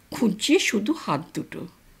খুঁজছে শুধু হাত দুটো।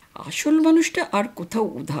 আসল মানুষটা আর কোথাও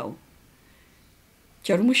উধাও।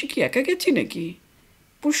 চারুমাসি কি একা গেছে নাকি?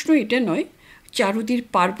 প্রশ্ন এটা নয়, চারুদির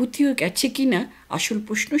পার্বতীও গেছে কি না আসল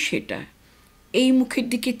প্রশ্ন সেটা। এই মুখের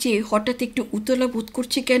দিকে চেয়ে হঠাৎ একটু উতলা বোধ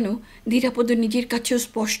করছে কেন ধীরাপদ নিজের কাছেও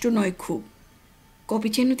স্পষ্ট নয় খুব। কবে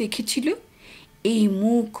যেন দেখেছিল এই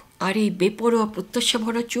মুখ আর এই বেপরোয়া প্রত্যাশা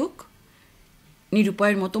ভরা চোখ।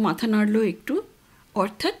 নিরুপায়ের মতো মাথা নাড়ল একটু,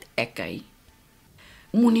 অর্থাৎ একাই।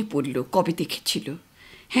 মনে পড়ল কবে দেখেছিল।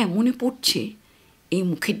 হ্যাঁ, মনে পড়ছে। এই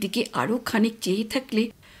মুখের দিকে আরও খানিক চেয়ে থাকলে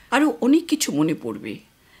আরও অনেক কিছু মনে পড়বে,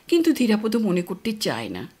 কিন্তু ধীরাপদ মনে করতে চায়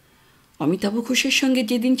না। অমিতাভ ঘোষের সঙ্গে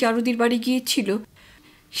যেদিন চারুদির বাড়ি গিয়েছিল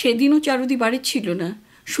সেদিনও চারুদি বাড়ি ছিল না,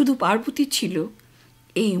 শুধু পার্বতী ছিল।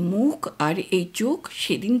 এই মুখ আর এই চোখ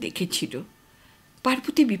সেদিন দেখেছিল।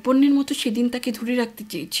 পার্বতী বিপন্নের মতো সেদিন তাকে ধরে রাখতে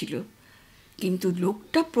চেয়েছিল, কিন্তু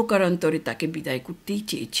লোকটা প্রকারান্তরে তাকে বিদায় করতেই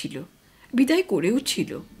চেয়েছিল, বিদায় করেও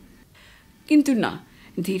ছিল। কিন্তু না,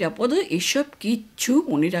 ধীরাপদ এসব কিচ্ছু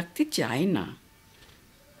মনে রাখতে চায় না।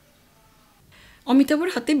 অমিতাভর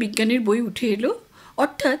হাতে বিজ্ঞানের বই উঠে এলো,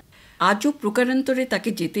 অর্থাৎ আজও প্রকারান্তরে তাকে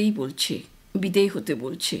যেতেই বলছে, বিদায় হতে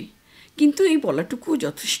বলছে। কিন্তু এই বলাটুকুও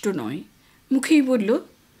যথেষ্ট নয়। মুখেই বলল,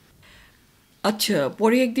 আচ্ছা,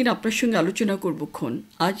 পরে একদিন আপনার সঙ্গে আলোচনা করবক্ষণ,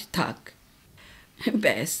 আজ থাক।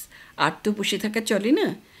 ব্যাস, আর তো বসে থাকা চলে না।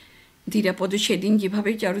 ধীরাপদ সেদিন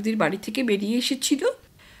যেভাবে চারুদির বাড়ি থেকে বেরিয়ে এসেছিল,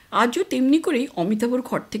 আজও তেমনি করেই অমিতাভর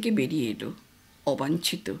ঘর থেকে বেরিয়ে এলো,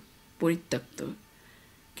 অবাঞ্ছিত, পরিত্যক্ত।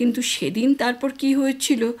 কিন্তু সেদিন তারপর কি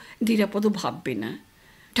হয়েছিল ধীরাপদ ভাববে না।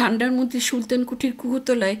 ঠান্ডার মধ্যে সুলতান কুঠির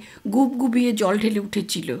কুয়োতলায় গুবগুবিয়ে জল ঢেলে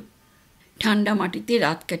উঠেছিল। ঠান্ডা মাটিতে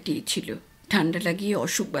রাত কাটিয়েছিল, ঠান্ডা লাগিয়ে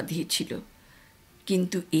অসুখ বাঁধিয়েছিল।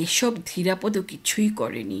 কিন্তু এসব ধীরাপদ কিছুই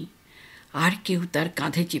করেনি। আর কেউ তার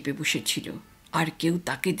কাঁধে চেপে বসেছিল, আর কেউ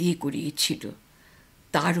তাকে দিয়ে করিয়েছিল।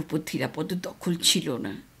 তার উপর ধীরাপদ দখল ছিল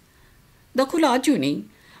না। দখল আজও নেই।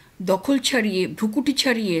 দখল ছাড়িয়ে, ভ্রুকুটি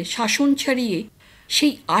ছাড়িয়ে, শাসন ছাড়িয়ে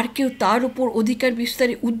সেই আর কেউ তার উপর অধিকার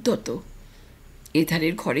বিস্তারে উদ্যত।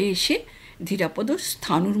 এধারের ঘরে এসে ধীরাপদ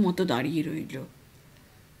স্থাণুর মতো দাঁড়িয়ে রইল।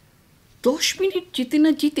 10 মিনিট যেতে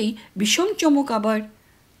না যেতেই বিষম চমক আবার।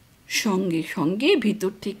 সঙ্গে সঙ্গে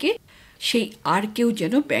ভিতর থেকে সেই আর কেউ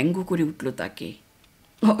যেন ব্যঙ্গ করে উঠল তাকে।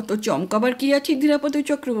 অত চমকাবার কি আছে ধীরাপদ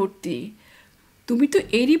চক্রবর্তী? তুমি তো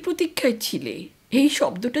এরই প্রতীক্ষায় ছিলে। এই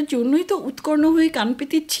শব্দটার জন্যই তো উৎকর্ণ হয়ে কান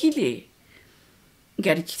পেতে ছিলে।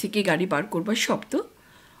 গ্যারেজ থেকে গাড়ি বার করবার শব্দ,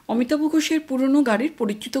 অমিতাভ ঘোষের পুরনো গাড়ির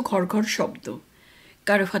পরিচিত ঘর ঘর শব্দ।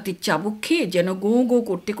 কারো হাতের চাবুক খেয়ে যেন গো গো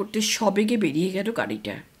করতে করতে সবেগে বেরিয়ে গেল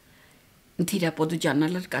গাড়িটা। ধীরাপদ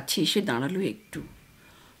জানালার কাছে এসে দাঁড়ালো একটু।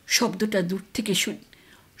 শব্দটা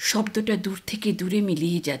দূর থেকে দূরে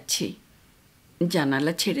মিলিয়ে যাচ্ছে।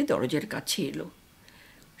 জানালা ছেড়ে দরজার কাছে এলো।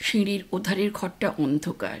 সিঁড়ির ওধারের ঘরটা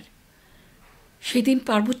অন্ধকার। সেদিন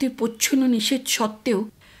পার্বতীর প্রচ্ছন্ন নিষেধ সত্ত্বেও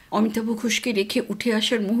অমিতাভ ঘোষকে রেখে উঠে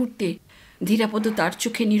আসার মুহূর্তে ধীরাপদ তার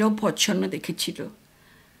চোখে নীরব ভৎসন্ন দেখেছিল।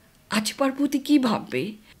 আজ পার্বতী কি ভাববে?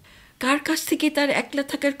 কার কাছ থেকে তার একলা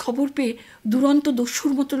থাকার খবর পেয়ে দুরন্ত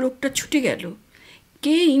দস্যুর মতো লোকটা ছুটে গেল?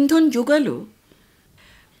 কে ইন্ধন জোগালো?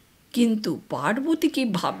 কিন্তু পার্বতী কি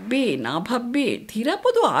ভাববে না ভাববে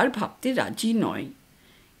ধীরাপদ আর ভাবতে রাজি নয়।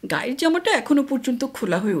 গায়ের জামাটা এখনো পর্যন্ত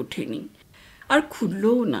খোলা হয়ে ওঠেনি, আর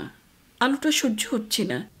খুললও না। আলোটা সহ্য হচ্ছে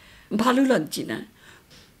না, ভালো লাগছে না।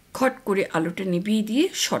 খট করে আলোটা নিভিয়ে দিয়ে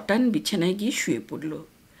শটান বিছানায় গিয়ে শুয়ে পড়ল।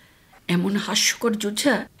 এমন হাস্যকর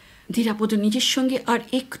যোঝা ধীরাপদ নিজের সঙ্গে আর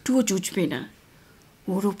একটুও জুঝবে না।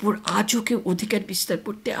 ওর ওপর আজও কেউ অধিকার বিস্তার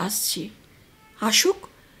করতে আসছে। আসুক,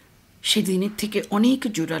 সেদিনের থেকে অনেক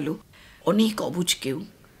জোরালো, অনেক অবুঝ কেউ।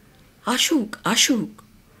 আসুক আসুক।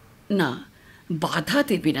 না, বাধা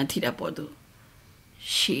দেবে না ধীরাপদ।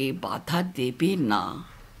 সে বাধা দেবে না।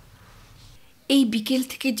 এই বিকেল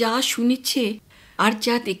থেকে যা শুনেছে আর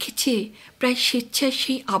যা দেখেছে প্রায় স্বেচ্ছায়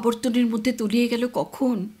সেই আবর্তনের মধ্যে তলিয়ে গেল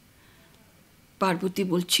কখন। পার্বতী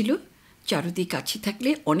বলছিল চারুদি কাছে থাকলে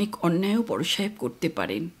অনেক অন্যায়ও বড় সাহেব করতে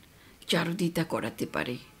পারেন। চারুদি তা করাতে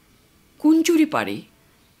পারে। কোন জোরে পারে?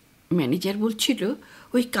 ম্যানেজার বলছিল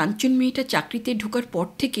ওই কাঞ্চন মেয়েটা চাকরিতে ঢোকার পর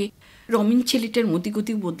থেকে রমিন ছেলেটার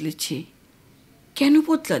মতিগতি বদলেছে। কেন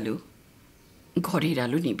বদলালো? ঘরের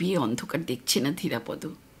আলো নিভিয়ে অন্ধকার দেখছে না ধীরাপদ।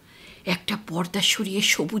 একটা পর্দা সরিয়ে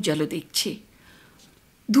সবুজ আলো দেখছে।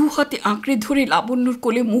 2 হাতে আঁকড়ে ধরে লাবণ্যর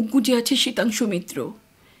কোলে মুখ গুজে আছে শীতাংশু মিত্র।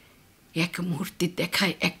 এক মুহূর্তের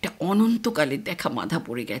দেখায় একটা অনন্তকালের দেখা বাঁধা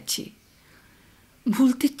পড়ে গেছে।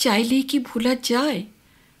 ভুলতে চাইলেই কি ভোলা যায়?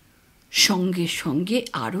 সঙ্গে সঙ্গে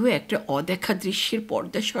আরও একটা অদেখা দৃশ্যের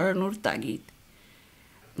পর্দা সরানোর তাগিদ,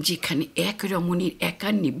 যেখানে এক রমণীর একা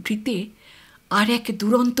নিভৃতে আর এক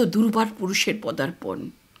দুরন্ত দুর্বার পুরুষের পদার্পণ।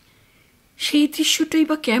 সেই দৃশ্যটাই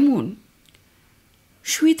বা কেমন?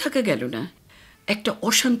 শুয়ে থাকা গেল না। একটা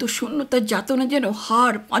অশান্ত শূন্যতার যাতনা যেন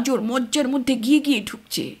হাড় পাঁজর মজ্জার মধ্যে গিয়ে গিয়ে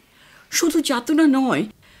ঢুকছে। শুধু যাতনা নয়,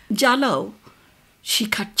 জ্বালাও।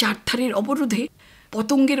 শিখার চারধারের অবরোধে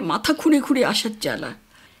পতঙ্গের মাথা খুঁড়ে খুঁড়ে আসার জ্বালা,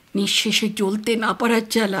 নিঃশেষে জ্বলতে না পারার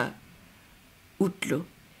জ্বালা। উঠল।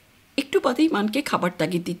 একটু বাদেই মানকে খাবার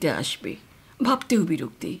তাগিদ দিতে আসবে। ভাবতেও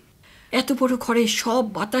বিরক্তি। এত বড় ঘরে সব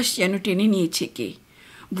বাতাস যেন টেনে নিয়েছে কে।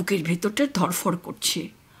 বুকের ভেতরটা ধরফর করছে।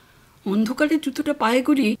 অন্ধকারে জুতোটা পায়ে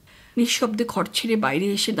গড়িয়ে নিঃশব্দে ঘর ছেড়ে বাইরে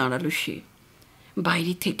এসে দাঁড়ালো সে।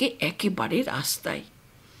 বাইরে থেকে একেবারে রাস্তায়।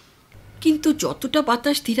 কিন্তু যতটা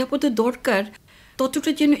বাতাস ধীরাপদ দরকার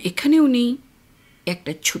ততটা যেন এখানেও নেই।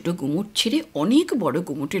 একটা ছোট গুমট ছেড়ে অনেক বড়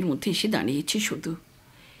গুমটের মধ্যে এসে দাঁড়িয়েছে শুধু।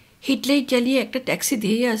 হেডলাইট জ্বালিয়ে একটা ট্যাক্সি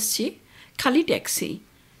ধেয়ে আসছে, খালি ট্যাক্সি।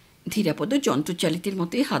 ধীরাপদ যন্ত্রচালিতের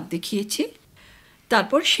মতোই হাত দেখিয়েছে।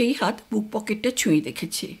 তারপর সেই হাত বুক পকেটটা ছুঁয়ে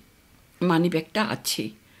দেখেছে। মানিব্যাগটা আছে।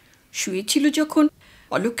 শুয়েছিল যখন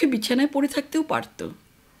অলক্ষ্যে বিছানায় পড়ে থাকতেও পারত,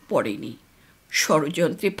 পড়েনি।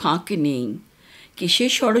 ষড়যন্ত্রে ফাঁক নেই।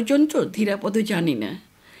 কিসের ষড়যন্ত্র ধীরাপদ জানে না,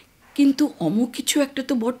 কিন্তু অমুক কিছু একটা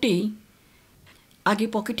তো বটেই। আগে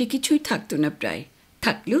পকেটে কিছুই থাকতো না, প্রায়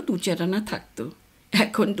থাকলেও 2-4 আনা থাকতো।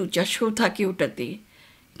 এখন 2-400 থাকে ওটাতে।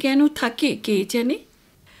 কেন থাকে কে জানে।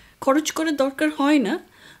 খরচ করার দরকার হয় না,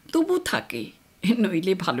 তবু থাকে,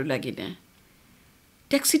 নইলে ভালো লাগে না।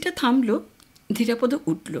 ট্যাক্সিটা থামলো। ধীরাপদ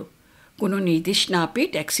উঠল। কোনো নির্দেশ না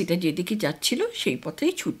পেয়ে ট্যাক্সিটা যেদিকে যাচ্ছিল সেই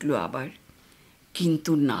পথেই ছুটল আবার।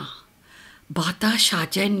 কিন্তু না, বাতাস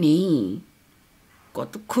আজ আর নেই।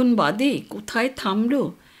 কতক্ষণ বাদে কোথায় থামল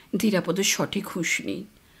ধীরাপদের সঠিক হুঁশ নেই,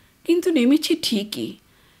 কিন্তু নেমেছে ঠিকই।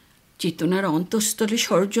 চেতনার অন্তঃস্থলে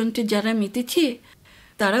ষড়যন্ত্রে যারা মেতেছে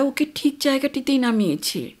তারা ওকে ঠিক জায়গাটিতেই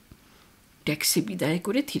নামিয়েছে। ট্যাক্সি বিদায়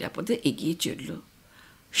করে ধীরাপদে এগিয়ে চলল।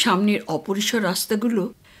 সামনের অপরিসর রাস্তাগুলো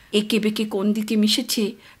একে বেঁকে কোন দিকে মিশেছে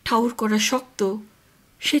ঠাউর করা শক্ত।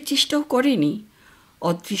 সে চেষ্টাও করেনি।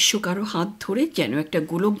 অদৃশ্য কারো হাত ধরে যেন একটা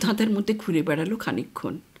গোলক ধাঁধার মধ্যে ঘুরে বেড়ালো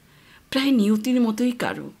খানিকক্ষণ, প্রায় নিয়তির মতোই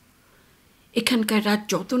কারো। এখানকার রাত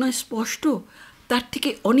যত না স্পষ্ট, তার থেকে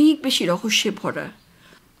অনেক বেশি রহস্যে ভরা,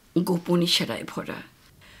 গোপন ইশারায় ভরা।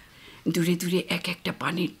 দূরে দূরে এক একটা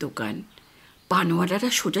পানের দোকান। পানওয়ালারা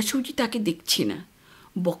সোজাসুজি তাকে দেখছে না,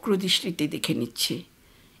 বক্রদৃষ্টিতে দেখে নিচ্ছে।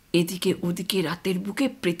 এদিকে ওদিকে রাতের বুকে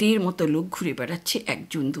প্রেতের মতো লোক ঘুরে বেড়াচ্ছে,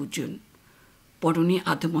 একজন দুজন। পরনে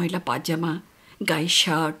আধময়লা পাজামা, গায়ে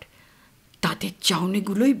শার্ট। তাদের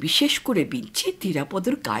চাউনিগুলোই বিশেষ করে বিঁধছে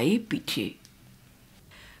ধীরাপদর গায়ে পিঠে।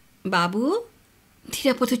 বাবু!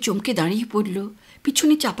 ধীরাপদ চমকে দাঁড়িয়ে পড়ল।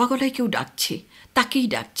 পিছনে চাপা গলায় কেউ ডাকছে, তাকেই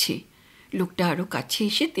ডাকছে। লোকটা আরও কাছে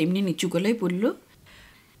এসে তেমনি নিচু গলায় বলল,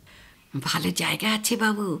 ভালো জায়গা আছে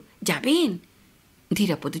বাবু, যাবেন?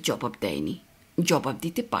 ধীরাপদ জবাব দেয়নি, জবাব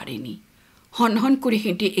দিতে পারেনি। হনহন করে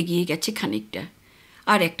হেঁটে এগিয়ে গেছে খানিকটা,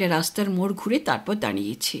 আর একটা রাস্তার মোড় ঘুরে তারপর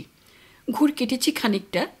দাঁড়িয়েছে। ঘুর কেটেছে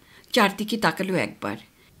খানিকটা, চারদিকে তাকালো একবার।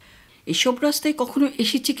 এসব রাস্তায় কখনো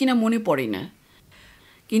এসেছে কিনা মনে পড়ে না,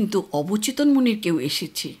 কিন্তু অবচেতন মনের কেউ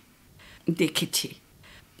এসেছে, দেখেছে,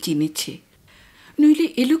 চিনেছে। নইলে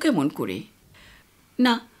এলো কেমন করে?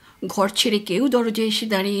 না, ঘর ছেড়ে কেউ দরজায় এসে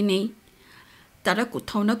দাঁড়িয়ে নেই। তারা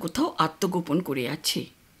কোথাও না কোথাও আত্মগোপন করে আছে।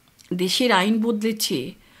 দেশের আইন বদলেছে।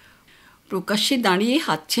 প্রকাশ্যে দাঁড়িয়ে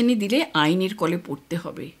হাতছানি দিলে আইনের কলে পড়তে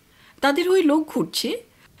হবে। তাদের ওই লোক ঘুরছে,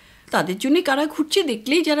 তাদের জন্য কারা ঘুরছে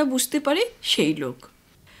দেখলেই যারা বুঝতে পারে সেই লোক।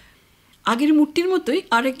 আগের মূর্তির মতোই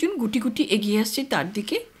আরেকজন গুটি গুটি এগিয়ে আসছে তার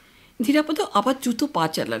দিকে। ধীরাপদ আবার দ্রুত পা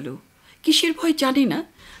চালালো। কিসের ভয় জানে না,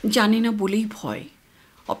 জানে না বলেই ভয়।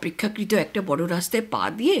 অপেক্ষাকৃত একটা বড় রাস্তায় পা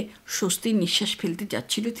দিয়ে স্বস্তির নিঃশ্বাস ফেলতে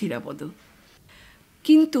যাচ্ছিল ধীরাপদ।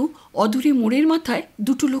 কিন্তু অদূরে মোড়ের মাথায়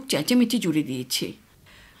দুটো লোক চেঁচামেচি জুড়ে দিয়েছে।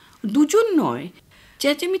 দুজন নয়,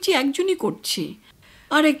 চেঁচামেচি একজনই করছে।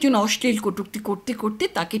 আর একজন অশ্লীল কটূক্তি করতে করতে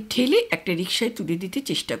তাকে ঠেলে একটা রিকশায় তুলে দিতে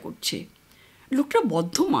চেষ্টা করছে। লোকটা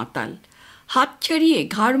বদ্ধ মাতাল, হাত ছাড়িয়ে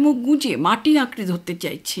ঘাড় মুখ গুঁজে মাটি আঁকড়ে ধরতে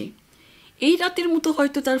চাইছে। এই রাতের মতো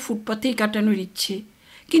হয়তো তার ফুটপাতেই কাটানোর ইচ্ছে,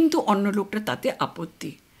 কিন্তু অন্য লোকটা তাতে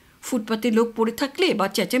আপত্তি। ফুটপাতে লোক পড়ে থাকলে বা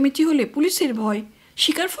চেঁচামেচি হলে পুলিশের ভয়,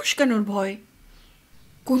 শিকার ফসকানোর ভয়।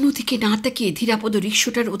 কোনো দিকে না তাকিয়ে ধীরাপদ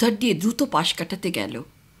রিকশাটার ওধার দিয়ে দ্রুত পাশ কাটাতে গেল।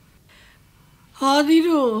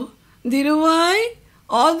 ধীরু ভাই,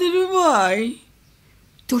 ধীরু ভাই!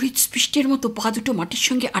 তড়িৎ স্পৃষ্টের মতো পা দুটো মাটির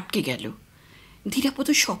সঙ্গে আটকে গেল। ধীরাপদ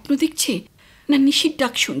স্বপ্ন দেখছে না নিশির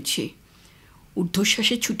ডাক শুনছে?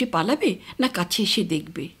 ঊর্ধ্বশ্বাসে ছুটে পালাবে না কাছে এসে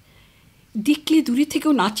দেখবে? দেখলে দূরে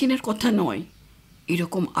থেকেও না চেনার কথা নয়।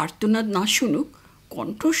 এরকম আর্তনাদ না শুনুক,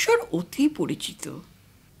 কণ্ঠস্বর অতি পরিচিত।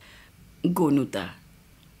 গনুদা।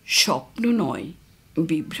 স্বপ্ন নয়,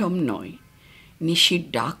 বিভ্রম নয়, নিশির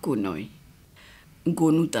ডাকও নয়।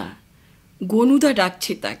 গনুদা, গনুদা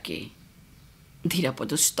ডাকছে তাকে। ধীরাপদ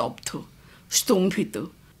স্তব্ধ, স্তম্ভিত।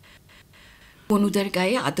 গনুদার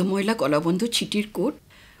গায়ে আধময়লা গলাবন্ধ ছিটির কোট,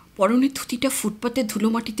 পরনে ধুতিটা ফুটপাতে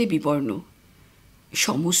ধুলোমাটিতে বিবর্ণ।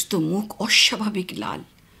 সমস্ত মুখ অস্বাভাবিক লাল,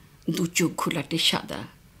 দু চোখ ঘোলাটে সাদা।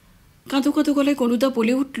 কাঁদো কাঁদো গলায় গনুদা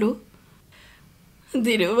বলে উঠল,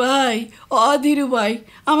 ধীরু ভাই, ধীরু ভাই,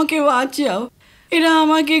 আমাকে বাঁচাও। এরা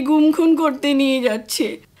আমাকে গুম খুন করতে নিয়ে যাচ্ছে।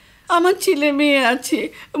 আমার ছেলে মেয়ে আছে,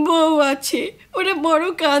 বউ আছে, ওরা বড়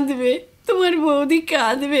কাঁদবে। তোমার বৌদি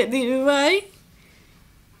কাঁদবে ধীরু ভাই।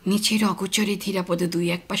 নিচের অগোচরে ধীরাপদ দুই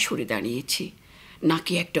এক পা সরে দাঁড়িয়েছে।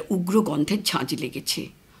 নাকে একটা উগ্র গন্ধের ঝাঁঝ লেগেছে।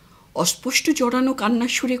 অস্পষ্ট জড়ানো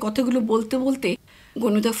কান্নার সুরে কথাগুলো বলতে বলতে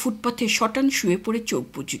গনুদা ফুটপাথে শটান শুয়ে পড়ে চোখ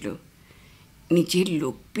বুঝল। নিজের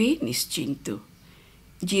লোক পেয়ে নিশ্চিন্ত।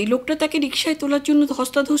 যে লোকটা তাকে রিকশায় তোলার জন্য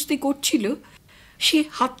ধস্তাধস্তি করছিল, সে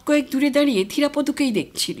হাত কয়েক দূরে দাঁড়িয়ে ধীরাপদকেই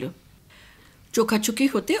দেখছিল। চোখাচোখি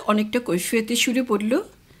হতে অনেকটা কৈফিয়তে সুরে বলল,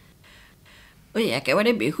 ওই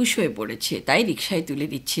একেবারে বেহুশ হয়ে পড়েছে, তাই রিকশায় তুলে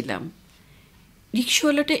দিচ্ছিলাম।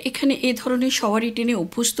 রিকশাওয়ালাটা এখানে এ ধরনের সওয়ারি টেনে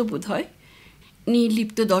অভ্যস্ত বোধ হয়।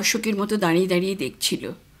 নির্লিপ্ত দর্শকের মতো দাঁড়িয়ে দাঁড়িয়ে দেখছিল।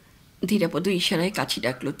 ধীরাপদ ইশারায় কাছে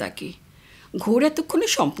ডাকল তাকে। ঘোর এতক্ষণে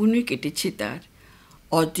সম্পূর্ণই কেটেছে তার।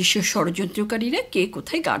 অদৃশ্য ষড়যন্ত্রকারীরা কে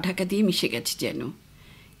কোথায় গা ঢাকা দিয়ে মিশে গেছে যেন।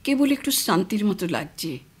 কেবল একটু শান্তির মতো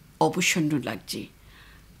লাগছে, অবসন্ন লাগছে।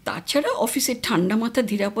 তাছাড়া অফিসের ঠান্ডা মাথা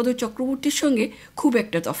ধীরাপদ চক্রবর্তীর সঙ্গে খুব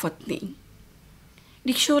একটা তফাৎ নেই।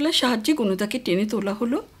 রিকশাওয়ালার সাহায্যে গনুদাকে টেনে তোলা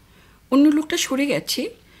হলো। অন্য লোকটা সরে গেছে।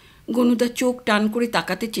 গনুদা চোখ টান করে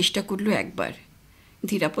তাকাতে চেষ্টা করলো একবার।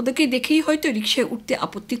 ধীরাপদকে দেখেই হয়তো রিকশায় উঠতে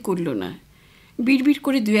আপত্তি করল না, বিড়বিড়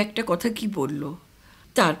করে দু একটা কথা কি বলল,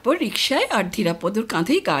 তারপর রিকশায় আর ধীরাপদর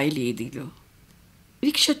কাঁধেই গা এলিয়ে দিল।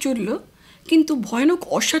 রিকশা চলল, কিন্তু ভয়ানক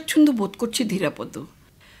অস্বাচ্ছন্দ্য বোধ করছে ধীরাপদ।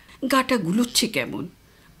 গাটা গুলোচ্ছে কেমন,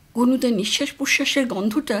 গনুদার নিঃশ্বাস প্রশ্বাসের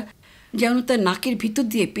গন্ধটা যেন তার নাকের ভিতর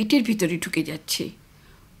দিয়ে পেটের ভিতরে ঢুকে যাচ্ছে।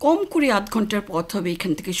 কম করে 8 ঘন্টার পথ হবে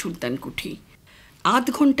এখান থেকে সুলতানকুঠি। 8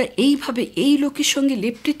 ঘন্টা এইভাবে এই লোকের সঙ্গে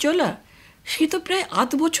লেপ্টে চলা, সে তো প্রায়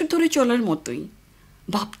 8 বছর ধরে চলার মতোই।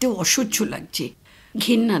 ভাবতেও অসহ্য লাগছে,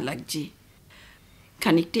 ঘেন্না লাগছে।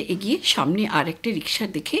 খানিকটা এগিয়ে সামনে আর একটা রিকশা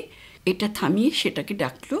দেখে এটা থামিয়ে সেটাকে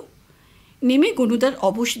ডাকলো। নেমে গনুদার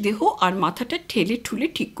অবশ দেহ আর মাথাটা ঠেলে ঠুলে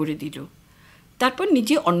ঠিক করে দিল। তারপর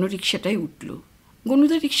নিজে অন্য রিকশাটায় উঠল।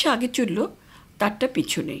 গনুদার রিকশা আগে চলল, তারটা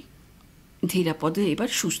পিছনে। ধীরাপদ এবার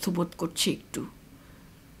সুস্থ বোধ করছে একটু।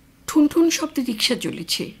 ঠুন ঠুন শব্দে রিকশা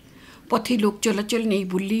চলেছে। পথে লোক চলাচল নেই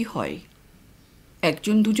বললেই হয়।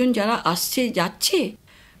 একজন দুজন যারা আসছে যাচ্ছে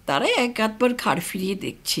তারাই এক আধবার ঘাড় ফিরিয়ে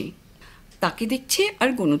দেখছে। তাকে দেখছে আর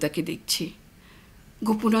গনুদাকে দেখছে।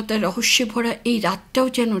 গোপনতার রহস্যে ভরা এই রাতটাও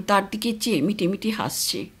যেন তার দিকে চেয়ে মিটিমিটি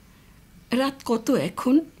হাসছে। রাত কত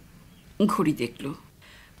এখন? ঘড়ি দেখল,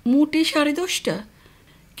 মোটে 10:30,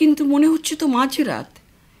 কিন্তু মনে হচ্ছে তো মাঝরাত।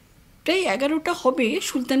 প্রায় 11টা হবে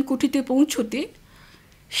সুলতানকুঠিতে পৌঁছতে।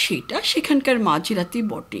 সেটা সেখানকার মাঝরাতে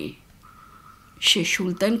বটে। সে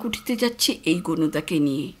সুলতানকুঠিতে যাচ্ছে এই গনুদাকে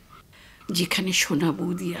নিয়ে, যেখানে সোনা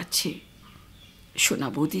বৌদি আছে। সোনা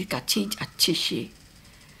বৌদির কাছেই যাচ্ছে সে।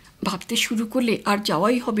 ভাবতে শুরু করলে আর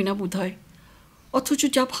যাওয়াই হবে না বোধহয়। অথচ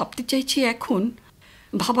যা ভাবতে চাইছে এখন,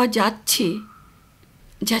 ভাবা যাচ্ছে,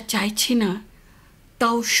 যা চাইছে না,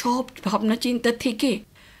 তাও সব ভাবনা চিন্তা থেকে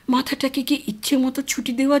মাথাটাকে কি ইচ্ছে মতো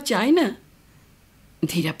ছুটি দেওয়া যায় না?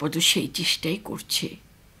 ধীরাপদ সেই চেষ্টাই করছে।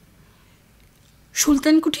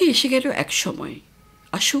 সুলতানকুঠি এসে গেল এক সময়।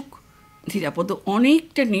 আসুক, ধীরাপদ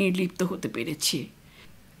অনেকটা নির্লিপ্ত হতে পেরেছে।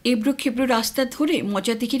 এবড়ো খেবড়ো রাস্তা ধরে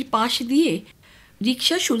মজাদিঘির পাশ দিয়ে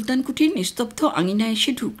রিকশা সুলতানকুঠির নিস্তব্ধ আঙিনায়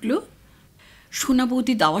এসে ঢুকল। সোনা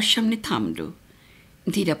বৌদি দাওয়ার সামনে থামল।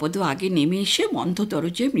 ধীরাপদ আগে নেমে এসে বন্ধ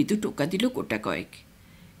দরজায় মৃদু টোকা দিল গোটা কয়েক।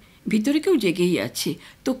 ভিতরে কেউ জেগেই আছে।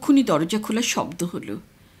 তক্ষুনি দরজা খোলার শব্দ হলো।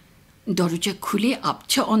 দরজা খুলে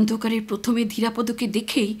আবছা অন্ধকারের প্রথমে ধীরাপদকে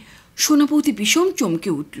দেখেই সোনা বৌদি ভীষণ চমকে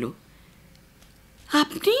উঠল।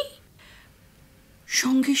 আপনি?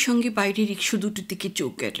 সঙ্গে সঙ্গে বাইরে রিকশা দুটোর দিকে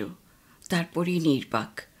চোখ গেল। তারপরে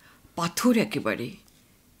নির্বাক, পাথর একেবারে।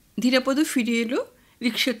 ধীরাপদ ফিরে এলো।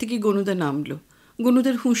 রিকশা থেকে গনুদা নামলো।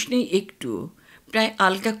 গনুদার হুঁশ নেই একটুও। প্রায়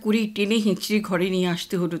আলগা করেই টেনে হিঁচড়ে ঘরে নিয়ে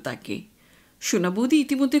আসতে হলো তাকে। সোনা বৌদি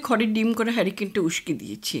ইতিমধ্যে ঘরের ডিম করা হ্যারিকেনটা উস্কে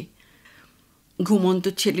দিয়েছে। ঘুমন্ত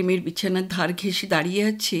ছেলেমেয়ের বিছানার ধার ঘেঁষে দাঁড়িয়ে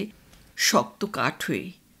আছে শক্ত কাঠ হয়ে।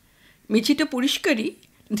 মেঝেটা পরিষ্কারই।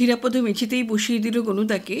 ধীরাপদ মেঝেতেই বসিয়ে দিল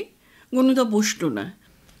গনুদাকে। গনুদা বসল না,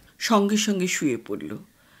 সঙ্গে সঙ্গে শুয়ে পড়ল।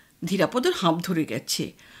 ধীরাপদর হাঁপ ধরে গেছে।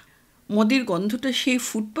 মদের গন্ধটা সেই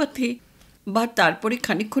ফুটপাথে বা তারপরে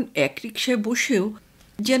খানিকক্ষণ এক রিকশায় বসেও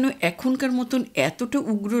যেন এখনকার মতন এতটা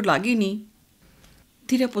উগ্র লাগেনি।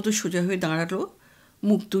 ধীরাপদ সোজা হয়ে দাঁড়ালো,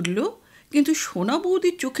 মুখ তুলল, কিন্তু সোনা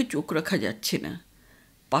বৌদির চোখে চোখ রাখা যাচ্ছে না।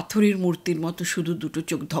 পাথরের মূর্তির মতো শুধু দুটো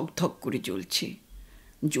চোখ ধকধক করে জ্বলছে।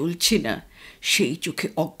 জ্বলছে না, সেই চোখে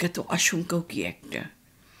অজ্ঞাত আশঙ্কাও কি একটা।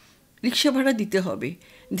 রিক্সা ভাড়া দিতে হবে।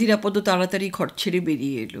 ধীরাপদ তাড়াতাড়ি ঘর ছেড়ে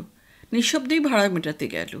বেরিয়ে এলো। নিঃশব্দেই ভাড়া মেটাতে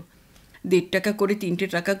গেল। 1.5 টাকা করে 3টে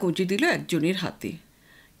টাকা গজে দিল একজনের হাতে।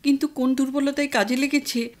 কিন্তু কোন দুর্বলতায় কাজে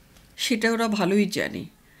লেগেছে সেটা ওরা ভালোই জানে।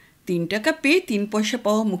 3 টাকা পেয়ে 3 পয়সা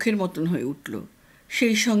পাওয়া মুখের মতন হয়ে উঠল।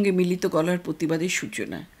 সেই সঙ্গে মিলিত গলার প্রতিবাদের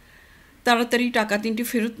সূচনা। তাড়াতাড়ি টাকা 3টে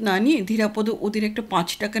ফেরত না নিয়ে ধীরাপদ ওদের একটা 5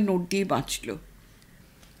 টাকা নোট দিয়ে বাঁচল।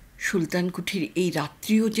 সুলতানকুঠির এই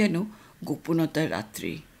রাত্রিও যেন গোপনতার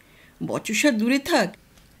রাত্রি। বচসা দূরে থাক,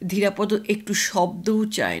 ধীরাপদ একটু শব্দও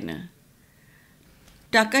চায় না।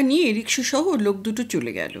 টাকা নিয়ে রিক্সাসহ লোক দুটো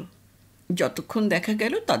চলে গেল। যতক্ষণ দেখা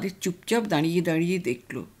গেল তাদের চুপচাপ দাঁড়িয়ে দাঁড়িয়ে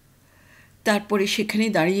দেখল। তারপরে সেখানে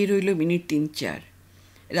দাঁড়িয়ে রইল মিনিট 3-4।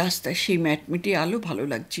 রাস্তার সেই ম্যাটমেটে আলো ভালো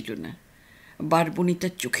লাগছিল না,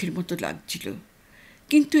 বারবনিতার চোখের মতো লাগছিল।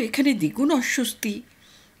 কিন্তু এখানে দ্বিগুণ অস্বস্তি।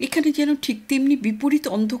 এখানে যেন ঠিক তেমনি বিপরীত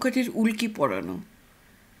অন্ধকারের উল্কি পড়ানো।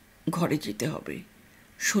 ঘরে যেতে হবে।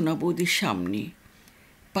 সোনা বৌদির সামনে।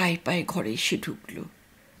 পায়ে পায়ে ঘরে এসে ঢুকল।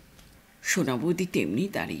 সোনা বৌদি তেমনি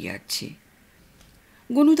দাঁড়িয়ে আছে।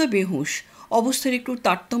 গনুদা বেহুঁশ, অবস্থার একটু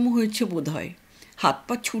তারতম্য হয়েছে বোধ হয়। হাত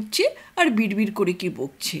পা ছুটছে আর বিড়বিড় করে কি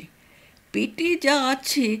বকছে। পেটে যা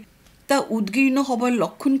আছে তা উদ্গীর্ণ হবার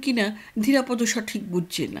লক্ষণ কিনা ধীরাপদ সঠিক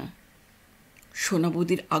বুঝছে না। সোনা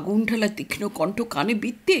বৌদির আগুন ঢালা তীক্ষ্ণ কণ্ঠ কানে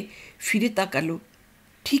বিঁধতে ফিরে তাকালো।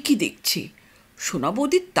 ঠিকই দেখছে, সোনা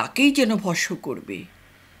বৌদি তাকেই যেন ভস্ম করবে।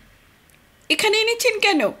 এখানে এনেছেন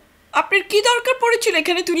কেন? আপনার কি দরকার পড়েছিল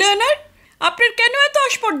এখানে তুলে আনার? আপনার কেন এত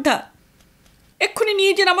আস্পর্ধা? এক্ষুনি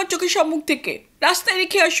নিয়ে যান আমার চোখের সম্মুখ থেকে, রাস্তায়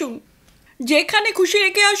রেখে আসুন, যেখানে খুশি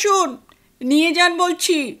রেখে আসুন। নিয়ে যান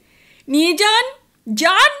বলছি, নিয়ে যান,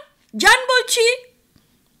 যান, যান বলছি।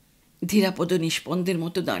 ধীরাপদ নিষ্পন্দের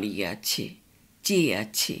মতো দাঁড়িয়ে আছে, চেয়ে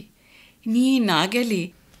আছে। নিয়ে না গেলে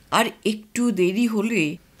আর একটু দেরি হলে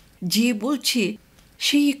যে বলছে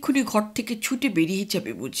সেই এক্ষুনি ঘর থেকে ছুটে বেরিয়ে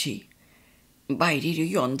যাবে বুঝি। বাইরের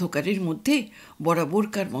ওই অন্ধকারের মধ্যে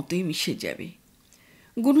বরাবরকার মতোই মিশে যাবে।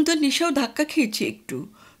 গনুদার নেশাও ধাক্কা খেয়েছে একটু,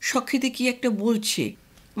 শখেতে কি একটা বলছে,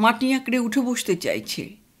 মাটি আঁকড়ে উঠে বসতে চাইছে।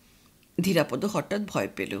 ধীরাপদ হঠাৎ ভয়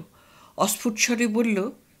পেল, অস্ফুট স্বরে বলল,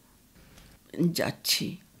 যাচ্ছি।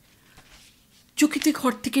 চকিতে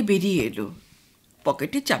ঘর থেকে বেরিয়ে এলো।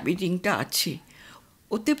 পকেটে চাবির রিংটা আছে,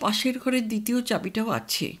 ওতে পাশের ঘরের দ্বিতীয় চাবিটাও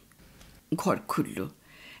আছে। ঘর খুলল।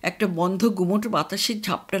 একটা বন্ধ গুমোট বাতাসের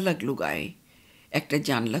ঝাপটা লাগলো গায়ে। একটা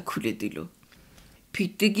জানলা খুলে দিল।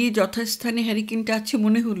 ফিরতে গিয়ে যথাস্থানে হ্যারিকেনটা আছে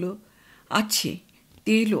মনে হলো। আছে,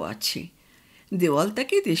 তেলও আছে।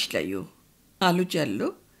 দেওয়ালটাকে দেশলাইও। আলো জ্বালল।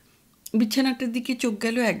 বিছানাটার দিকে চোখ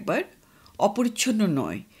গেল একবার। অপরিচ্ছন্ন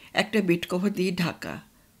নয়, একটা বেড কভার দিয়ে ঢাকা।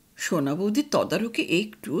 সোনা বৌদির তদারকে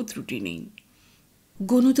একটুও ত্রুটি নেই।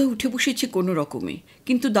 গনুদা উঠে বসেছে কোনো রকমে,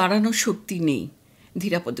 কিন্তু দাঁড়ানোর শক্তি নেই।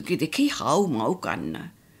 ধীরাপদকে দেখেই হাউ মাউ কান্না।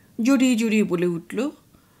 জড়িয়ে জড়িয়ে বলে উঠল,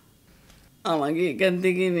 আমাকে এখান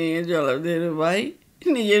থেকে নিয়ে চলো ধীরু ভাই।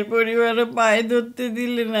 নিজের পরিবারও পায়ে ধরতে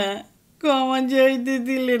দিলে না, ক্ষমা চাইতে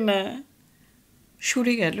দিলে না।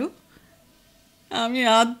 সরে গেল। আমি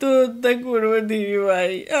আত্মহত্যা করবো ধীরু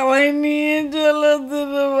ভাই, আমায় নিয়ে চলো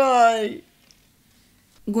ধীরু ভাই।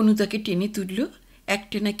 গনুদাকে টেনে তুলল।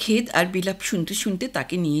 একটানা খেদ আর বিলাপ শুনতে শুনতে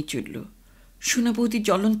তাকে নিয়ে চলল। সোনা বৌদির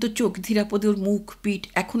জ্বলন্ত চোখ ধীরাপদের মুখ পিঠ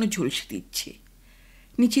এখনো ঝলসে দিচ্ছে।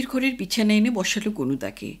 নিচের ঘরের বিছানা এনে বসালো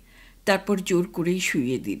গনুদাকে, তারপর জোর করেই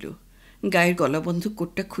শুইয়ে দিল। গায়ের গলাবন্ধ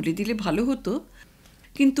কোটটা খুলে দিলে ভালো হতো,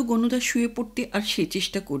 কিন্তু গনুদা শুয়ে পড়তে আর সে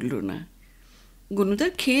চেষ্টা করল না।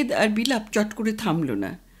 গনুদার খেদ আর বিলাপ চট করে থামল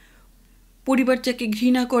না। পরিবার যাকে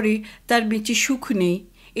ঘৃণা করে তার বেঁচে সুখ নেই,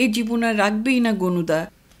 এ জীবন আর রাখবেই না গনুদা,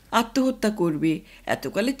 আত্মহত্যা করবে।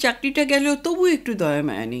 এতকালে চাকরিটা গেলেও তবু একটু দয়া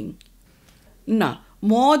মায়া নেই। না,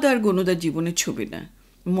 মদ আর গনুদার জীবনে ছবে না।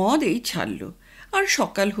 মদ এই ছাড়ল, আর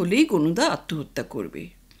সকাল হলেই গনুদা আত্মহত্যা করবে।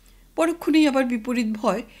 পরক্ষণেই আবার বিপরীত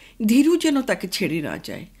ভয়, ধীরু যেন তাকে ছেড়ে না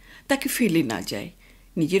যায়, তাকে ফেলে না যায়।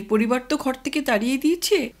 নিজের পরিবার তো ঘর থেকে তাড়িয়ে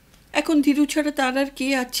দিয়েছে, এখন ধীরু ছাড়া তার আর কে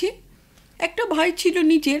আছে? একটা ভাই ছিল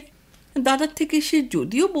নিজের, দাদার থেকে সে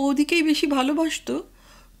যদিও বৌদিকেই বেশি ভালোবাসত,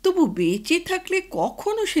 তবু বেঁচে থাকলে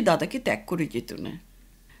কখনো সে দাদাকে ত্যাগ করে যেত না।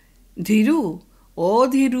 ধীরু, ও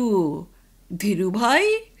ধীরু, ধীরু ভাই,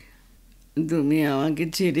 তুমি আমাকে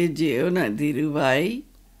ছেড়ে যেও না ধীরু ভাই।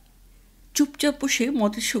 চুপচাপ বসে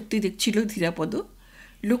মদের শক্তি দেখছিল ধীরাপদ।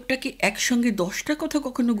 লোকটাকে একসঙ্গে 10টা কথা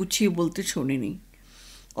কখনো গুছিয়ে বলতে শোনেনি।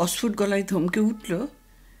 অস্ফুট গলায় ধমকে উঠল,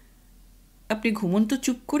 আপনি ঘুমন তো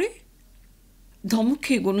চুপ করে। ধমক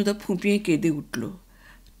খেয়ে গনুদা ফুঁপিয়ে কেঁদে উঠল।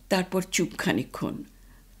 তারপর চুপ খানিকক্ষণ।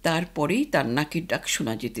 তারপরেই তার নাকের ডাক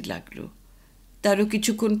শোনা যেতে লাগলো। তারও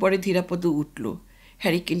কিছুক্ষণ পরে ধীরাপদ উঠল,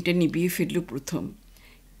 হ্যারিকেনটা নিবিয়ে ফেলল প্রথম।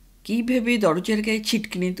 কী ভেবে দরজার গায়ে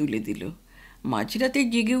ছিটকিনে তুলে দিল। মাঝরাতে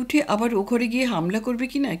জেগে উঠে আবার ও ঘরে গিয়ে হামলা করবে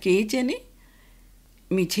কি না কে জানে।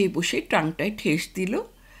 মিছেই বসে ট্রাঙ্কটায় ঠেস দিল,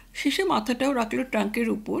 শেষে মাথাটাও রাখলো ট্রাঙ্কের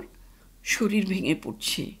উপর। শরীর ভেঙে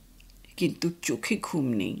পড়ছে, কিন্তু চোখে ঘুম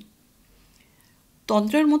নেই।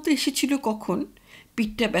 তন্দ্রার মতো এসেছিল কখন,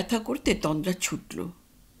 পিঠটা ব্যথা করতে তন্দ্রা ছুটল,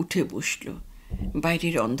 উঠে বসল।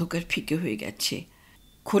 বাইরের অন্ধকার ফিকে হয়ে গেছে।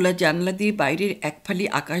 খোলা জানলা দিয়ে বাইরের এক ফালি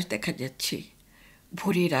আকাশ দেখা যাচ্ছে।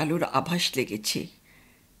 ভোরের আলোর আভাস লেগেছে।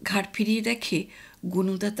 ঘাড় ফিরিয়ে দেখে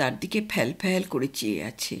গনুদা তার দিকে ফ্যাল ফ্যাল করে চেয়ে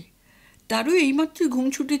আছে। তারও এইমাত্র ঘুম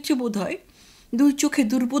ছুটেছে বোধ হয়। দুই চোখে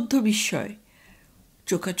দুর্বোধ্য বিস্ময়।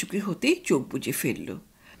 চোখাচুকি হতেই চোখ বুজে ফেলল।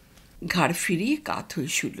 ঘাড় ফিরিয়ে কাত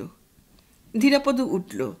হয়ে শুল। ধীরাপদ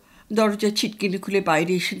উঠল, দরজা ছিটকিনি খুলে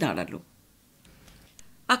বাইরে এসে দাঁড়ালো।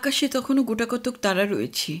 আকাশে তখনও গোটাকতক তারা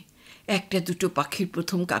রয়েছে। একটা দুটো পাখির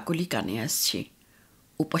প্রথম কাকলি কানে আসছে।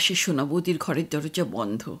 ওপাশে সোনাবৌদির ঘরের দরজা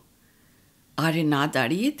বন্ধ। আর না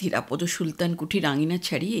দাঁড়িয়ে ধীরাপদ সুলতান কুঠির আঙিনা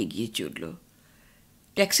ছাড়িয়ে এগিয়ে চলল।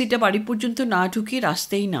 ট্যাক্সিটা বাড়ি পর্যন্ত না ঢুকে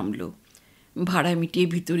রাস্তায় নামল। ভাড়া মিটিয়ে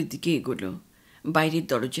ভিতরের দিকে এগোলো। বাইরের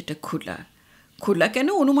দরজাটা খোলা। খোলা কেন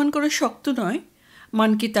অনুমান করা শক্ত নয়।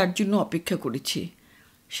 মানকে তার জন্য অপেক্ষা করেছে।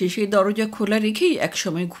 সে দরজা খোলা রেখেই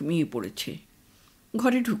একসময় ঘুমিয়ে পড়েছে।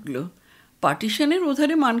 ঘরে ঢুকল। পার্টিশনের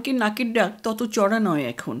ওধারে মানকে নাকের ডাক তত চড়া নয়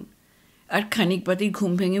এখন। আর খানিক বাদেই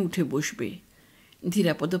ঘুম ভেঙে উঠে বসবে।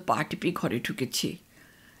 ধীরাপদ পা টিপে ঘরে ঢুকেছে।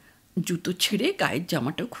 জুতো ছেড়ে গায়ের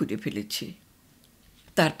জামাটাও খুলে ফেলেছে।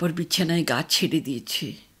 তারপর বিছানায় গা ছেড়ে দিয়েছে।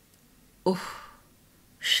 ওহ,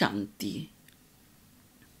 শান্তি।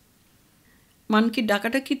 মানকে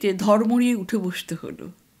ডাকাডাকিতে ধড়মড়িয়ে উঠে বসতে হলো।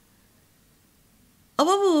 ও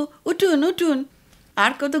বাবু, উঠুন উঠুন,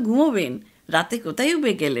 আর কত ঘুমোবেন? রাতে কোথায়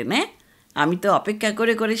উবে গেলেন? হ্যাঁ, আমি তো অপেক্ষা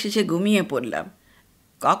করে করে শেষে ঘুমিয়ে পড়লাম।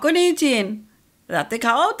 কখন এসেছেন? রাতে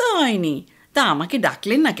খাওয়াও তো হয়নি, তা আমাকে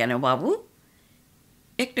ডাকলেন না কেন বাবু?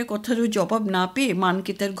 একটা কথারও জবাব না পেয়ে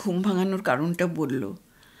মানকে তার ঘুম ভাঙানোর কারণটা বলল।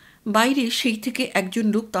 বাইরে সেই থেকে একজন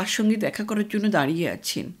লোক তার সঙ্গে দেখা করার জন্য দাঁড়িয়ে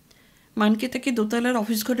আছেন। মানকে তাকে দোতলার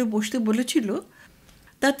অফিস ঘরে বসতে বলেছিল,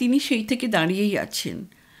 তা তিনি সেই থেকে দাঁড়িয়েই আছেন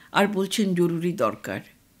আর বলছেন জরুরি দরকার,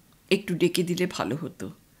 একটু ডেকে দিলে ভালো হতো।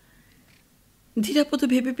 ধীরাপদ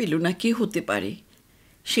ভেবে পেল না কে হতে পারে।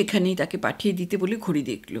 সেখানেই তাকে পাঠিয়ে দিতে বলে ঘড়ি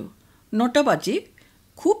দেখল। 9টা বাজে।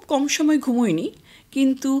 খুব কম সময় ঘুমোয়নি,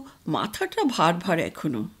 কিন্তু মাথাটা ভার ভার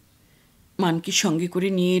এখনো। মানকে সঙ্গে করে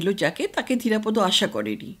নিয়ে এলো যাকে, তাকে ধীরাপদ আশা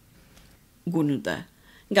করেনি। গনুদা,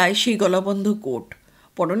 গায়ে সেই গলাবন্ধ কোট,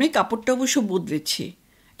 পরনে কাপড়টা অবশ্য বদলেছে,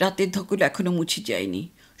 রাতের ধকল এখনো মুছে যায়নি,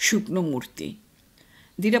 শুকনো মূর্তি।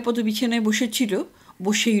 ধীরাপদ বিছানায় বসেছিল,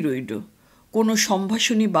 বসেই রইল, কোনো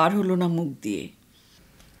সম্ভাষণই বার হলো না মুখ দিয়ে।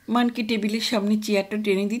 মানকে টেবিলের সামনে চেয়ারটা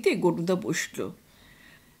টেনে দিতে গনুদা বসল।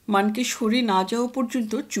 মানকে সরে না যাওয়া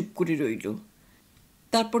পর্যন্ত চুপ করে রইল।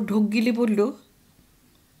 তারপর ঢোক গিলে বলল,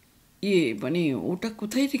 মানে ওটা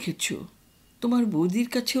কোথায় রেখেছ? তোমার বৌদির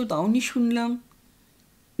কাছেও দাওনি শুনলাম।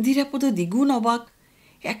 ধীরাপদ দ্বিগুণ অবাক,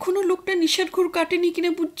 এখনও লোকটা নিশার ঘোর কাটেনি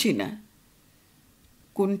কিনা বুঝছে না।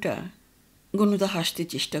 কোনটা? গনুদা হাসতে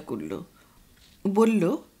চেষ্টা করল, বলল,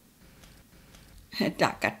 হ্যাঁ,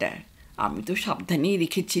 টাকাটা আমি তো সাবধানেই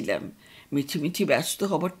রেখেছিলাম, মিছিমিছি ব্যস্ত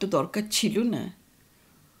হবার তো দরকার ছিল না।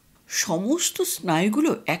 সমস্ত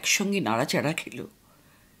স্নায়ুগুলো একসঙ্গে নাড়াচাড়া খেল।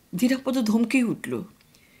 ধীরাপদ ধমকেই উঠল,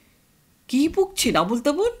 কি বকছে আবোল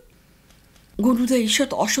তাবোল? গনুদা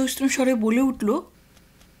ঈষৎ অসহিষ্ণু স্বরে বলে উঠল,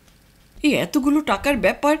 এই এতগুলো টাকার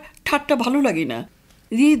ব্যাপার ঠাট্টা ভালো লাগে না,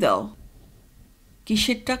 দিয়ে দাও।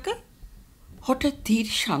 কিসের টাকা? হঠাৎ ধীর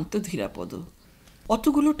শান্ত ধীরাপদ।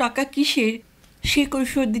 অতগুলো টাকা কিসের সে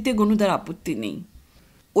কৈফিয়ত দিতে গনুদার আপত্তি নেই।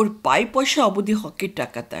 ওর পাই পয়সা অবধি হকের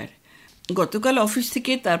টাকা তার। গতকাল অফিস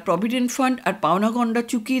থেকে তার প্রভিডেন্ট ফান্ড আর পাওনা গন্ডা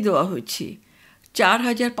চুকিয়ে দেওয়া হয়েছে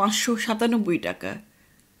 4,597 টাকা।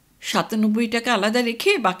 97 টাকা আলাদা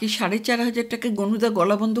রেখে বাকি 4,500 টাকা গনুদা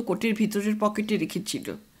গলাবন্ধ কোটের ভিতরের পকেটে রেখেছিল।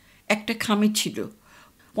 একটা খামে ছিল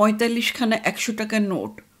 45খানা 100 টাকার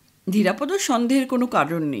নোট। ধীরাপদ সন্দেহের কোনো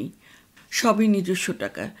কারণ নেই, সবই নিজস্ব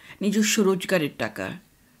টাকা, নিজস্ব রোজগারের টাকা।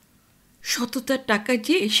 সততার টাকা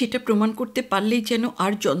যে সেটা প্রমাণ করতে পারলেই যেন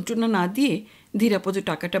আর যন্ত্রণা না দিয়ে ধীরাপদ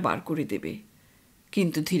টাকাটা বার করে দেবে।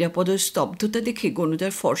 কিন্তু ধীরাপদর স্তব্ধতা দেখে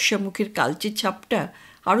গনুদার ফর্সা মুখের কালচে ছাপটা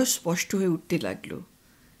আরও স্পষ্ট হয়ে উঠতে লাগলো।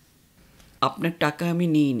 আপনার টাকা আমি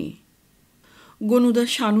নিইনি। গনুদা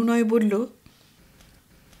সানুনয় বলল,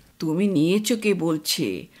 তুমি নিয়েছ কে বলছে?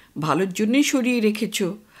 ভালোর জন্যই সরিয়ে রেখেছ।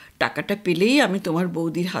 টাকাটা পেলেই আমি তোমার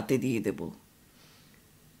বৌদির হাতে দিয়ে দেব।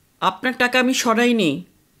 আপনার টাকা আমি সরাইনি।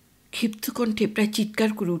 ক্ষিপ্ত কণ্ঠে প্রায় চিৎকার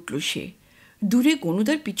করে উঠল সে। দূরে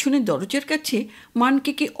গনুদার পিছনের দরজার কাছে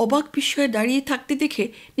মানকে অবাক বিস্ময়ে দাঁড়িয়ে থাকতে দেখে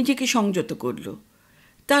নিজেকে সংযত করল।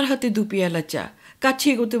 তার হাতে 2 পেয়ালা চা, কাছে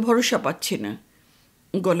এগোতে ভরসা পাচ্ছে না।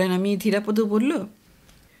 গলা নামিয়ে ধীরাপদ বলল,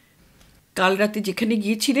 কাল রাতে যেখানে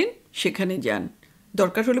গিয়েছিলেন সেখানে যান,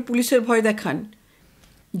 দরকার হলে পুলিশের ভয় দেখান।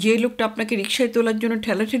 যে লোকটা আপনাকে রিকশায় তোলার জন্য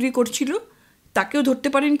ঠেলাঠেলি করছিল তাকেও ধরতে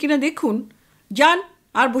পারেন কিনা দেখুন। যান,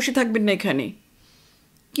 আর বসে থাকবেন না এখানে।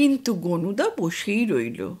 কিন্তু গনুদা বসেই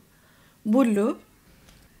রইল। বলল,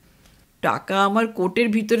 টাকা আমার কোটের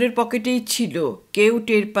ভিতরের পকেটেই ছিল, কেউ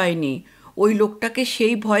টের পায়নি। ওই লোকটাকে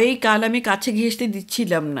সেই ভয়েই কাল আমি কাছে ঘেঁষতে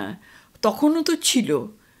দিচ্ছিলাম না, তখনও তো ছিল।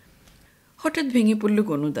 হঠাৎ ভেঙে পড়ল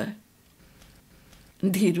গনুদা।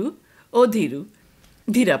 ধীরু, ও ধীরু,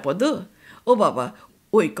 ধীরাপদ, ও বাবা,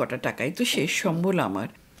 ওই কটা টাকাই তো শেষ সম্বল আমার,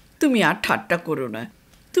 তুমি আর ঠাট্টা করো না।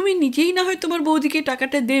 তুমি নিজেই না হয় তোমার বৌদিকে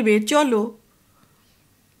টাকাটা দেবে, চলো।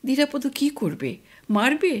 ধীরাপদ কি করবে?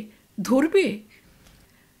 মারবে? ধরবে?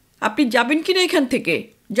 আপনি যাবেন কি না এখান থেকে?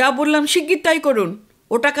 যা বললাম শিগগির তাই করুন।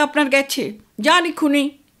 ও টাকা আপনার গেছে, যান এক্ষুনি।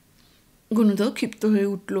 গনুদাও ক্ষিপ্ত হয়ে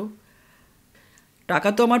উঠল। টাকা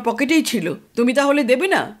তো আমার পকেটেই ছিল, তুমি তাহলে দেবে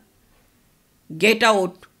না? গেট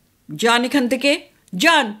আউট, যান এখান থেকে,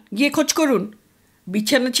 যান, গিয়ে খোঁজ করুন।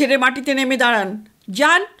 বিছানা ছেড়ে মাটিতে নেমে দাঁড়ান,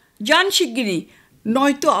 যান, যান শিগগিরই,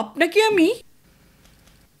 নয়তো আপনাকে আমি।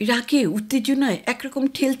 রাগে উত্তেজনায় একরকম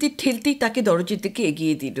ঠেলতে ঠেলতেই তাকে দরজা থেকে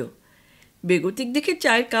এগিয়ে দিল। বেগতিক দেখে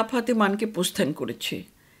চায়ের কাপ হাতে মানকে প্রস্থান করেছে।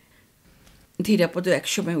 ধীরাপদ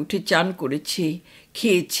একসময় উঠে চান করেছে,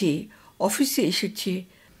 খেয়েছে, অফিসে এসেছে,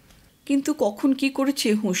 কিন্তু কখন কি করেছে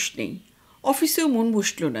হুঁশ নেই। অফিসেও মন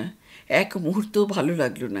বসল না। এক মুহূর্তও ভালো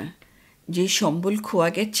লাগলো না। যে সম্বল খোয়া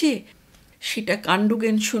গেছে সেটা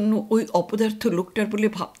কাণ্ডজ্ঞান শূন্য ওই অপদার্থ লোকটার বলে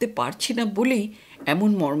ভাবতে পারছি না বলেই এমন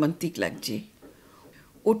মর্মান্তিক লাগছে।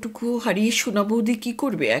 ওটুকু হারিয়ে সোনা বৌদি কী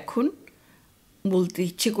করবে এখন? বলতে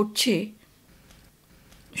ইচ্ছে করছে,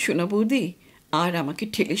 সোনা বৌদি, আর আমাকে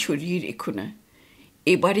ঠেলে সরিয়ে রেখো না।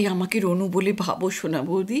 এবারে আমাকে রনু বলে ভাবো সোনা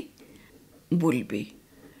বৌদি। বলবে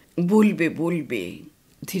বলবে বলবে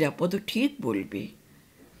ধীরাপদ ঠিক বলবে।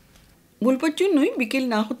 বলবার জন্যই বিকেল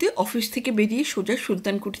না হতে অফিস থেকে বেরিয়ে সোজা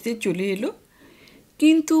সুলতানকুঠিতে চলে এলো।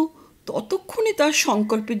 কিন্তু ততক্ষণে তার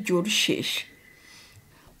সংকল্পের জোর শেষ।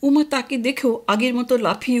 উমা তাকে দেখেও আগের মতো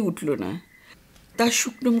লাফিয়ে উঠল না। তার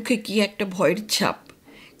শুকনো মুখে কি একটা ভয়ের ছাপ।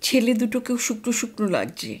 ছেলে দুটোকেও শুকনো শুকনো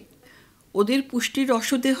লাগছে। ওদের পুষ্টির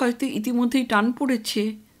রসদে হয়তো ইতিমধ্যেই টান পড়েছে।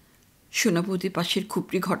 সোনাবতী পাশের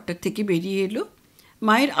খুপড়ি ঘরটার থেকে বেরিয়ে এলো।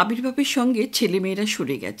 মায়ের আবির্ভাবের সঙ্গে ছেলেমেয়েরা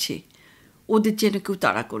সরে গেছে। ওদের যেন কেউ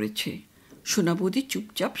তাড়া করেছে। সোনাবতী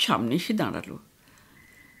চুপচাপ সামনে এসে দাঁড়ালো।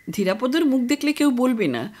 ধীরাপদর মুখ দেখলে কেউ বলবে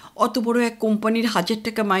না অত বড় এক কোম্পানির 1000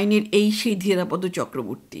 টাকা মাইনের এই সেই ধীরাপদ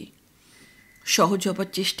চক্রবর্তী। সহজ হবার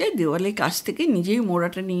চেষ্টায় দেওয়ালের কাছ থেকে নিজেই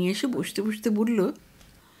মোড়াটা নিয়ে এসে বসতে বসতে বলল,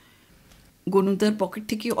 গনুদার পকেট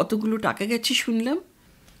থেকে অতগুলো টাকা গেছে শুনলাম।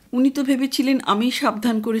 উনি তো ভেবেছিলেন আমি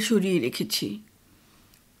সাবধান করে সরিয়ে রেখেছি।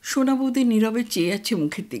 সোনা বৌদি নীরবে চেয়ে আছে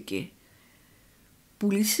মুখের দিকে।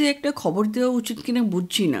 পুলিশে একটা খবর দেওয়া উচিত কিনা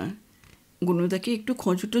বুঝছি না। গনুদাকে একটু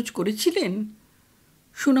খোঁজটোজ করেছিলেন?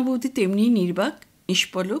 সোনা বৌদি তেমনি নির্বাক,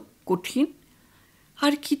 নিষ্পলক, কঠিন।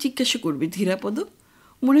 আর কি জিজ্ঞাসা করবে ধীরাপদ?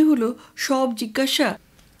 মনে হলো সব জিজ্ঞাসা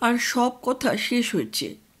আর সব কথা শেষ হয়েছে,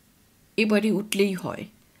 এবারে উঠলেই হয়।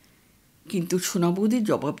 কিন্তু সোনা বৌদি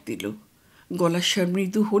জবাব দিল, গলার স্বর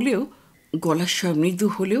মৃদু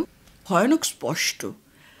হলেও ভয়ানক স্পষ্ট,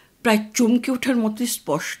 প্রায় চমকে ওঠার মতো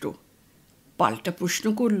স্পষ্ট। পাল্টা প্রশ্ন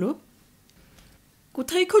করল,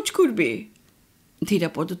 কোথায় খোঁজ করবে?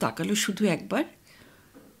 ধীরাপদ তাকালো শুধু একবার।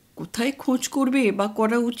 কোথায় খোঁজ করবে বা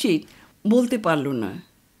করা উচিত বলতে পারল না।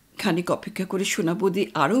 খানিক অপেক্ষা করে সোনা বৌদি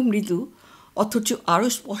আরও মৃদু অথচ আরও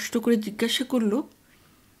স্পষ্ট করে জিজ্ঞাসা করল,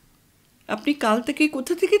 আপনি কাল থেকে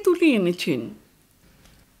কোথা থেকে তুলে এনেছেন?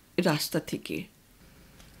 রাস্তা থেকে।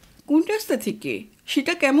 কোন রাস্তা থেকে?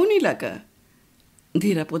 সেটা কেমন এলাকা?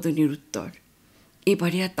 ধীরাপদ নিরুত্তর।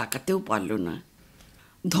 এবারে আর তাকাতেও পারল না।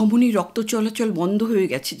 ধমনী রক্ত চলাচল বন্ধ হয়ে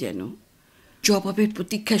গেছে যেন। জবাবের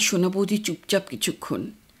প্রতীক্ষায় সোনা বৌদি চুপচাপ কিছুক্ষণ।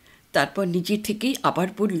 তারপর নিজে থেকেই আবার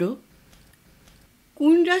বলল,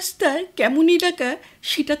 কোন রাস্তায় কেমন এলাকা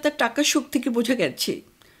সেটা তার টাকার শোক থেকে বোঝা গেছে।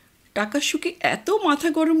 টাকার শোকে এত মাথা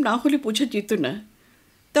গরম না হলে বোঝা যেত না।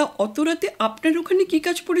 তা অত রাতে আপনার ওখানে কী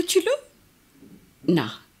কাজ পড়েছিল? না,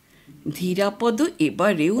 ধীরাপদ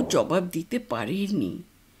এবারেও জবাব দিতে পারেনি।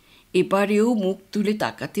 এবারেও মুখ তুলে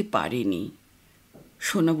তাকাতে পারেনি।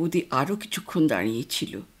 সোনা বৌদি আরও কিছুক্ষণ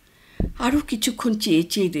দাঁড়িয়েছিল, আরও কিছুক্ষণ চেয়ে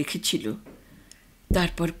চেয়ে রেখেছিল।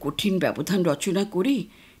 তারপর কঠিন ব্যবধান রচনা করে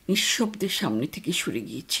নিঃশব্দের সামনে থেকে সরে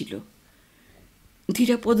গিয়েছিল।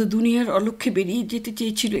 ধীরাপদ দুনিয়ার অলক্ষ্যে বেরিয়ে যেতে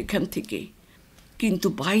চেয়েছিল এখান থেকে, কিন্তু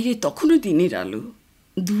বাইরে তখনও দিনের আলো।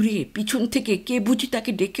 দূরে পিছন থেকে কে বুঝি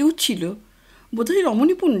তাকে ডেকেও ছিল, বোধহয়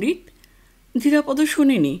রমণী পণ্ডিত। ধীরাপদ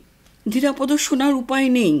শোনেনি। ধীরাপদ শোনার উপায়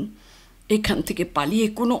নেই। এখান থেকে পালিয়ে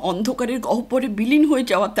কোনো অন্ধকারের গহ্বরে বিলীন হয়ে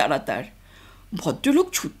যাওয়া তারা তার। ভদ্রলোক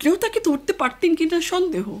ছুটলেও তাকে ধরতে পারতেন কিনা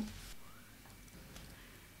সন্দেহ।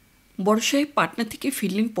 বড় সাহেব পাটনা থেকে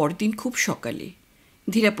ফিরলেন পরদিন খুব সকালে।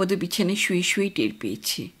 ধীরাপদ বিছানায় শুয়ে শুয়েই টের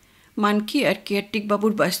পেয়েছে। মানকি আর কেয়ারটেক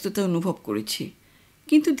বাবুর ব্যস্ততা অনুভব করেছে,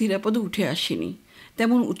 কিন্তু ধীরাপদ উঠে আসেনি,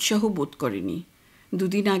 তেমন উৎসাহ বোধ করেনি।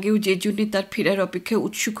 দুদিন আগেও যে জন্যে তার ফেরার অপেক্ষায়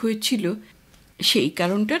উৎসুক হয়েছিল, সেই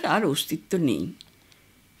কারণটার আর অস্তিত্ব নেই।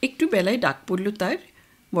 একটু বেলায় ডাক পড়ল তার।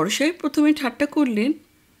 বড় সাহেব প্রথমে ঠাট্টা করলেন,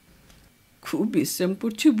 খুব বিশ্রাম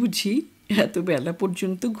পড়ছে বুঝি, এত বেলা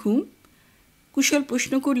পর্যন্ত ঘুম? কুশল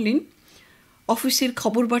প্রশ্ন করলেন। অফিসের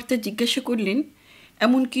খবর বার্তা জিজ্ঞাসা করলেন।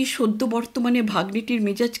 এমনকি সদ্য বর্তমানে ভাগ্নিটির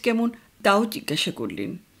মেজাজ কেমন তাও জিজ্ঞাসা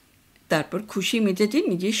করলেন। তারপর খুশি মেজাজে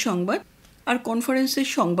নিজের সংবাদ আর কনফারেন্সের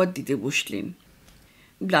সংবাদ দিতে বসলেন।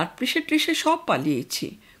 ব্লাড প্রেশার সব পালিয়েছে,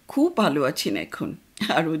 খুব ভালো আছেন এখন।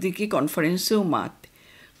 আর ওদিকে কনফারেন্সেও মাত।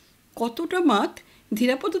 কতটা মাত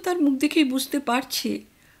ধীরাপদ তার মুখ দেখেই বুঝতে পারছে,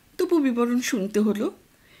 তবু বিবরণ শুনতে হলো।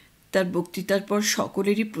 তার বক্তৃতার পর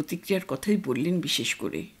সকলেরই প্রতিক্রিয়ার কথাই বললেন বিশেষ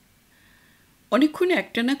করে। অনেকক্ষণ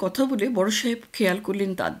একটানা কথা বলে বড় সাহেব খেয়াল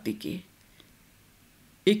করলেন তার দিকে।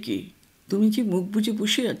 একে, তুমি যে মুখ বুজে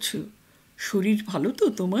বসে আছো, শরীর ভালো তো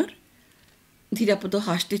তোমার? ধীরাপদ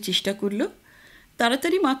হাসতে চেষ্টা করল,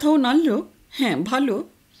 তাড়াতাড়ি মাথাও নাড়ল। হ্যাঁ, ভালো।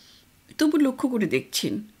 তবু লক্ষ্য করে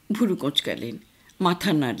দেখছেন। ভুরু কোঁচকালেন,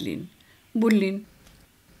 মাথা নাড়লেন, বললেন,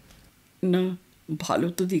 না, ভালো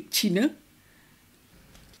তো দেখছি না।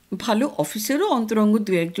 ভালো অফিসেরও অন্তরঙ্গ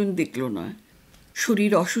দু একজন দেখল না।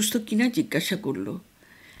 শরীর অসুস্থ কিনা জিজ্ঞাসা করল।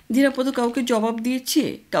 ধীরাপদ কাউকে জবাব দিয়েছে,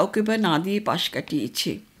 কাউকে বা না দিয়ে পাশ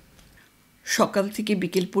কাটিয়েছে। সকাল থেকে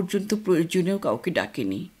বিকেল পর্যন্ত প্রয়োজনেও কাউকে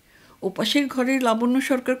ডাকেনি। ওপাশের ঘরের লাবণ্য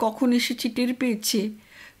সরকার কখন এসেছে টের পেয়েছে,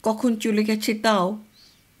 কখন চলে গেছে তাও।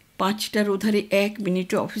 5টার ওধারে 1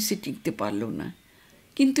 মিনিটও অফিসে টিকতে পারল না।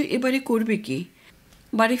 কিন্তু এবারে করবে কি?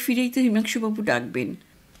 বাড়ি ফিরেই তো হিমাংশুবাবু ডাকবেন,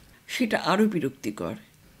 সেটা আরও বিরক্তিকর।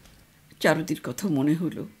 চারুদির কথা মনে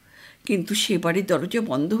হলো, কিন্তু সে বাড়ির দরজা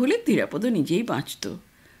বন্ধ হলে ধীরাপদ নিজেই বাঁচত।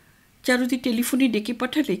 চারুদি টেলিফোনে ডেকে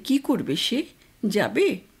পাঠালে কি করবে সে? যাবে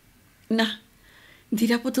না,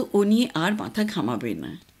 ধীরাপদ ও নিয়ে আর মাথা ঘামাবে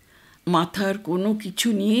না। মাথার কোনো কিছু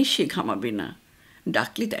নিয়ে সে ঘামাবে না,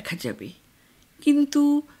 ডাকলে দেখা যাবে। কিন্তু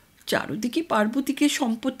চারুদিকে পার্বতীকে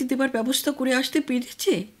সম্পত্তি দেবার ব্যবস্থা করে আসতে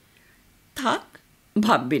পেরেছে? থাক,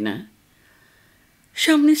 ভাববে না।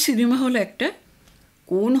 সামনে সিনেমা হল একটা,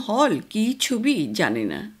 কোন হল কী ছবি জানে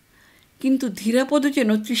না, কিন্তু ধীরাপদ যেন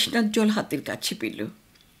তৃষ্ণার জল হাতের কাছে পেল।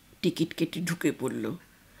 টিকিট কেটে ঢুকে পড়ল।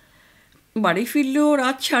 বাড়ি ফিরলেও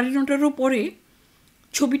রাত 9:30টারও পরে।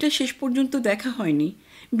 ছবিটা শেষ পর্যন্ত দেখা হয়নি।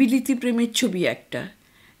 বিলিতি প্রেমের ছবি একটা।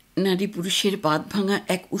 নারী পুরুষের বাঁধ ভাঙা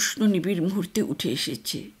এক উষ্ণ নিবিড় মুহূর্তে উঠে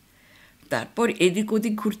এসেছে। তারপর এদিক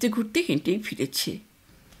ওদিক ঘুরতে ঘুরতে হেঁটেই ফিরেছে।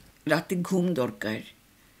 রাতে ঘুম দরকার।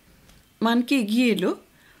 মানকে এগিয়ে এলো,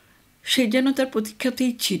 সে যেন তার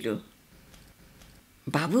প্রতীক্ষাতেই ছিল।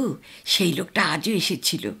 বাবু, সেই লোকটা আজও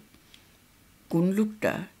এসেছিল। কোন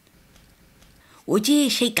লোকটা? ও যে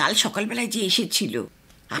সেই কাল সকালবেলায় যে এসেছিল,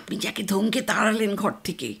 আপনি যাকে ধমকে তাড়ালেন ঘর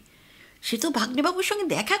থেকে, সে তো ভাগ্নেবাবুর সঙ্গে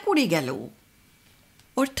দেখা করে গেল।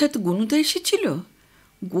 অর্থাৎ গনুদা এসেছিল?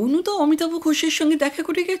 গনুদা অমিতাভ ঘোষের সঙ্গে দেখা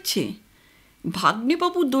করে গেছে?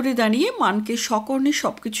 ভাগ্নেবাবুর দৌড়ে দাঁড়িয়ে মানকে সকর্ণে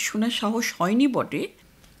সব কিছু শোনার সাহস হয়নি বটে,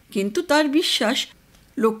 কিন্তু তার বিশ্বাস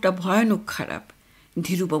লোকটা ভয়ানক খারাপ।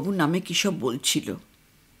 ধীরুবাবুর নামে কী সব বলছিল।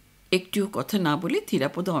 একটিও কথা না বলে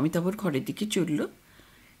ধীরাপদ অমিতাভর ঘরের দিকে চলল,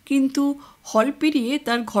 কিন্তু হল পেরিয়ে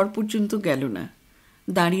তার ঘর পর্যন্ত গেল না।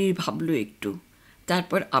 দাঁড়িয়ে ভাবল একটু,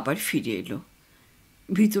 তারপর আবার ফিরে এলো।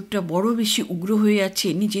 ভিতরটা বড় বেশি উগ্র হয়ে আছে,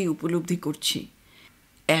 নিজেই উপলব্ধি করছে।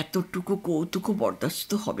 এতটুকু কৌতুক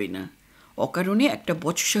বরদাস্ত হবে না, অকারণে একটা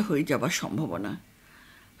বচসা হয়ে যাবার সম্ভাবনা।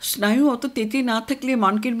 স্নায়ু অত তেতে না থাকলে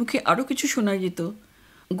মানকের মুখে আরও কিছু শোনা যেত।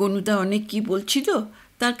 গনুদা অনেক কি বলছিল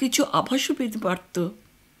তার কিছু আভাসও পেতে পারত।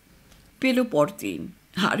 পেল পরদিন,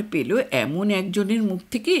 আর পেল এমন একজনের মুখ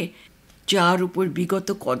থেকে যার উপর বিগত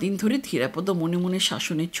কদিন ধরে ধীরাপদ মনে মনে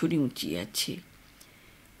শাসনের ছুরি উঁচিয়ে আছে।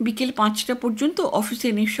 বিকেল 5টা পর্যন্ত অফিসে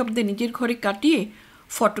নিঃশব্দে নিজের ঘরে কাটিয়ে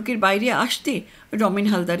ফটকের বাইরে আসতে রমেন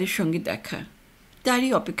হালদারের সঙ্গে দেখা। তারই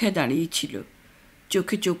অপেক্ষায় দাঁড়িয়েছিল।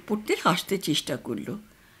 চোখে চোখ পড়তে হাসতে চেষ্টা করল।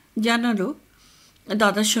 জানালো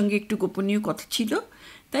দাদার সঙ্গে একটু গোপনীয় কথা ছিল,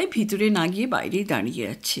 তাই ভিতরে না গিয়ে বাইরেই দাঁড়িয়ে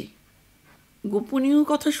আছে। গোপনীয়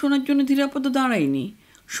কথা শোনার জন্য ধীরাপদ দাঁড়ায়নি,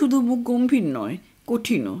 শুধু মুখ গম্ভীর নয়,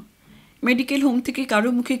 কঠিনও। মেডিকেল হোম থেকে কারো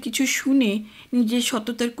মুখে কিছু শুনে নিজের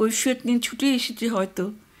সততার কৈফিয়ত নিয়ে ছুটে এসেছে হয়তো,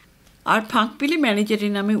 আর ফাঁক পেলে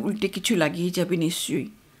ম্যানেজারের নামে উল্টে কিছু লাগিয়ে যাবে নিশ্চয়ই।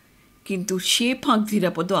 কিন্তু সে ফাঁক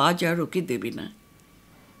ধীরাপদ আজ আর ওকে দেবে না।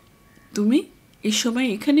 তুমি এই সময়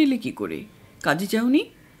এখানে এলে কী করে? কাজে যাওনি?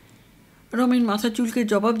 রমেন মাথা চুলকে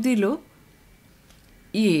জবাব দিল,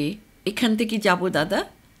 এখান থেকে যাব দাদা।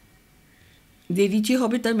 দেরি যে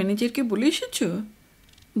হবে তার ম্যানেজারকে বলে এসেছ?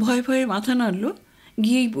 ভয়ে ভয়ে মাথা নাড়ল,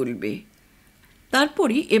 গিয়েই বলবে।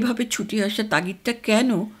 তারপরই এভাবে ছুটে আসা তাগিদটা কেন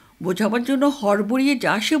বোঝাবার জন্য হড়বড়িয়ে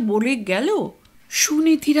যা সে বলে গেল,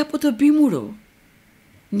 শুনে ধীরাপদ বিমূঢ়।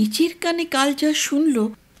 নিচের কানে কাল যা শুনল,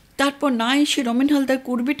 তারপর না এসে রমেন হালদার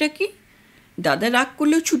করবেটা কি? দাদা রাগ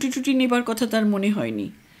করলেও ছুটি টুটি নেবার কথা তার মনে হয়নি।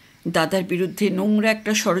 দাদার বিরুদ্ধে নোংরা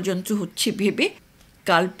একটা ষড়যন্ত্র হচ্ছে ভেবে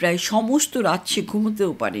কাল প্রায় সমস্ত রাত সে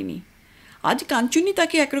ঘুমোতেও পারেনি। আজ কাঞ্চনী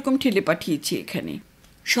তাকে একরকম ঠেলে পাঠিয়েছে এখানে,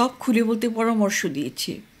 সব খুলে বলতে পরামর্শ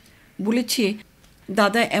দিয়েছে। বলেছে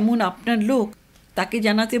দাদা এমন আপনার লোক, তাকে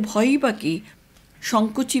জানাতে ভয়ই বা কি,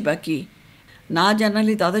 সংকোচই বা কি, না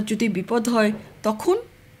জানালে দাদার যদি বিপদ হয় তখন।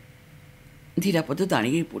 ধীরাপদ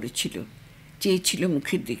দাঁড়িয়ে পড়েছিল, চেয়েছিল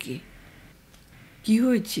মুখের দিকে। কি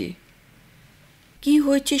হয়েছে? কি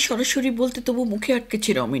হয়েছে সরাসরি বলতে তবু মুখে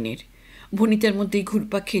আটকেছে রমেনের। ভনিতার মধ্যেই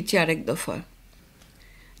ঘুরপাক খেয়েছে আরেক দফা।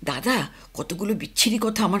 দাদা, কতগুলো বিচ্ছিরি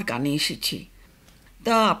কথা আমার কানে এসেছে,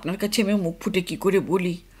 তা আপনার কাছে আমি মুখ ফুটে কী করে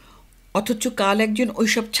বলি? অথচ কাল একজন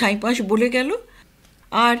ওইসব ছাইপাশ বলে গেল,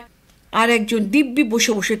 আর একজন দিব্যি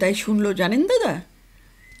বসে বসে তাই শুনল, জানেন দাদা।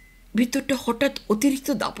 ভিতরটা হঠাৎ অতিরিক্ত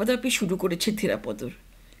দাপাদাপি শুরু করেছে ধীরাপদর।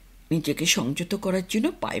 নিজেকে সংযত করার জন্য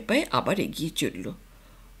পায়ে পায়ে আবার এগিয়ে চলল,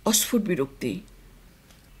 অস্ফুট বিরক্তি।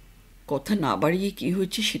 কথা না বাড়িয়ে কি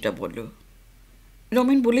হয়েছে সেটা বলো।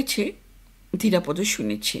 রমেন বলেছে, ধীরাপদ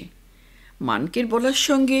শুনেছে। মানকের বলার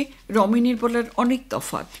সঙ্গে রমেনের বলার অনেক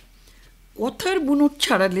তফাৎ। কথার বুনোট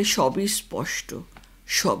ছাড়ালে সবই স্পষ্ট,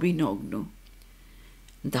 সবই নগ্ন।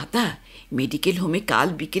 দাদা, মেডিকেল হোমে কাল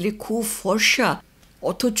বিকেলে খুব ফর্সা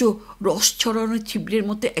অথচ রস ছড়ানো ছিবড়ের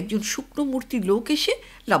মধ্যে একজন শুকনো মূর্তি লোক এসে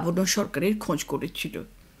লাবণ্য সরকারের খোঁজ করেছিল।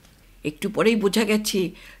 একটু পরেই বোঝা গেছে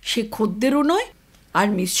সে খদ্দেরও নয় আর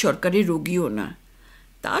মিস সরকারের রোগীও না।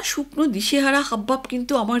 তার শুকনো দিশেহারা হাবভাব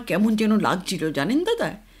কিন্তু আমার কেমন যেন লাগছিল জানেন দাদা।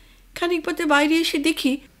 খানিক পথে বাইরে এসে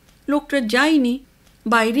দেখি লোকটা যায়নি,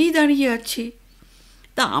 বাইরেই দাঁড়িয়ে আছে।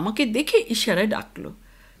 তা আমাকে দেখে ইশারায় ডাকলো।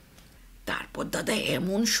 তারপর দাদা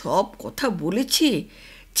এমন সব কথা বলেছে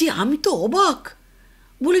যে আমি তো অবাক।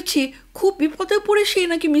 বলেছে খুব বিপদে পড়ে সে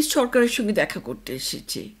নাকি মিস সরকারের সঙ্গে দেখা করতে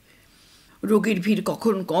এসেছে। রোগীর ভিড়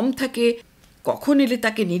কখন কম থাকে, কখন এলে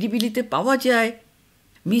তাকে নিরিবিলিতে পাওয়া যায়,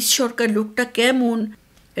 মিস সরকার লোকটা কেমন,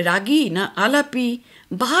 রাগী না আলাপি,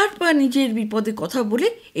 বারবার নিজের বিপদে কথা বলে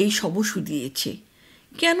এই সবও শুধিয়েছে।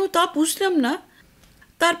 কেন তা বুঝলাম না।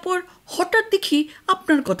 তারপর হঠাৎ দেখি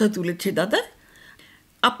আপনার কথা তুলেছে দাদা।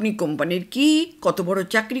 আপনি কোম্পানির কি, কত বড়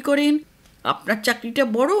চাকরি করেন, আপনার চাকরিটা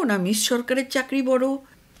বড় না মিস সরকারের চাকরি বড়,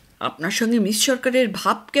 আপনার সঙ্গে মিস সরকারের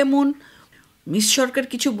ভাব কেমন, মিস সরকার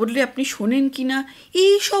কিছু বললে আপনি শোনেন কি না,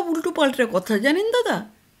 এই সব উল্টো পাল্টা কথা জানেন দাদা।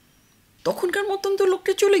 তখনকার মতন তো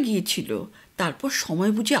লোকটা চলে গিয়েছিল, তারপর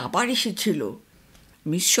সময় বুঝে আবার এসেছিল।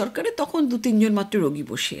 মিস সরকারের তখন 2-3 জন মাত্র রোগী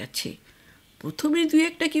বসে আছে। প্রথমে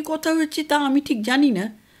 2-একটা কি কথা হয়েছে তা আমি ঠিক জানি না,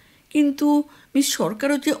 কিন্তু মিস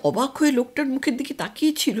সরকারও যে অবাক হয়ে লোকটার মুখের দিকে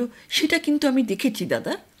তাকিয়েছিল সেটা কিন্তু আমি দেখেছি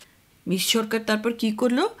দাদা। মিস সরকার তারপর কি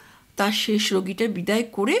করলো, তার শেষ রোগীটা বিদায়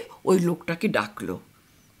করে ওই লোকটাকে ডাকলো।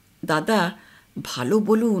 দাদা, ভালো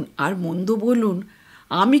বলুন আর মন্দ বলুন,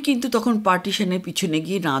 আমি কিন্তু তখন পার্টিশনের পিছনে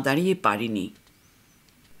গিয়ে না দাঁড়িয়ে পারিনি।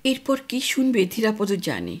 এরপর কি শুনবে ধীরাপদ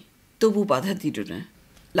জানে, তবু বাধা দিল না।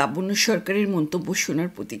 লাবণ্য সরকারের মন্তব্য শোনার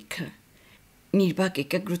প্রতীক্ষা। নির্বাক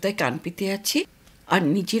একাগ্রতায় কান পেতে আছে আর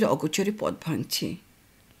নিজের অগোচরে পথ ভাঙছে।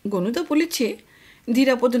 গনুদা বলেছে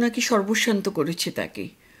ধীরাপদ নাকি সর্বশান্ত করেছে তাকে।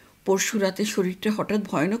 পরশু রাতে শরীরটা হঠাৎ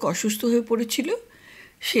ভয়ানক অসুস্থ হয়ে পড়েছিল।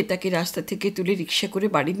 সে তাকে রাস্তা থেকে তুলে রিক্সা করে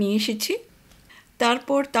বাড়ি নিয়ে এসেছে।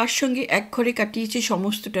 তারপর তার সঙ্গে এক ঘরে কাটিয়েছে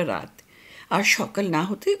সমস্তটা রাত, আর সকাল না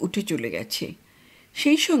হতে উঠে চলে গেছে।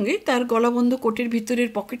 সেই সঙ্গে তার গলাবন্ধ কোটের ভিতরের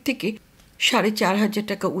পকেট থেকে 4,500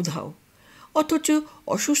 টাকা উধাও। অথচ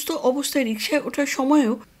অসুস্থ অবস্থায় রিক্সায় ওঠার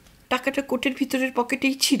সময়ও টাকাটা কোটের ভিতরের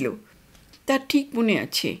পকেটেই ছিল। তার ঠিক মনে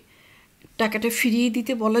আছে। টাকাটা ফিরিয়ে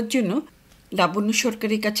দিতে বলার জন্য লাবণ্য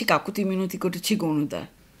সরকারের কাছে কাকুতি মিনতি করেছে গনুদা।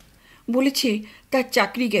 বলেছে তার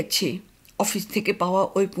চাকরি গেছে, অফিস থেকে পাওয়া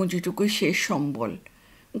ওই পুঁজিটুকুই শেষ সম্বল।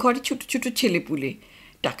 ঘরে ছোট ছোট ছেলেপুলে,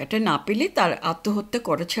 টাকাটা না পেলে তার আত্মহত্যা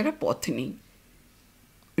করা ছাড়া পথ নেই।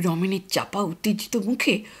 রমেনের চাপা উত্তেজিত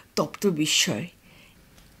মুখে তপ্ত বিস্ময়।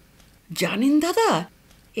 জানেন দাদা,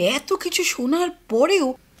 এত কিছু শোনার পরেও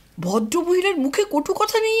ভদ্রমহিলার মুখে কটু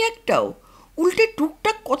কথা নেই একটাও। উল্টে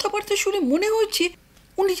টুকটাক কথাবার্তা শুনে মনে হয়েছে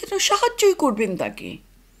উনি যেন সাহায্যই করবেন তাকে।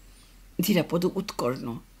 ধীরাপদ উৎকর্ণ,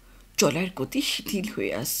 চলার গতি শিথিল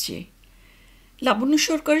হয়ে আসছে। লাবণ্য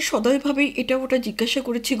সরকার সদয়ভাবেই এটা ওটা জিজ্ঞাসা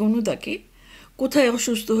করেছে গনুদাকে। কোথায়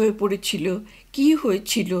অসুস্থ হয়ে পড়েছিল, কি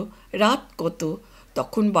হয়েছিল, রাত কত,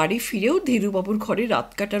 তখন বাড়ি ফিরেও ধীরুবাবুর ঘরে রাত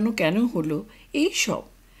কাটানো কেন হলো, এই সব।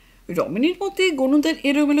 রমেনের মধ্যে গনুদার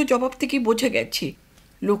এলোমেলো জবাব থেকে বোঝা গেছে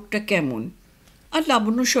লোকটা কেমন। আর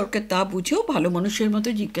লাবণ্য সরকার তা বুঝেও ভালো মানুষের মতো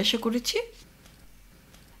জিজ্ঞাসা করেছে,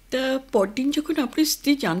 তা পরদিন যখন আপনার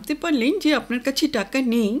স্ত্রী জানতে পারলেন যে আপনার কাছে টাকা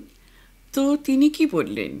নেই, তো তিনি কি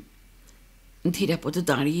বললেন? ধীরাপদ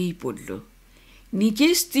দাঁড়িয়েই পড়ল।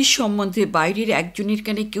 নিজের স্ত্রীর সম্বন্ধে বাইরের একজনের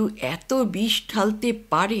কানে কেউ এত বিষ ঢালতে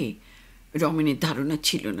পারে রমেনের ধারণা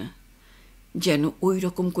ছিল না। যেন ওই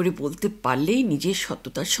রকম করে বলতে পারলেই নিজের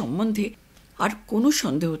সততার সম্বন্ধে আর কোনো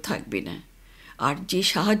সন্দেহ থাকবে না, আর যে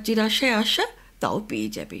সাহায্যের আশায় আসা তাও পেয়ে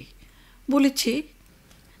যাবে। বলেছে,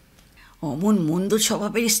 অমন মন্দ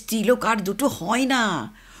স্বভাবের স্ত্রীলোক আর দুটো হয় না,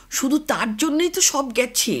 শুধু তার জন্যই তো সব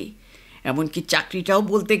গেছে। এমনকি চাকরিটাও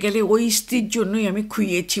বলতে গেলে ওই স্ত্রীর জন্যই আমি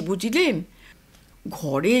খুইয়েছি, বুঝলেন।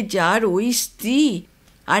 ঘরে যার ওই স্ত্রী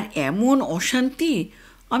আর এমন অশান্তি,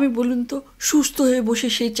 আমি বলুন তো সুস্থ হয়ে বসে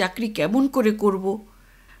সেই চাকরি কেমন করে করব?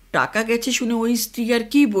 টাকা গেছে শুনে ওই স্ত্রী আর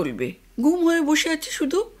কি বলবে, গুম হয়ে বসে আছে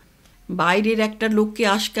শুধু। বাইরের একটা লোককে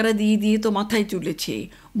আশকারা দিয়ে দিয়ে তো মাথায় তুলেছে,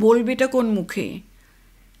 বলবেটা কোন মুখে?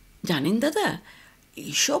 জানেন দাদা,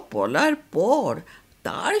 এইসব বলার পর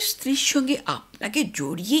তার স্ত্রীর সঙ্গে আপনাকে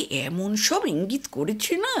জড়িয়ে এমন সব ইঙ্গিত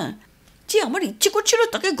করেছে না, যে আমার ইচ্ছে করছিল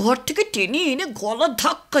তাকে ঘর থেকে টেনে এনে গলা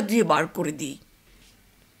ধাক্কা দিয়ে বার করে দিই।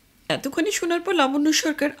 এতখানি শোনার পর লাবণ্য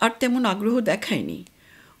সরকার আর তেমন আগ্রহ দেখায়নি।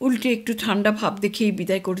 উল্টে একটু ঠান্ডা ভাব দেখেই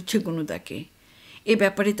বিদায় করেছে গনুদাকে। এ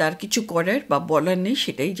ব্যাপারে তার কিছু করার বা বলার নেই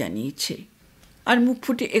সেটাই জানিয়েছে। আর মুখ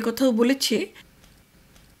ফুটে একথাও বলেছে,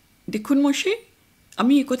 দেখুন মশাই,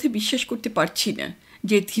 আমি একথা বিশ্বাস করতে পারছি না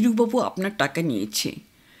যে ধীরুবাবু আপনার টাকা নিয়েছে।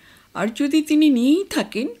 আর যদি তিনি নিয়েই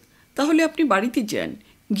থাকেন তাহলে আপনি বাড়িতে যান,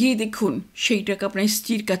 গিয়ে দেখুন সেই টাকা আপনার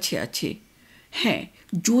স্ত্রীর কাছে আছে। হ্যাঁ,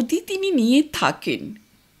 যদি তিনি নিয়ে থাকেন,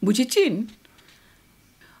 বুঝেছেন?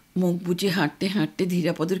 মুখ বুজে হাঁটতে হাঁটতে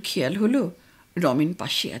ধীরাপদর খেয়াল হলো রমেন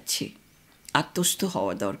পাশে আছে। আত্মস্থ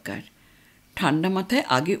হওয়া দরকার। ঠান্ডা মাথায়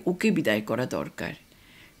আগে ওকে বিদায় করা দরকার।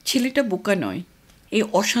 ছেলেটা বোকা নয়, এই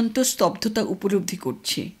অশান্ত স্তব্ধতা উপলব্ধি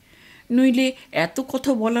করছে। নইলে এত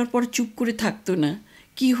কথা বলার পর চুপ করে থাকতো না,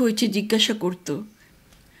 কি হয়েছে জিজ্ঞাসা করত।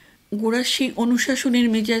 গোড়ার সেই অনুশাসনের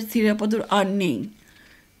মেজাজ ধীরাপদর আর নেই।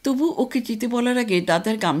 তবু ওকে যেতে বলার আগে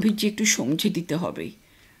দাদার গাম্ভীর্যে একটু সমঝে দিতে হবে,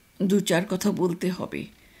 দু চার কথা বলতে হবে।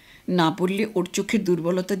 না বললে ওর চোখের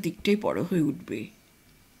দুর্বলতার দিকটাই বড় হয়ে উঠবে।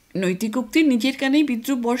 নৈতিক উক্তি নিজের কানেই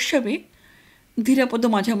বিদ্রুপ বর্ষাবে। ধীরাপদ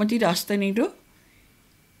মাঝামাঝি রাস্তা নিল।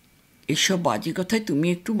 এসব বাজে কথায় তুমি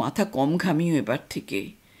একটু মাথা কম ঘামিও এবার থেকে।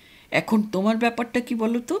 এখন তোমার ব্যাপারটা কি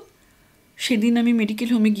বলো তো? সেদিন আমি মেডিকেল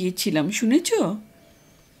হোমে গিয়েছিলাম, শুনেছ?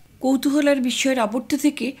 কৌতূহল আর বিস্ময়ের আবর্ত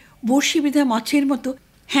থেকে বড়শি বিধা মাছের মতো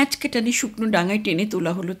হ্যাঁচকে টানে শুকনো ডাঙায় টেনে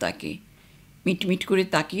তোলা হলো তাকে। মিটমিট করে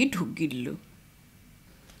তাকিয়ে ঢুক গিলল।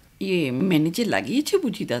 ম্যানেজার লাগিয়েছে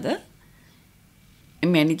বুঝি দাদা?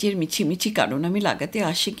 ম্যানেজার মিছিমিছি কারণ আমি লাগাতে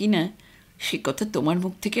আসে কি না সে কথা তোমার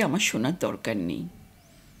মুখ থেকে আমার শোনার দরকার নেই।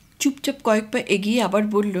 চুপচাপ কয়েক পা এগিয়ে আবার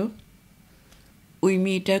বলল, ওই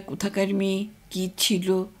মেয়েটা কোথাকার মেয়ে, কী ছিল,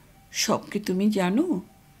 সবকে তুমি জানো?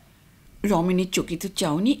 রমেনের চকিত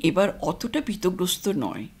চাউনি এবার অতটা ভীতগ্রস্ত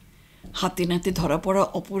নয়। হাতে নাতে ধরা পড়া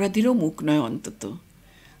অপরাধীরও মুখ নয় অন্তত।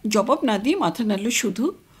 জবাব না দিয়ে মাথা নাড়ল শুধু,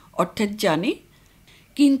 অর্থাৎ জানে।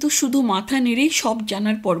 কিন্তু শুধু মাথা নেড়েই সব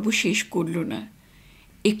জানার পর্ব শেষ করল না।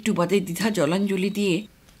 একটু বাদে দ্বিধা জলাঞ্জলি দিয়ে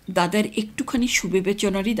দাদার একটুখানি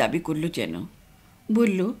সুবিবেচনারই দাবি করল যেন।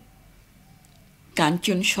 বলল,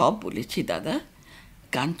 কাঞ্চন সব বলেছে দাদা।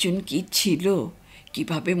 কাঞ্চন কি ছিল,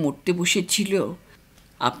 কিভাবে মরতে বসেছিল,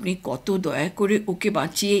 আপনি কত দয়া করে ওকে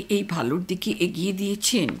বাঁচিয়ে এই ভালোর দিকে এগিয়ে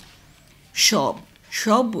দিয়েছেন, সব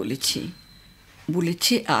সব বলেছে।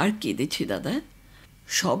 বলেছে আর কেঁদেছে দাদা।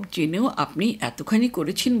 সব জেনেও আপনি এতখানি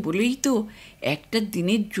করেছেন বলেই তো একটা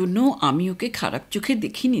দিনের জন্য আমি ওকে খারাপ চোখে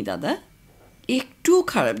দেখিনি দাদা, একটুও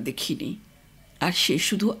খারাপ দেখিনি। আর সে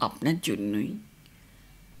শুধু আপনার জন্যই।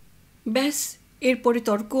 ব্যাস, এরপরে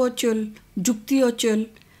তর্ক অচল, যুক্তি অচল।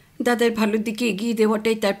 দাদার ভালোর দিকে এগিয়ে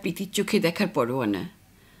দেওয়াটাই তার প্রীতির চোখে দেখার পরোয়ানা।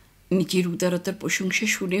 নিজের উদারতার প্রশংসা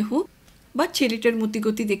শুনে হোক বা ছেলেটার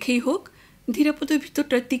মতিগতি দেখেই হোক, ধীরাপদের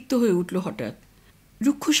ভিতরটা তিক্ত হয়ে উঠল হঠাৎ।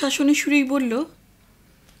 রুক্ষ শাসনের সুরেই বলল,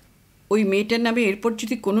 ওই মেয়েটার নামে এরপর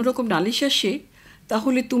যদি কোনো রকম নালিশ আসে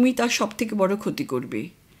তাহলে তুমি তার সব থেকে বড় ক্ষতি করবে।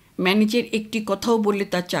 ম্যানেজার একটি কথাও বললে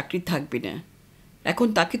তার চাকরি থাকবে না। এখন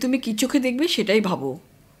তাকে তুমি কী চোখে দেখবে সেটাই ভাবো।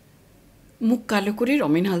 মুখ কালো করে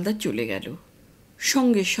রমেন হালদার চলে গেল।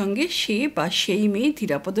 সঙ্গে সঙ্গে সে বা সেই মেয়ে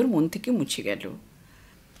ধীরাপদর মন থেকে মুছে গেল।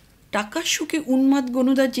 টাকার সুখে উন্মাদ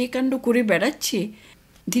গনুদা যে কাণ্ড করে বেড়াচ্ছে,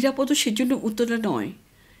 ধীরাপদ সেজন্য উতলা নয়,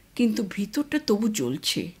 কিন্তু ভিতরটা তবু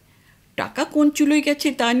জ্বলছে। টাকা কোন চুলোয় গেছে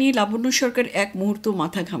তা নিয়ে লাবণ্য সরকার এক মুহূর্ত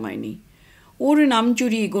মাথা ঘামায়নি। ওর নাম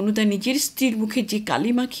জড়িয়ে গনুদা নিজের স্ত্রীর মুখে যে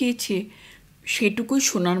কালি মাখিয়েছে সেটুকুই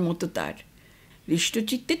শোনার মতো তার।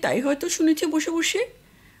 হৃষ্টচিত্তে তাই হয়তো শুনেছে বসে বসে।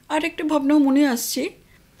 আর একটা ভাবনাও মনে আসছে,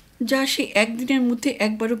 যা সে একদিনের মধ্যে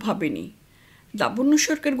একবারও ভাবেনি। লাবণ্য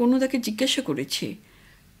সরকার গনুদাকে জিজ্ঞাসা করেছে,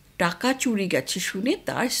 টাকা চুরি গেছে শুনে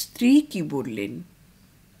তার স্ত্রী কি বললেন।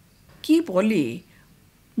 কি বলে,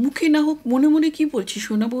 মুখে না হোক মনে মনে কি বলছে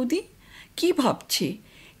সোনা বৌদি, কি ভাবছে?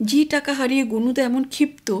 যে টাকা হারিয়ে গনুদা এমন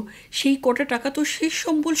ক্ষিপ্ত, সেই কটা টাকা তো শেষ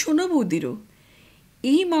সম্বল সোনা বৌদিরও।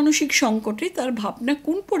 এই মানসিক সংকটে তার ভাবনা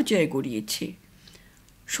কোন পর্যায়ে গড়িয়েছে।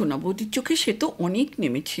 সোনা বৌদির চোখে সে তো অনেক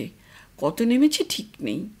নেমেছে, কত নেমেছে ঠিক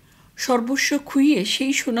নেই। সর্বস্ব খুইয়ে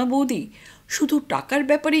সেই সোনা বৌদি শুধু টাকার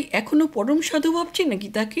ব্যাপারেই এখনও পরম সাধু ভাবছে নাকি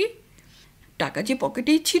তাকে? টাকা যে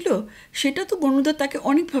পকেটেই ছিল সেটা তো গনুদা তাকে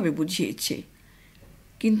অনেকভাবে বুঝিয়েছে,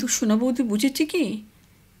 কিন্তু সোনা বৌদি বুঝেছে কি?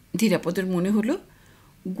 ধীরাপদের মনে হলো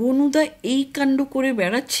গনুদা এই কাণ্ড করে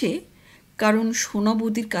বেড়াচ্ছে কারণ সোনা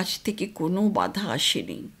বৌদির কাছ থেকে কোনো বাধা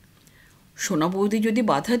আসেনি। সোনা বৌদি যদি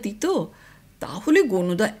বাধা দিত তাহলে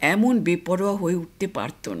গনুদা এমন বেপরোয়া হয়ে উঠতে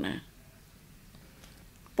পারত না।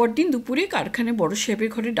 পরদিন দুপুরে কারখানায় বড় সাহেবের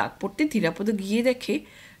ঘরে ডাক পড়তে ধীরাপদ গিয়ে দেখে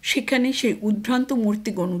সেখানে সেই উদ্ভ্রান্ত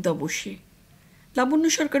মূর্তি গনুদা বসে। লাবণ্য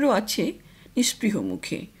সরকারও আছে, নিস্পৃহ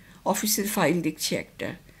মুখে, অফিসের ফাইল দেখছে একটা।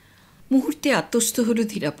 মুহূর্তে আত্মস্থ হলো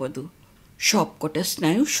ধীরাপদ। সব কটা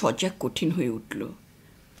স্নায়ু সজাগ কঠিন হয়ে উঠল।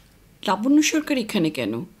 লাবণ্য সরকার এখানে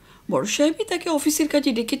কেন? বড় সাহেবই তাকে অফিসের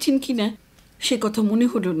কাজে ডেকেছেন কি না সে কথা মনে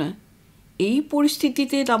হলো না। এই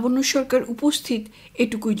পরিস্থিতিতে লাবণ্য সরকার উপস্থিত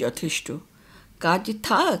এটুকুই যথেষ্ট। কাজ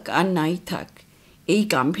থাক আর নাই থাক, এই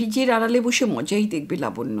গাম্ভীর্যের আড়ালে বসে মজাই দেখবে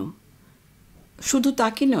লাবণ্য। শুধু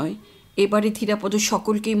তাকে নয়, এবারে ধীরাপদ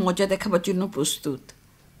সকলকেই মজা দেখাবার জন্য প্রস্তুত।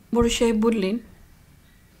 বড় সাহেব বললেন,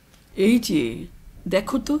 এই যে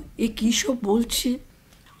দেখো তো, এ কী সব বলছে,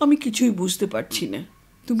 আমি কিছুই বুঝতে পারছি না।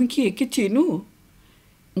 তুমি কি একে চেনো?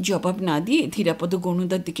 জবাব না দিয়ে ধীরাপদ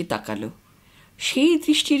গণদার দিকে তাকালো। সেই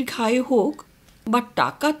দৃষ্টির ঘায়ে হোক বা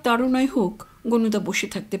টাকার তাড়নায় হোক, গণদা বসে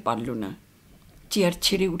থাকতে পারল না। চেয়ার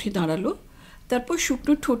ছেড়ে উঠে দাঁড়ালো। তারপর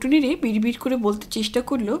শুকনো ঠোঁট নেড়ে বিড়বিড় করে বলতে চেষ্টা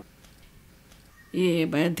করলো,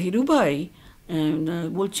 ধীরু ভাই,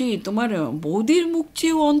 বলছি তোমার বৌদির মুখ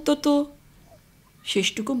চেয়েও অন্তত।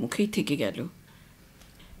 শেষটুকু মুখেই থেকে গেল।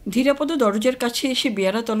 ধীরাপদ দরজার কাছে এসে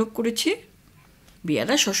বেয়ারা তলব করেছে।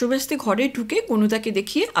 বেয়ারা শশব্যস্তে ঘরে ঢুকে গনুদাকে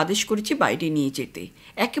দেখিয়ে আদেশ করেছে বাইরে নিয়ে যেতে,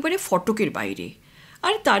 একেবারে ফটকের বাইরে।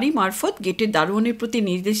 আর তারই মারফত গেটের দারোয়ানের প্রতি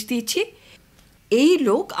নির্দেশ দিয়েছে, এই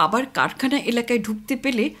লোক আবার কারখানা এলাকায় ঢুকতে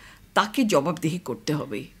পেলে তাকে জবাবদিহি করতে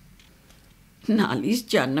হবে। নালিশ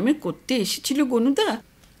যার নামে করতে এসেছিল গনুদা,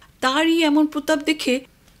 তারই এমন প্রতাপ দেখে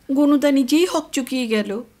গনুদা নিজেই হকচকিয়ে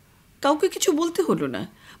গেল। কাউকে কিছু বলতে হলো না,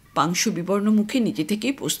 পাংশু বিবর্ণ মুখে নিজে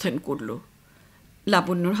থেকেই প্রস্থান করল।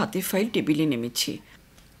 লাবণ্যর হাতের ফাইল টেবিলে নেমেছে।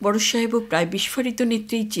 বড় সাহেবও প্রায় বিস্ফারিত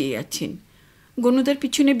নেত্রেই চেয়ে আছেন। গনুদার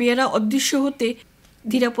পিছনে বেয়ারা অদৃশ্য হতে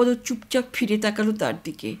ধীরাপদ চুপচাপ ফিরে তাকালো তার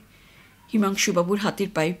দিকে। হিমাংশুবাবুর হাতের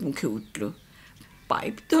পাইপ মুখে উঠল।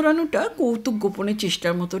 পাইপ ধরানোটা কৌতুক গোপনের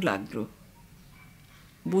চেষ্টার মতো লাগলো।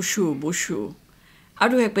 বসো বসো,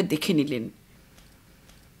 আরও একবার দেখে নিলেন।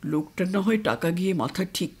 লোকটার না হয় টাকা গিয়ে মাথা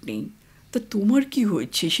ঠিক নেই, তা তোমার কি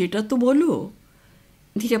হয়েছে সেটা তো বলো।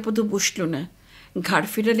 ধীরাপদ বসল না। ঘাড়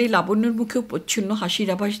ফেরালে লাবণ্যর মুখেও প্রচ্ছন্ন হাসির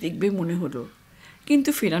আভাস দেখবে মনে হলো, কিন্তু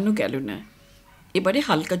ফেরানো গেল না। এবারে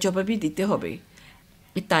হালকা জবাবই দিতে হবে।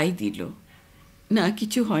 তাই দিল, না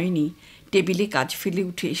কিছু হয়নি, টেবিলে কাজ ফেলে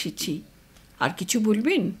উঠে এসেছি। আর কিছু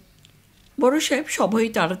বলবেন? বড় সাহেব সবাই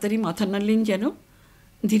তাড়াতাড়ি মাথা নাড়লেন যেন।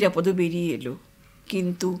 ধীরাপদ বেরিয়ে এলো,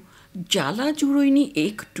 কিন্তু জ্বালা জুড়োয়নি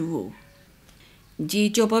একটুও। যে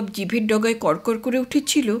জবাব জিভের ডগায় কড়কড় করে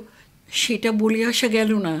উঠেছিল সেটা বলে আসা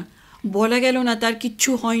গেল না, বলা গেল না তার কিচ্ছু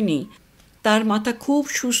হয়নি, তার মাথা খুব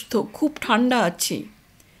সুস্থ, খুব ঠান্ডা আছে।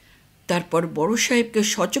 তারপর বড় সাহেবকে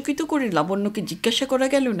সচকিত করে লাবণ্যকে জিজ্ঞাসা করা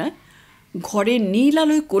গেল না, ঘরের নীল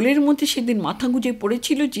আলোয় কোলের মধ্যে সেদিন মাথা গুঁজে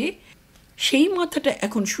পড়েছিল যে, সেই মাথাটা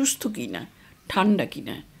এখন সুস্থ কিনা, ঠান্ডা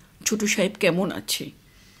কিনা, ছোট সাহেব কেমন আছে।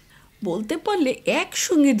 বলতে পারলে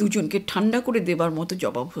একসঙ্গে দুজনকে ঠান্ডা করে দেবার মতো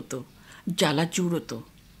জবাব হতো, জ্বালা জুড়োতো।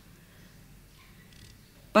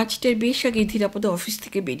 5টার বেশ আগে ধীরাপদ অফিস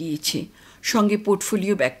থেকে বেরিয়েছে। সঙ্গে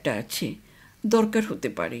পোর্টফোলিও ব্যাগটা আছে, দরকার হতে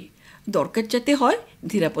পারে। দরকার যাতে হয়,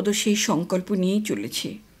 ধীরাপদ সেই সংকল্প নিয়েই চলেছে।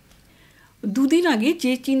 দুদিন আগে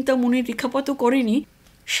যে চিন্তা মনে রেখাপাত করেনি,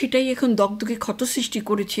 সেটাই এখন দগদগে ক্ষত সৃষ্টি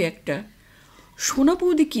করেছে একটা। সোনা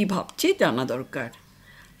বৌদি কী ভাবছে জানা দরকার।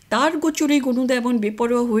 তার গোচরে গনুদা এমন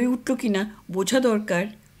বেপরোয়া হয়ে উঠল কিনা বোঝা দরকার।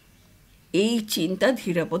 এই চিন্তা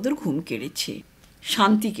ধীরাপদর ঘুম কেড়েছে,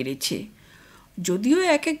 শান্তি কেড়েছে। যদিও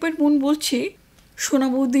একবার মন বলছে সোনা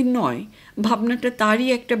বৌদির নয়, ভাবনাটা তারই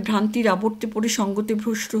একটা ভ্রান্তির আবর্তে পড়ে সঙ্গতে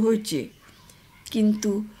ভ্রষ্ট হয়েছে।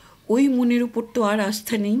 কিন্তু ওই মনের উপর তো আর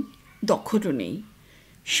আস্থা নেই, দখলও নেই।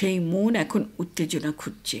 সেই মন এখন উত্তেজনা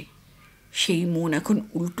খুঁজছে, সেই মন এখন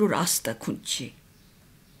উল্টো রাস্তা খুঁজছে।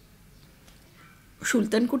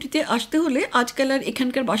 সুলতানকুঠিতে আসতে হলে আজকাল আর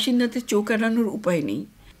এখানকার বাসিন্দাদের চোখ এড়ানোর উপায় নেই,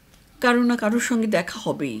 কারো না কারোর সঙ্গে দেখা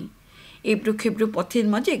হবেই। এবড়ো খেবড়ো পথের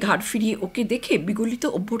মাঝে ঘাড় ফিরিয়ে ওকে দেখে বিগলিত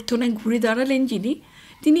অভ্যর্থনায় ঘুরে দাঁড়ালেন যিনি,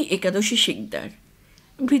 তিনি একাদশী শিকদার।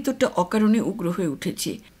 ভিতরটা অকারণে উগ্র হয়ে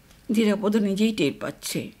উঠেছে, ধীরাপদ নিজেই টের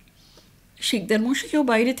পাচ্ছে। শিকদার মশাইও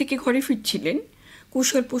বাইরে থেকে ঘরে ফিরছিলেন।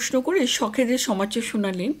 কুশল প্রশ্ন করে শখেদের সমাচার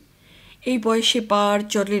শোনালেন। এই বয়সে পার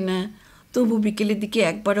চলে না, তবু বিকেলের দিকে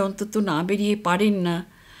একবার অন্তত না বেরিয়ে পারেন না।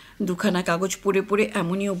 দুখানা কাগজ পড়ে পড়ে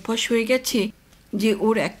এমনই অভ্যাস হয়ে গেছে যে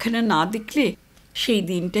ওর একখানা না দেখলে সেই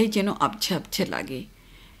দিনটাই যেন আবছা আবছা লাগে।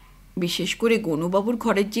 বিশেষ করে গনুবাবুর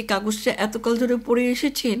ঘরের যে কাগজটা এতকাল ধরে পড়ে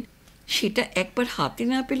এসেছেন, সেটা একবার হাতে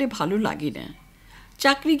না পেলে ভালো লাগে না।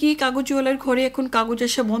 চাকরি গিয়ে কাগজওয়ালার ঘরে এখন কাগজ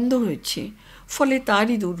আসা বন্ধ হয়েছে, ফলে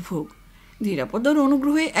তারই দুর্ভোগ। ধীরাপদর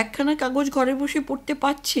অনুগ্রহে একখানা কাগজ ঘরে বসে পড়তে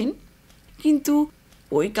পাচ্ছেন, কিন্তু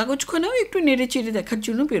ওই কাগজখানাও একটু নেড়ে চেড়ে দেখার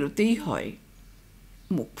জন্য বেরোতেই হয়।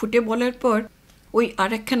 মুখ ফুটে বলার পর ওই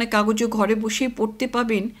আর একখানা কাগজও ঘরে বসেই পড়তে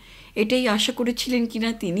পাবেন, এটাই আশা করেছিলেন কিনা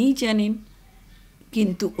তিনিই জানেন।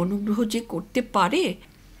 কিন্তু অনুগ্রহ যে করতে পারে,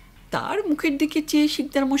 তার মুখের দিকে চেয়ে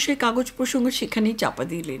শিকদার মশাই কাগজ প্রসঙ্গ সেখানেই চাপা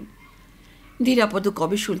দিলেন। ধীরাপদ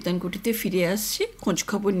কবে সুলতানকুঠিতে ফিরে আসছে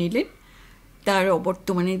খোঁজখবর নিলেন। তার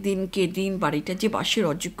অবর্তমানে দিনকে দিন বাড়িটা যে বাসের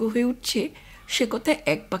অযোগ্য হয়ে উঠছে সে কথা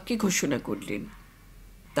এক বাক্যে ঘোষণা করলেন।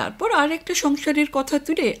 তারপর আর একটা সংসারের কথা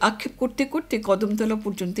তুলে আক্ষেপ করতে করতে কদমতলা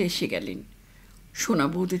পর্যন্ত এসে গেলেন। সোনা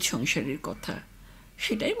বৌদির সংসারের কথা,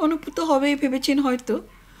 সেটাই মনোভূত হবে ভেবেছেন হয়তো।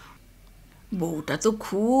 বউটা তো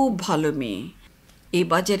খুব ভালো মেয়ে, এ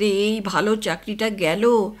বাজারে এই ভালো চাকরিটা গেল,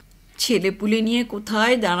 ছেলেপুলে নিয়ে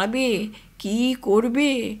কোথায় দাঁড়াবে, কি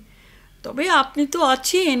করবে? তবে আপনি তো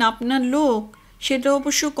আছেন, আপনার লোক, সেটা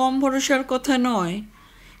অবশ্য কম ভরসার কথা নয়।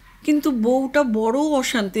 কিন্তু বউটা বড়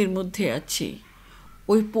অশান্তির মধ্যে আছে।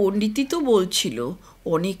 ওই পণ্ডিতই তো বলছিল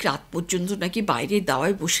অনেক রাত পর্যন্ত নাকি বাইরে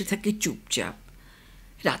দাওয়ায় বসে থাকে চুপচাপ।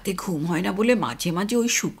 রাতে ঘুম হয় না বলে মাঝে মাঝে ওই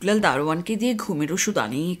শুক্লাল দারোয়ানকে দিয়ে ঘুমের ওষুধ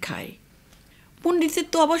আনিয়ে খায়। পণ্ডিতের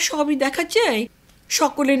তো আবার সবই দেখা যায়,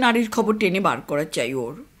 সকলে নারীর খবর টেনে বার করা চাই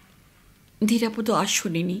ওর। ধীরাপদ আর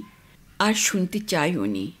শোনেনি, আর শুনতে চাই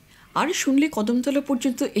উনি। আর শুনলে কদমতলা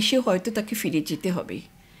পর্যন্ত এসে হয়তো তাকে ফিরে যেতে হবে।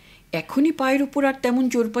 এখনই পায়ের উপর আর তেমন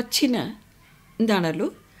জোর পাচ্ছি না। দাঁড়ালো,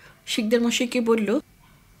 শিকদার মশাইকে বলল,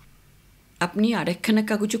 আপনি আর একখানা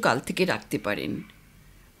কাগজও কাল থেকে রাখতে পারেন।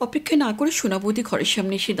 অপেক্ষা না করে সোনাবতী ঘরের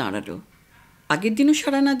সামনে এসে দাঁড়ালো। আগের দিনও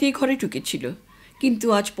সাড়া না দিয়ে ঘরে ঢুকেছিল, কিন্তু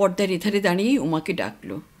আজ পর্দার এধারে দাঁড়িয়েই উমাকে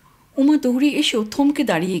ডাকলো। উমা দৌড়ে এসেও থমকে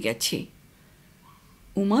দাঁড়িয়ে গেছে।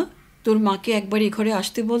 উমা, তোর মাকে একবার এ ঘরে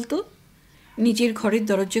আসতে বলতো। নিজের ঘরের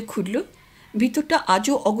দরজা খুলল। ভিতরটা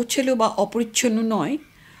আজও অগোছালো বা অপরিচ্ছন্ন নয়।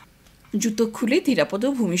 জুতো খুলে ধীরাপদ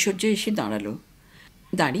ভূমিশয্যায় এসে দাঁড়ালো।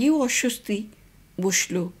 দাঁড়িয়েও অস্বস্তি,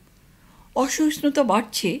 বসল। অসহিষ্ণুতা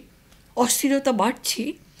বাড়ছে, অস্থিরতা বাড়ছে।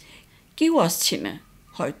 কেউ আসছে না,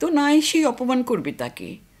 হয়তো না এসেই অপমান করবে তাকে।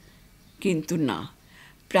 কিন্তু না,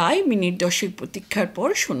 প্রায় মিনিট 10 প্রতীক্ষার পর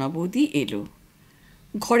সোনা বৌদি এলো।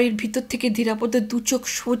 ঘরের ভিতর থেকে ধীরাপদের দু চোখ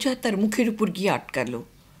সোজা তার মুখের উপর গিয়ে আটকালো।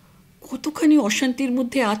 কতখানি অশান্তির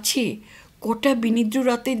মধ্যে আছে, কটা বিনিদ্র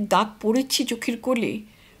রাতের দাগ পড়েছে চোখের কোলে,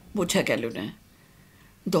 বোঝা গেল না।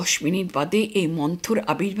 10 মিনিট বাদে এই মন্থর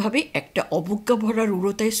আবির্ভাবে একটা অবজ্ঞা ভরা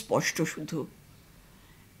রূঢ়তায় স্পষ্ট শুধু।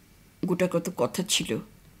 গোটা কত কথা ছিল,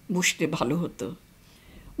 বসলে ভালো হতো।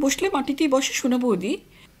 বসলে মাটিতেই বসে সোনা বৌদি,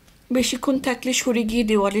 বেশিক্ষণ থাকলে সরে গিয়ে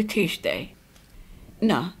দেওয়ালে ঠেস দেয়।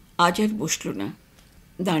 না, আজ আর বসল না,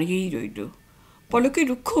 দাঁড়িয়েই রইল, পলকে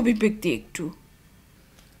রুক্ষ অভিব্যক্তি একটু।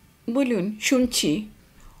 বলুন, শুনছি।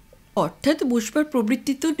 অর্থাৎ বসবার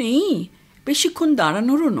প্রবৃত্তি তো নেই, বেশিক্ষণ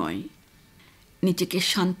দাঁড়ানোরও নয়। নিজেকে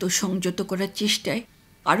শান্ত সংযত করার চেষ্টায়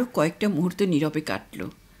আরও কয়েকটা মুহূর্ত নীরবে কাটল।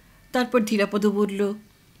 তারপর ধীরাপদ বলল,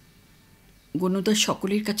 গণদা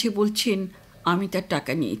সকলের কাছে বলছেন আমি তার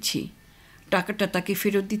টাকা নিয়েছি। টাকাটা তাকে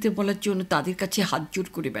ফেরত দিতে বলার জন্য তাদের কাছে হাত জোর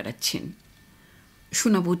করে বেড়াচ্ছেন।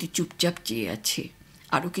 সোনাবতী চুপচাপ চেয়ে আছে,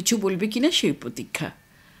 আরও কিছু বলবে কিনা সেই প্রতীক্ষা।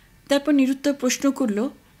 তারপর নিরুত্তর প্রশ্ন করল,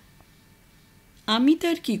 আমি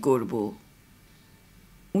তার কি করব?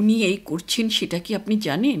 উনি এই করছেন সেটা কি আপনি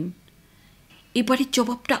জানেন? এবারের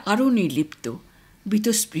জবাবটা আরও নির্লিপ্ত,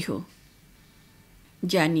 বীতস্পৃহ।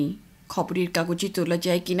 জানি, খবরের কাগজে তোলা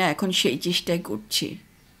যায় কিনা এখন সেই চেষ্টাই করছে।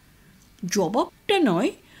 জবাবটা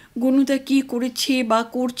নয়, গনুদা কি করেছে বা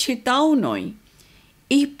করছে তাও নয়,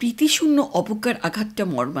 এই প্রীতিশূন্য অবজ্ঞার আঘাতটা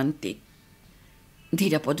মর্মান্তিক।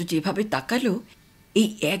 ধীরাপদ যেভাবে তাকালো, এই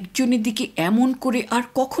একজনের দিকে এমন করে আর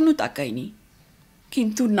কখনো তাকায়নি।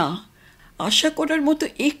 কিন্তু না, আশা করার মতো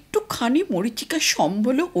একটুখানি মরীচিকা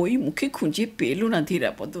সম্বলও ওই মুখে খুঁজে পেল না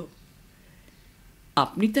ধীরাপদ।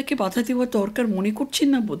 আপনি তাকে বাধা দেওয়ার দরকার মনে করছেন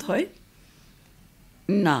না বোধ হয়?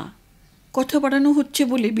 না, কথা বাড়ানো হচ্ছে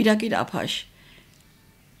বলে বিরাগের আভাস।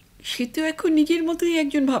 সে তো এখন নিজের মতোই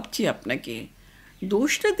একজন ভাবছি আপনাকে,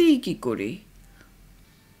 দোষটা দিই কি করে?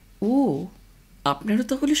 ও, আপনারও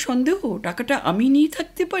তাহলে সন্দেহ টাকাটা আমি নিয়ে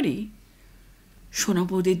থাকতে পারি?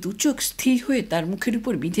 সোনাবৌদের দু চোখ স্থির হয়ে তার মুখের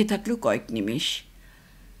উপর বিঁধে থাকলো কয়েক নিমেষ।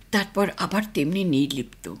 তারপর আবার তেমনি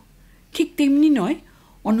নির্লিপ্ত, ঠিক তেমনি নয়,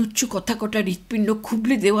 অনুচ্চ কথা কটা হৃৎপিণ্ড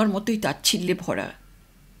খুবলে দেওয়ার মতোই তাচ্ছিল্যে ভরা।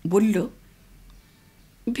 বলল,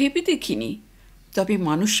 ভেবে দেখিনি, তবে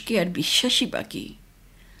মানুষকে আর বিশ্বাসই বাকি।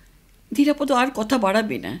 ধীরাপদ আর কথা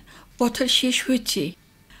বাড়াবে না, কথা শেষ হয়েছে।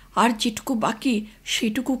 আর যেটুকু বাকি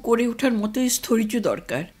সেটুকু করে ওঠার মতোই স্থৈর্য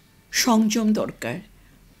দরকার, সংযম দরকার।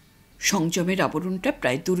 সংযমের আবরণটা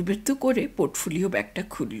প্রায় দুর্বৃত্ত করে পোর্টফোলিও ব্যাগটা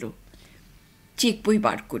খুলল, চেক বই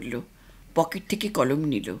বার করল, পকেট থেকে কলম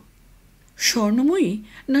নিল। স্বর্ণময়ী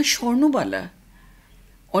না স্বর্ণবালা?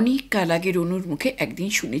 অনেক কাল আগের অনুর মুখে একদিন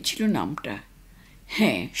শুনেছিল নামটা।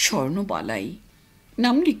 হ্যাঁ, স্বর্ণবালাই।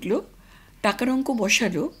 নাম লিখল, টাকার অঙ্ক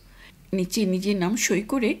বসালো, নিচে নিজের নাম সই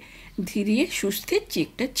করে ধীরে সুস্থে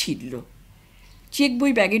চেকটা ছিঁড়ল। চেক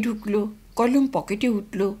বই ব্যাগে ঢুকলো, কলম পকেটে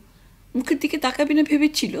উঠল। মুখের দিকে তাকাবে না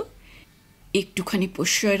ভেবেছিল, একটুখানি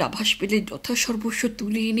প্রশ্রয়ের আভাস পেলে যথাসর্বস্ব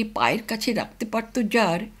তুলে এনে পায়ের কাছে রাখতে পারত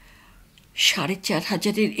যার,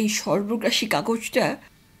 4,500-এর এই সর্বগ্রাসী কাগজটা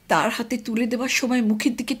তার হাতে তুলে দেওয়ার সময়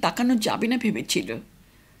মুখের দিকে তাকানো যাবে না ভেবেছিল,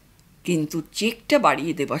 কিন্তু চেকটা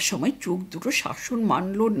বাড়িয়ে দেবার সময় চোখ দুটো শাসন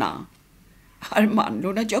মানল না। আর মানল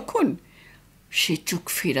না যখন, সে চোখ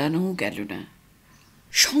ফেরানোও গেল না।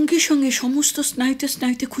 সঙ্গে সঙ্গে সমস্ত স্নায়ুতে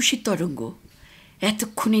স্নায়ুতে খুশির তরঙ্গ,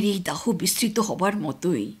 এতক্ষণের এই দাহ বিস্তৃত হবার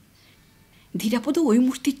মতোই। ধীরাপদ ওই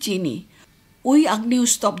মূর্তি চেনে, ওই আগ্নেয়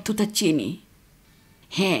স্তব্ধতা চেনে।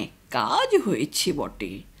 হ্যাঁ, কাজ হয়েছে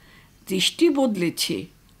বটে, দৃষ্টি বদলেছে,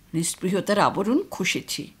 নিস্পৃহতার আবরণ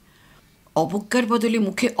খসেছে, অবজ্ঞার বদলে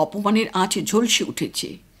মুখে অপমানের আঁচ ঝলসে উঠেছে।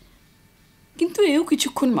 কিন্তু এও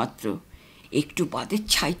কিছুক্ষণ মাত্র। একটু বাদে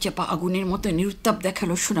ছাই চাপা আগুনের মতো নিরুত্তাপ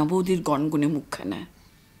দেখালো সোনা বৌদির গনগনে মুখখানা।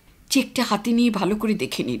 চেকটা হাতে নিয়ে ভালো করে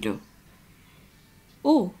দেখে নিল।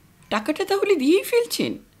 ও, টাকাটা তাহলে দিয়েই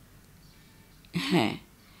ফেলছেন? হ্যাঁ।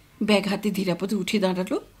 ব্যাগ হাতে ধীরাপদ উঠে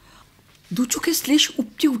দাঁড়ালো। দু চোখে শ্লেষ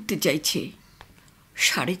উপচে উঠতে চাইছে।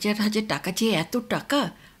 4,500 টাকা যে এত টাকা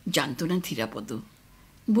জানত না ধীরাপদ।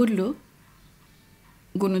 বলল,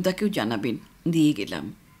 গনুদাকেও জানাবেন, দিয়ে গেলাম।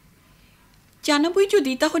 জানাবই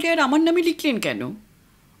যদি, তাহলে আর আমার নামে লিখলেন কেন?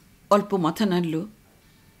 অল্প মাথা নাড়ল।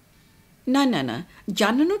 না না না,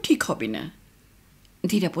 জানানো ঠিক হবে না।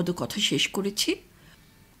 ধীরাপদ কথা শেষ করেছে,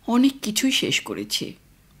 অনেক কিছুই শেষ করেছে।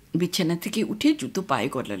 বিছানা থেকে উঠে জুতো পায়ে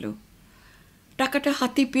গলালো। টাকাটা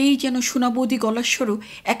হাতে পেয়েই যেন সোনা বৌদি গলার স্বরও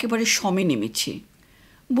একেবারে সমে নেমেছে।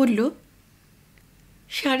 বলল,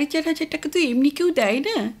 4,500 টাকা তো এমনি কেউ দেয়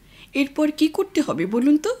না, এরপর কি করতে হবে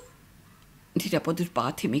বলুন তো? ধীরাপদের পা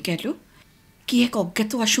থেমে গেল। কি এক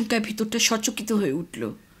অজ্ঞাত আশঙ্কায় ভিতরটা সচকিত হয়ে উঠল।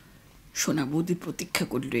 সোনা বৌদি প্রতীক্ষা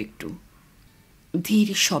করল একটু, ধীর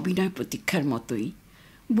সবিনয় প্রতীক্ষার মতোই।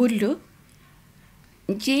 বলল,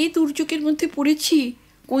 যে দুর্যোগের মধ্যে পড়েছি,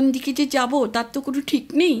 কোন দিকে যে যাব তার তো কোনো ঠিক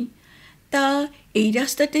নেই। তা এই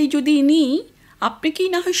রাস্তাটাই যদি নিই, আপনাকেই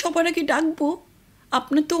না হয় সবার আগে ডাকবো,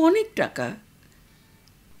 আপনার তো অনেক টাকা।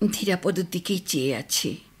 ধীরাপদের দিকেই চেয়ে আছে,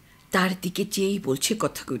 তার দিকে চেয়েই বলছে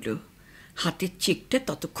কথাগুলো। হাতের চেকটা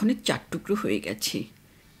ততক্ষণে 4 টুকরো হয়ে গেছে।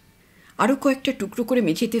 আরও কয়েকটা টুকরো করে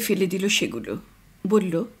মেঝেতে ফেলে দিল সেগুলো।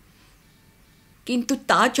 বলল, কিন্তু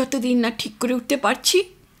তা যতদিন না ঠিক করে উঠতে পারছি,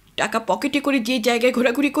 টাকা পকেটে করে যে জায়গায়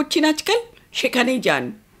ঘোরাঘুরি করছেন আজকাল, সেখানেই যান।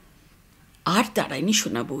 আর দাঁড়ায়নি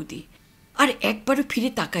সোনা বৌদি, আর একবারও ফিরে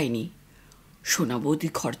তাকায়নি। সোনা বৌদি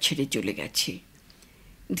ঘর ছেড়ে চলে গেছে।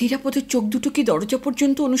 ধীরাপদের চোখ দুটো কি দরজা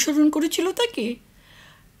পর্যন্ত অনুসরণ করেছিল তাকে?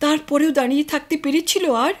 তারপরেও দাঁড়িয়ে থাকতে পেরেছিল?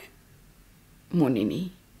 আর মনে নেই,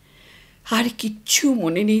 আর কিচ্ছু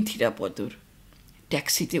মনে নেই ধীরাপদর।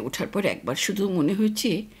 ট্যাক্সিতে ওঠার পর একবার শুধু মনে হয়েছে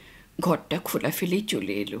ঘরটা খোলা ফেলেই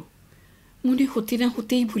চলে এলো। মনে হতে না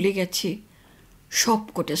হতেই ভুলে গেছে সব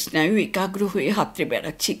কটা স্নায়ু একাগ্র হয়ে হাতড়ে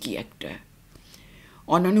বেড়াচ্ছে কি একটা।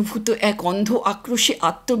 অননুভূত এক অন্ধ আক্রোশে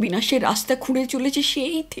আত্মবিনাশের রাস্তা খুঁড়ে চলেছে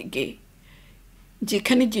সেই থেকে।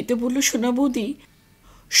 যেখানে যেতে বলল সোনা বৌদি,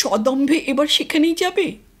 সদম্ভে এবার সেখানেই যাবে।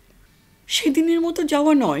 সেদিনের মতো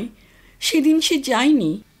যাওয়া নয়, সেদিন সে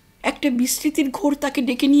যায়নি। একটা বিস্মৃতির ঘোর তাকে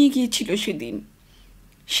ডেকে নিয়ে গিয়েছিল সেদিন।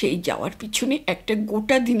 সেই যাওয়ার পিছনে একটা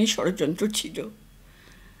গোটা দিনে ষড়যন্ত্র ছিল।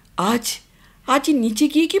 আজ আজ নিচে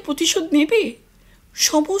গিয়ে কি প্রতিশোধ নেবে?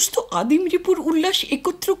 সমস্ত আদিম রিপুর উল্লাস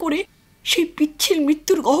একত্র করে সেই পিচ্ছিল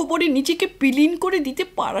মৃত্যুর গহ্বরে নিজেকে বিলীন করে দিতে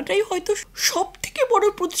পারাটাই হয়তো সব থেকে বড়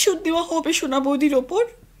প্রতিশোধ দেওয়া হবে সোনা বৌদির ওপর,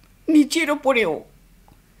 নিজের ওপরেও।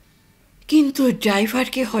 কিন্তু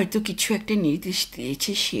ড্রাইভারকে হয়তো কিছু একটা নির্দেশ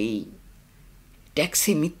দিয়েছে সেই।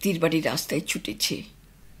 ট্যাক্সি মিত্তির বাড়ির রাস্তায় ছুটেছে।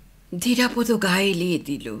 ধীরাপদ গায়ে এলিয়ে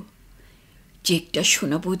দিল। চেকটা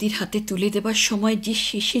সোনা বৌদির হাতে তুলে দেবার সময় যে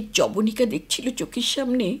শেষের জবনিকা দেখছিল চোখের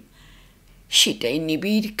সামনে, সেটাই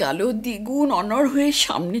নিবিড় কালো দ্বিগুণ অনড় হয়ে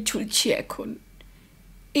সামনে ঝুলছে এখন।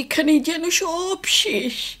 এখানেই যেন সব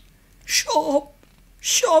শেষ, সব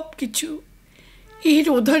সব কিছু। এর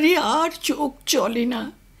ওধারে আর চোখ চলে না।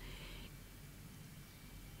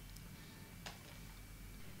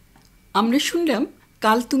 আমরা শুনলাম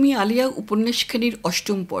কাল তুমি আলিয়া উপন্যাসখানির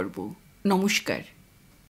 8ম পর্ব। নমস্কার।